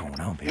 What's going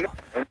on, people?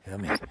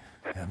 Help me. Help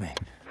me.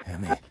 Help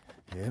me.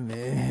 Help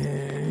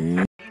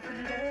me.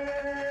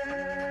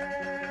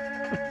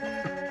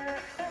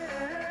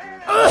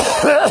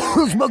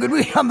 Smoking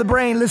weed on the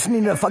brain,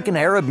 listening to fucking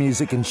Arab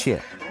music and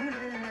shit.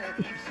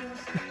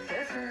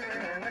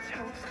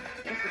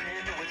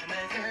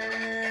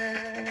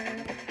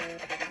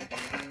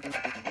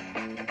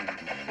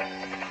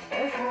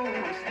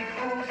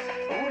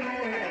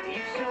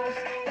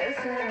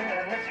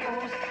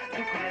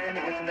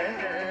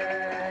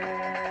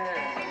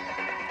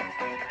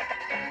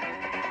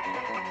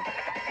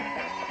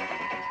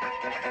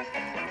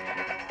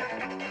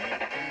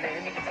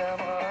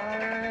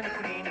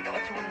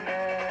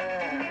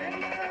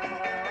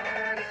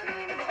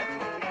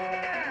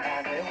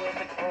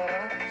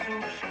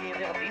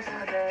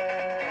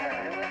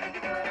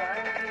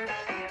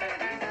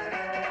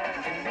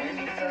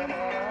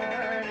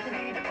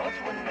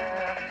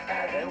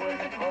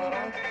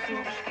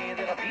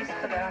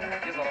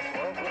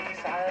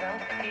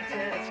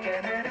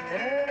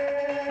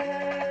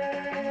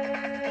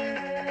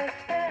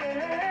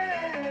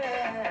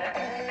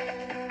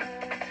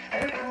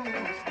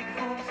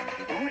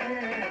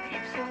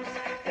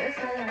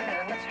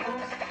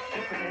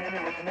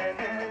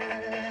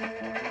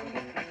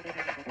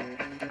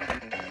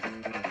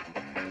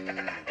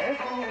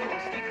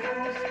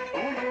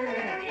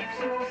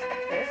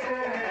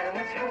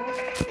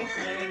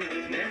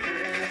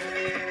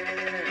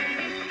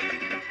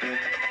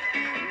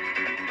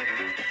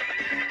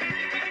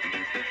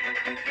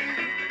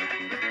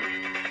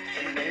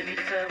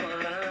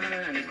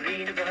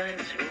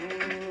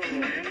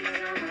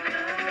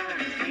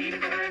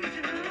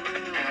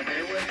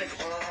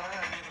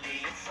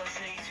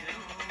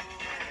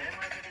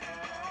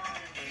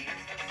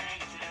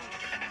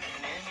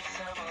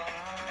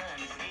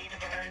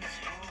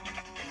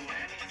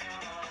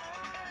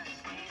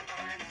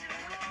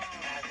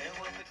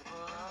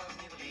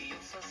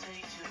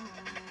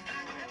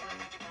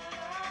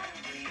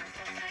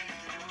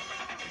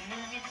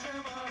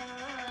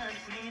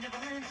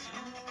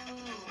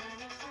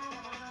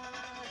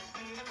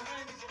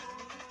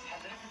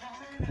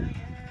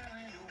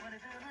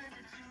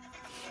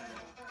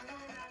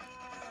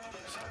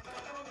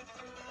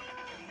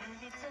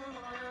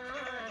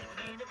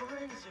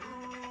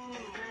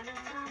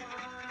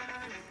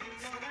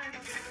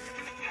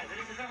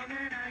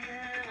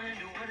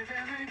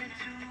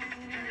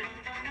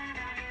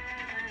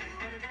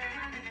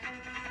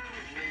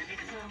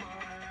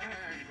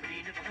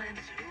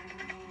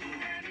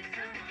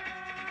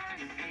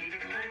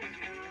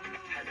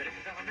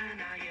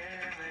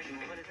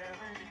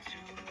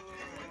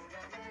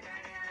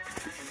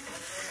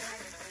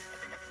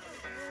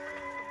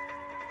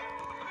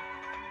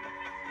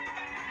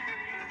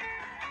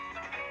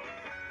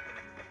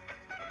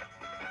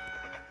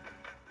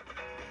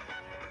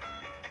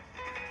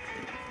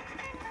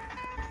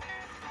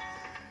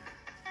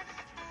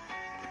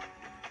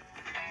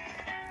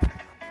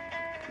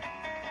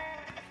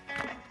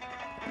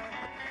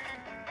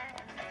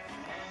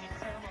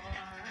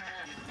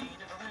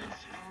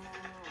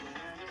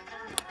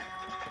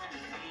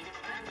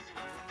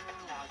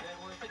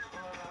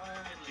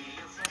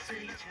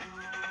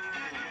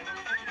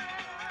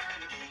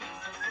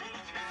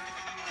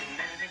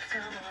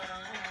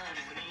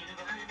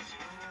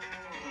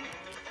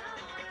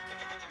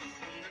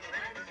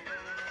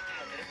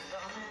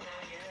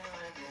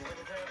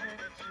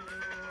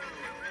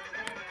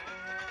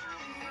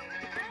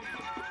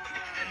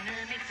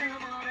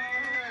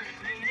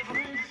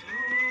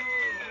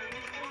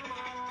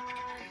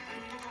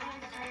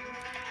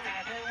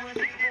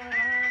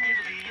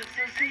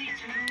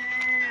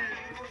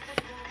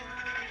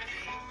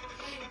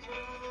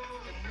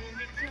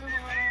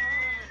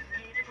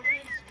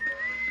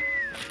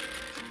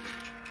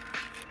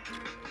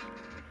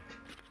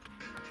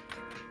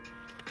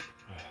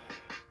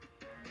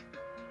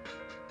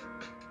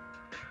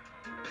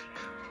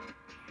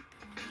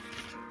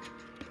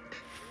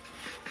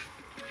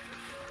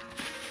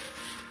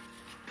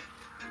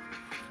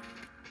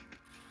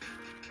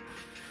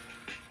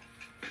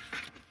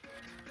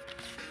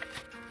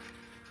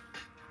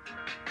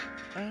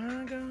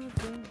 I got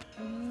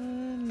the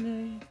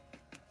money.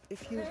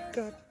 If you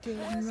got the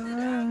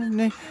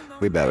money.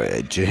 We better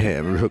a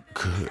jam,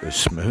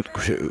 smooth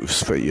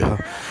grooves for you.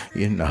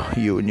 You know,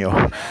 you and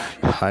your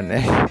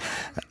honey.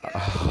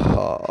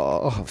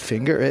 Oh,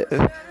 finger it.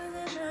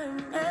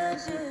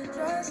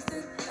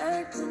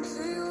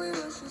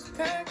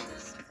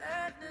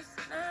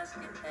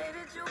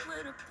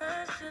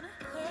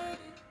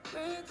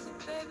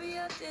 Baby,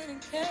 I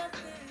didn't care,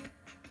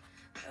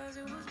 cause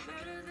it was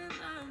better than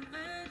I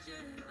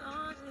imagined.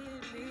 Oh,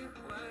 it'd be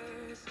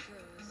worse,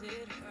 cause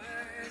it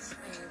hurts me.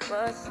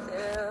 But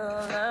still,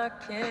 I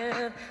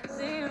can't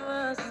see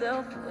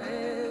myself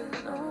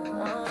with no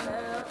one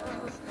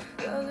else.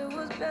 Cause it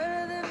was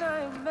better than I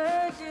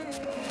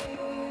imagined.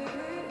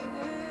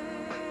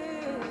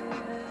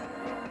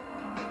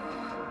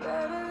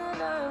 Better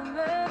than I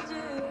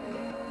imagined.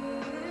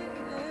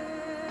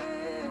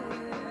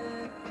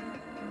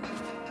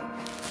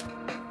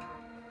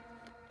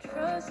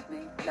 Trust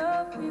me,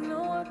 love me, no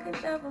I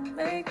could never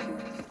make you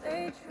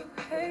stay true.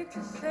 Hate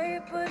to say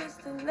it, but it's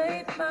too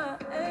late. My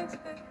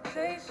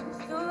expectations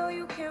too low,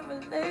 you can't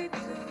relate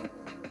to.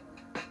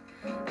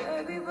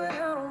 Baby, but I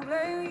don't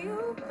blame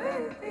you,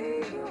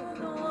 baby. You are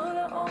the one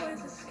I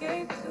always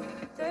escape to.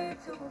 Day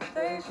too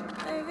impatient,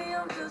 maybe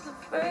I'm just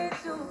afraid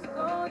to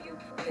call you.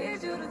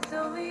 Need you to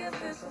tell me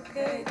if it's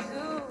okay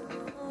too.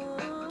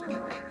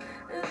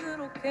 Is it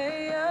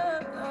okay?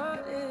 I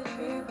thought it'd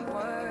be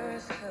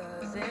worse,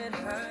 cause it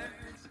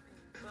hurts me.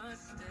 But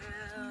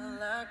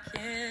still, I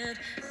can't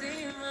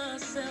see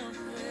myself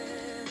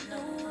with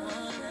no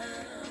one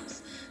else.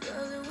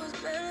 Cause it was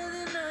better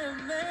than I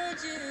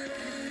imagined.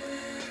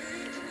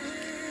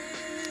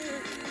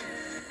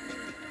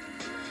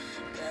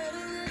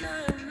 Better than I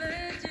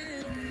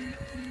imagined.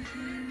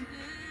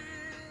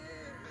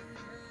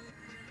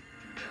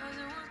 Cause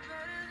it was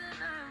better than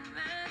I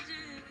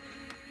imagined.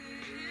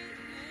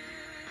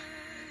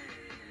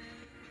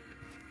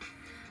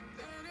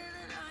 Better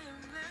than I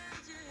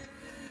imagined.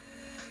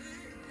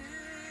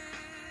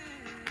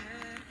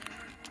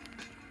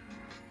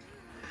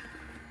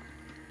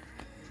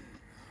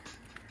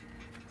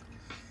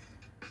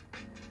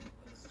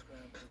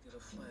 Scrambled to get a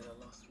flight. I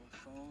lost my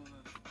phone.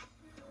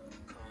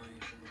 I'm calling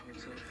you from the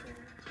hotel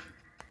phone.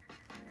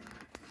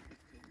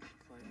 Getting the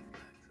flight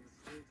back to the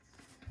States.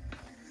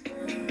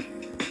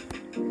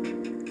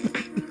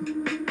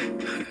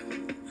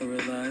 I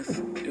realized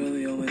you're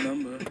the only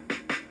number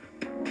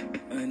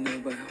I know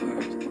by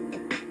heart.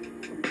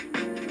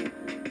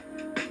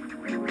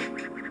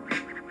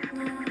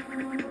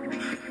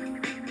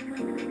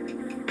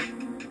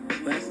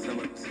 Last time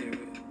I was here,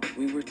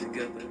 we were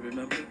together,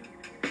 remember?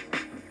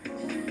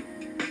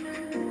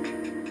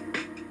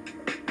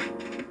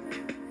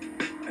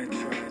 I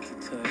tried to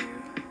tell you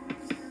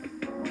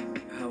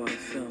how I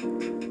felt.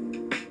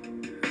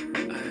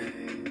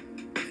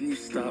 And you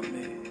stopped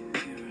me.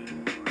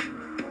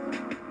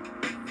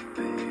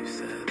 You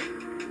said,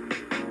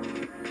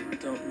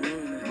 don't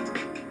ruin it.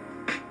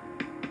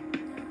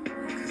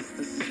 'Cause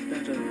this is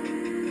better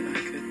than I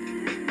could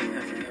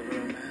have ever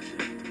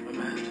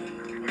imagined.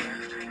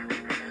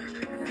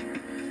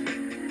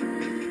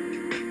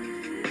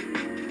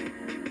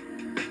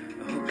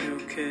 I hope you're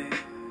okay.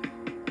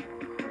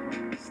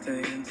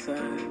 Staying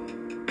inside.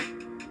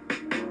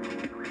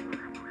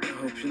 I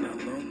hope you're not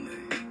lonely.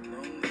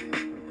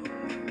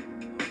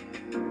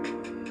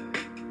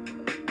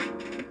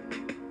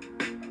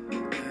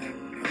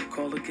 And I'll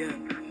call again.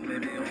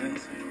 Maybe you'll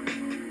answer.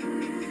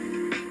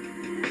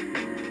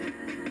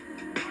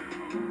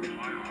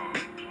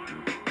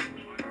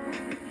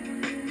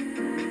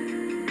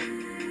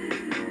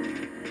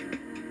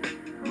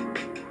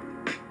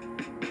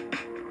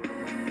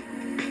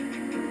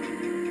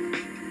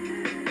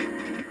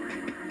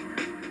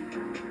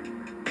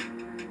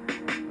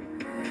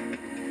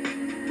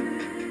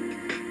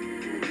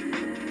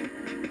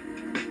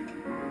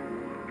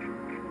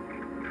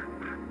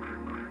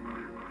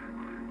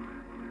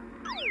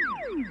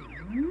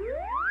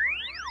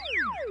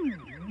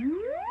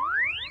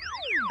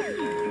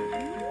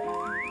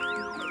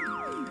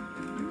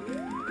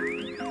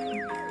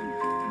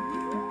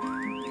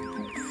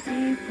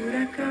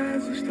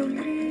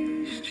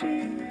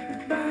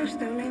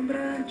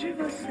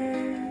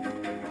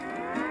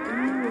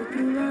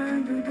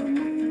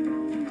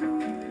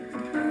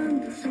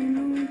 sem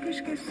nunca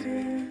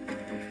esquecer.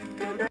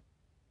 Toda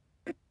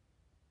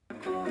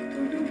cor,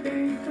 tudo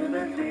bem,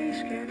 toda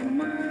vez quero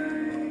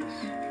mais.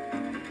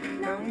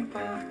 Não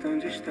importa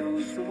onde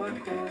estou, sua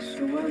cor,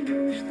 sua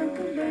luz,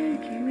 tanto bem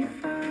que me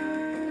faz.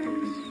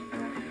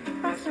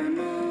 Passo a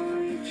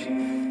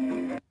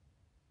noite,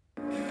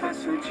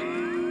 passo o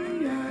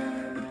dia,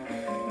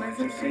 mas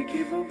eu sei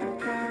que vou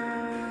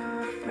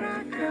voltar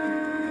pra cá.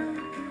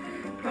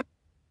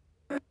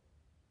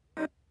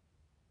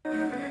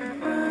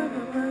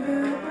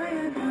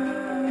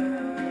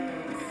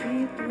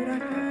 Se por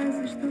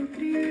acaso estou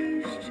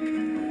triste,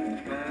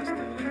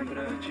 basta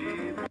lembrar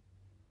de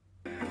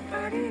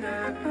parirá,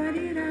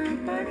 parirá,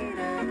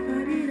 parirá,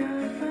 parirá,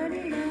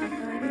 parirá,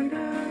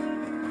 parirá.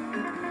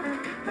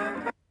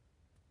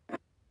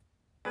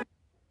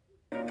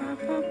 Pa,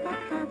 pa, pa,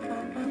 pa, pa,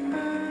 pa,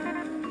 pa.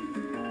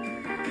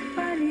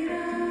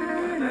 Parirá,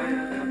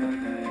 parirá,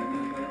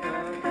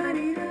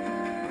 parirá.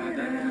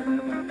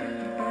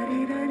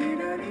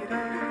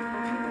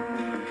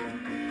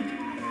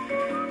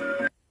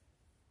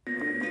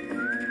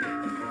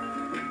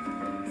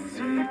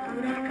 Se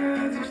por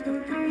acaso estou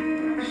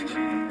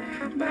triste,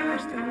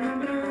 basta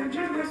lembrar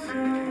de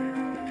você.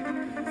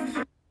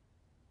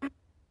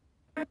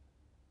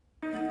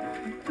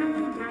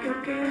 Tudo que eu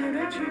quero é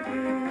te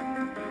ver.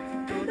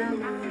 Toda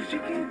luz de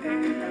quem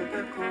tem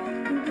tanta cor.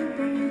 Tudo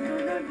bem,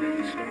 toda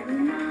vez quero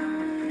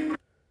mais.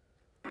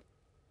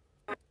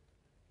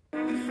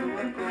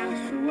 Sua cor,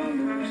 sua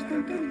luz,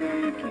 tanto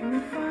bem que me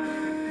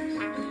faz.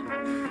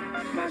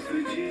 Passo o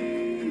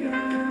dia,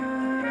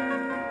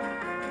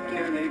 que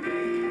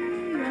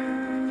alegria.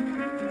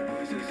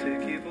 Mas eu sei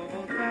que vou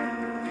voltar.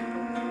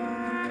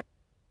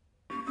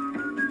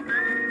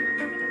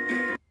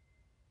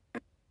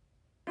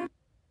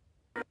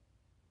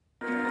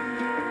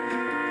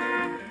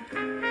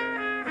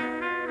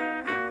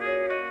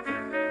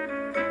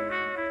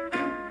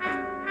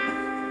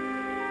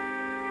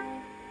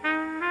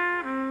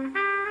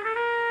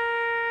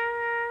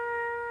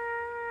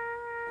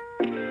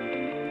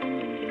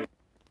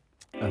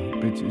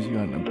 Bitches, you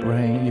on the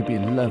brain, you be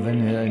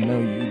loving it, I know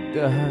you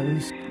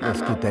does.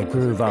 Let's get that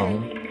groove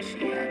on.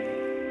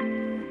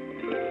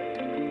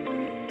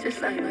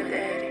 Just like my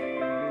daddy.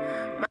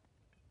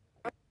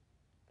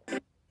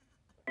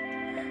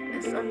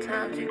 And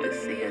sometimes you can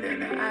see it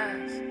in the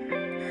eyes.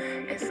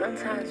 And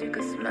sometimes you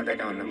can smell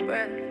it on the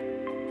breath.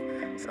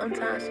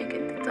 Sometimes you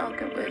get to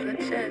talking with her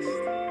chest.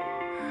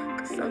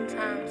 Cause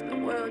sometimes the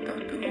world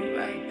don't do you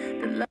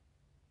right. The love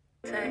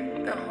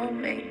take, the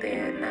home ain't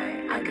there at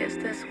night. I guess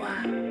that's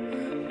why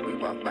we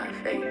walk by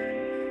faith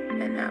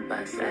and not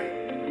by sight.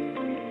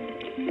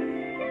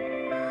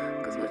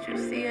 Cause what you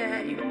see is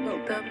how you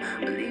woke up,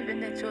 believing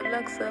that your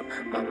luck's up.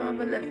 My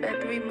mama left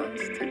at 3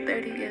 months, took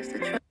 30 years to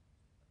trust.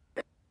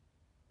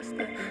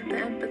 The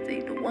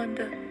empathy, the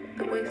wonder,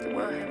 the ways the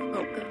world has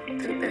broken.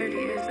 Took 30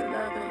 years to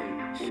love her.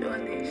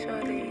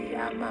 Surely,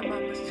 I'm my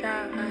mama's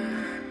child.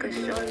 Cause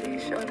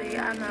surely,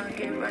 I'm out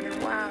here running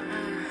wild.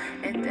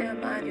 And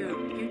damn, I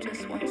you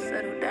just won't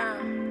settle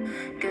down.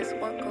 Guess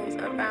what goes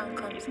around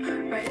comes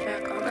right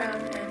back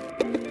around.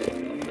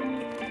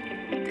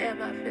 And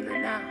damn, I feel it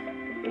now.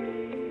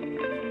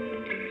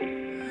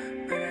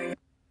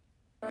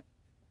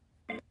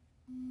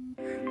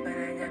 But I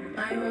got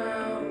my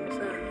walls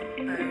up.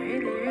 I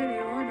really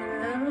wanna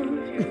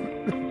love you.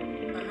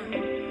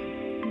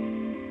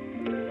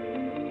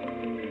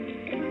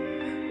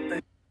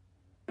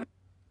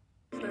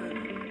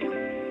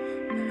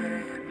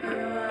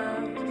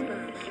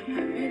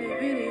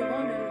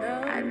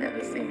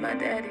 My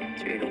daddy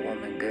treat a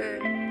woman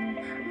good.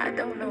 I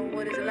don't know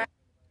what it's like.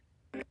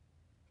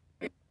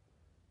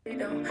 He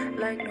don't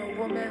like no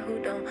woman who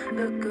don't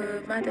look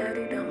good. My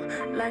daddy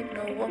don't like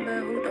no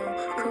woman who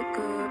don't cook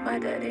good. My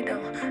daddy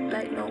don't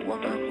like no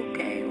woman who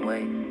can't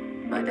wait.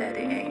 My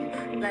daddy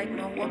ain't like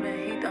no woman,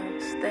 he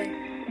don't stay.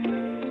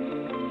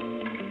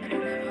 And I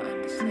never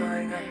understand. So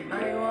I got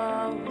my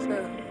walls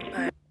up.